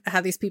would have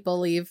had these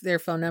people leave their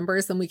phone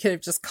numbers and we could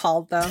have just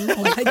called them.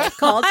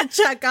 Called to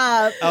check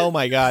up. Oh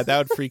my God, that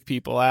would freak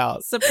people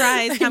out.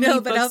 Surprise. How many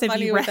books have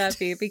you read? Would that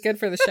be? It'd be good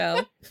for the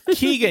show.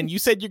 Keegan, you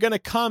said you're going to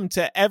come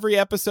to every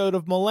episode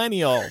of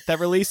Millennial that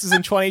releases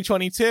in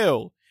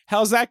 2022.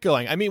 How's that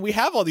going? I mean, we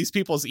have all these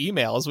people's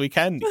emails. We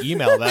can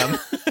email them.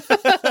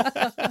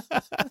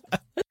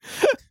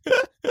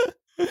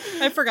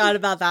 I forgot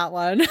about that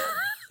one.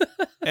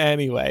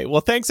 Anyway,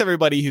 well, thanks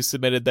everybody who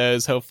submitted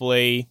those.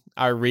 Hopefully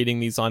our reading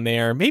these on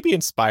there maybe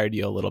inspired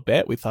you a little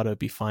bit. We thought it would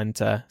be fun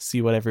to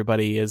see what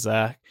everybody is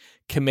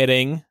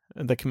committing,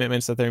 the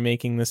commitments that they're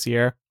making this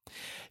year.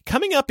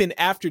 Coming up in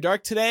After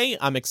Dark today,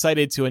 I'm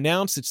excited to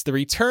announce it's the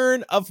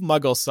return of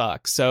Muggle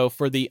Suck. So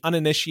for the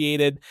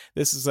uninitiated,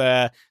 this is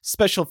a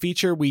special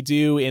feature we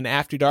do in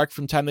After Dark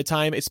from time to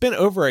time. It's been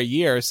over a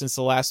year since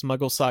the last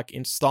Muggle Suck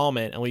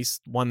installment, at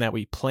least one that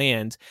we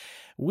planned.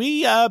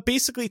 We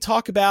basically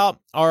talk about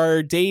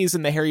our days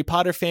in the Harry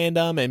Potter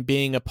fandom and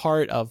being a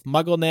part of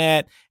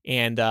MuggleNet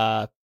and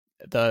the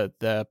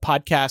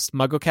podcast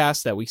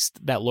MuggleCast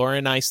that Laura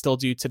and I still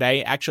do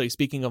today. Actually,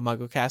 speaking of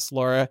MuggleCast,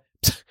 Laura,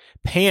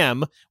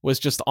 Pam was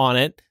just on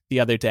it the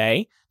other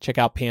day. Check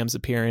out Pam's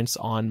appearance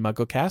on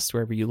MuggleCast,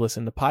 wherever you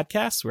listen to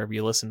podcasts, wherever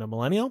you listen to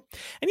Millennial.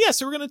 And yeah,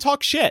 so we're going to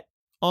talk shit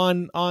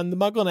on the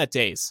MuggleNet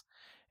days.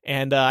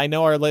 And I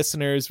know our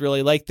listeners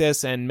really like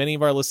this, and many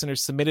of our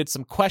listeners submitted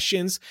some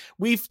questions.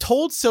 We've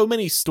told so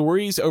many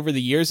stories over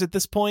the years at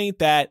this point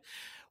that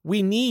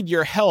we need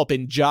your help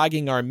in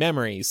jogging our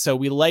memories. So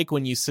we like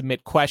when you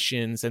submit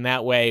questions, and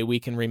that way we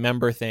can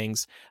remember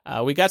things.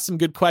 We got some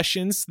good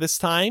questions this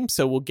time,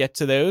 so we'll get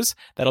to those.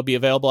 That'll be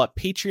available at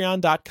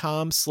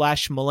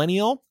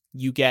patreon.com/millennial.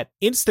 You get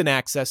instant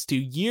access to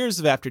years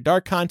of After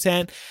Dark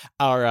content,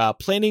 our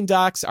planning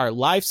docs, our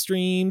live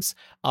streams,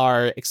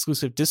 our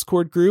exclusive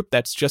Discord group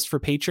that's just for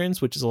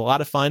patrons, which is a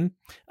lot of fun,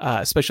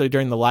 especially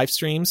during the live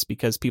streams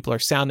because people are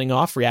sounding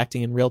off,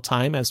 reacting in real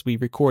time as we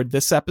record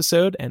this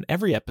episode and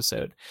every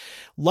episode.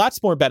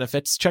 Lots more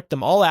benefits. Check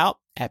them all out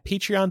at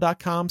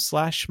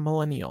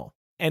patreon.com/millennial.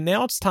 And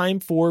now it's time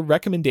for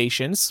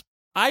recommendations.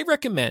 I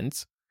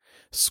recommend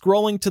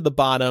scrolling to the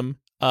bottom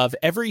of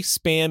every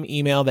spam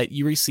email that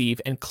you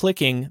receive and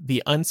clicking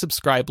the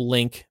unsubscribe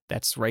link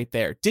that's right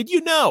there. Did you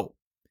know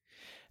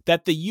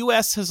that the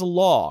U.S. has a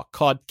law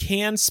called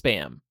Can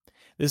Spam?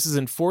 This is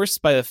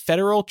enforced by the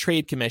Federal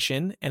Trade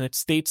Commission, and it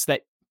states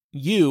that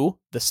you,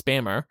 the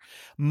spammer,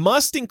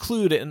 must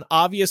include an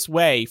obvious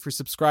way for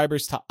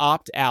subscribers to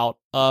opt out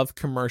of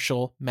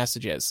commercial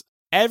messages.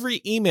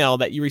 Every email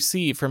that you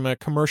receive from a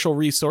commercial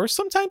resource,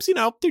 sometimes,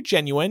 they're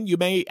genuine. You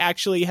may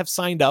actually have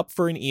signed up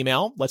for an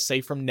email, let's say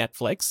from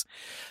Netflix.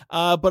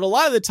 But a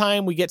lot of the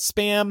time we get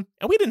spam,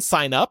 and we didn't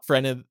sign up for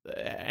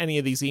any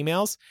of these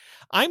emails.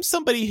 I'm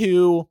somebody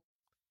who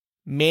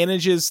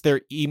manages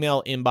their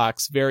email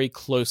inbox very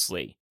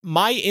closely.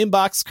 My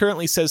inbox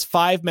currently says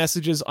 5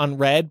 messages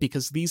unread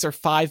because these are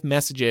 5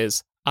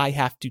 messages I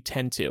have to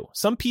tend to.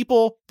 Some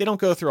people, they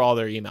don't go through all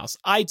their emails.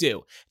 I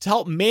do. To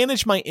help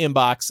manage my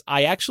inbox,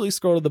 I actually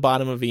scroll to the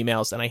bottom of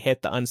emails and I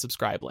hit the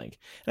unsubscribe link.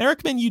 And I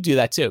recommend you do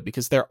that too,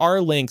 because there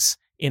are links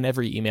in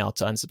every email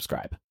to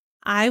unsubscribe.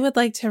 I would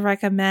like to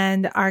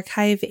recommend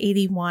Archive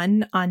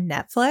 81 on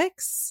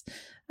Netflix.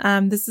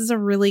 This is a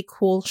really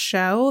cool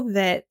show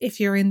that if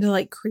you're into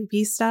like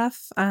creepy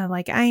stuff,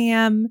 like I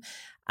am,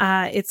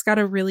 it's got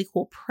a really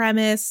cool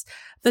premise.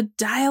 The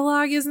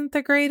dialogue isn't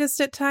the greatest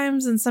at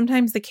times, and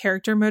sometimes the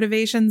character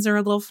motivations are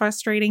a little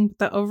frustrating, but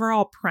the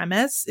overall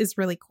premise is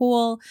really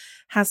cool.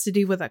 Has to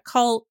do with a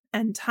cult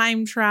and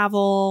time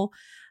travel,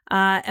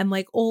 and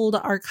like old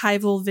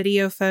archival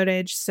video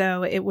footage.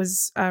 So it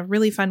was a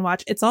really fun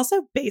watch. It's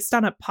also based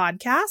on a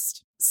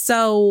podcast.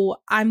 So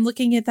I'm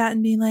looking at that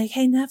and being like,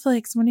 hey,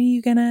 Netflix, when are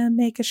you going to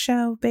make a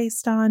show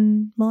based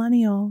on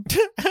Millennial?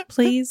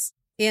 Please.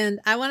 And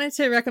I wanted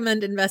to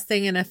recommend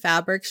investing in a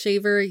fabric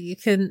shaver. You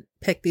can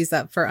pick these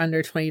up for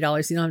under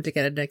 $20. You don't have to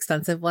get an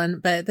expensive one,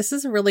 but this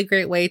is a really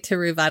great way to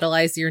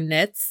revitalize your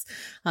knits.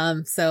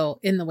 So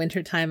in the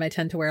wintertime, I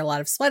tend to wear a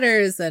lot of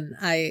sweaters, and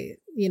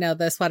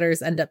the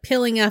sweaters end up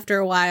peeling after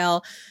a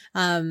while.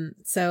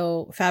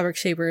 So fabric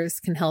shavers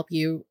can help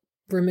you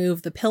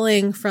remove the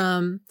pilling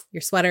from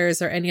your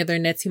sweaters or any other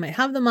knits you might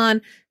have them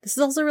on. This is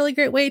also a really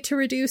great way to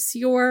reduce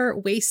your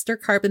waste or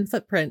carbon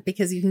footprint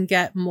because you can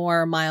get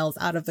more miles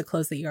out of the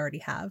clothes that you already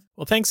have.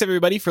 Well, thanks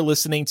everybody for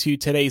listening to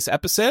today's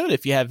episode.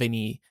 If you have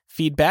any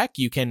feedback,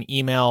 you can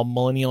email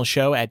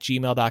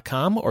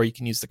millennialshow@gmail.com, or you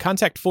can use the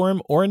contact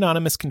form or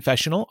anonymous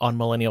confessional on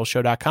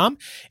millennialshow.com.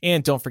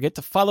 And don't forget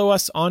to follow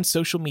us on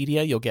social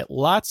media. You'll get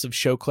lots of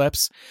show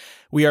clips.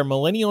 We are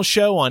Millennial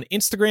Show on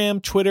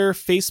Instagram, Twitter,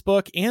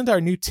 Facebook, and our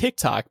new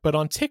TikTok. But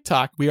on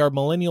TikTok, we are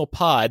Millennial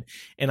Pod.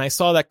 And I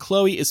saw that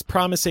Chloe is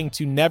promising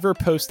to never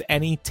post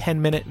any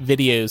 10-minute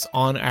videos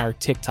on our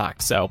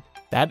TikTok. So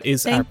that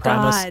is our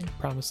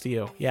promise to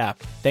you. Yeah.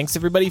 Thanks,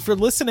 everybody, for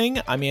listening.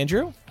 I'm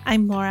Andrew.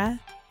 I'm Laura.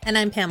 And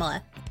I'm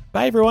Pamela.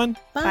 Bye, everyone.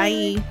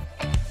 Bye.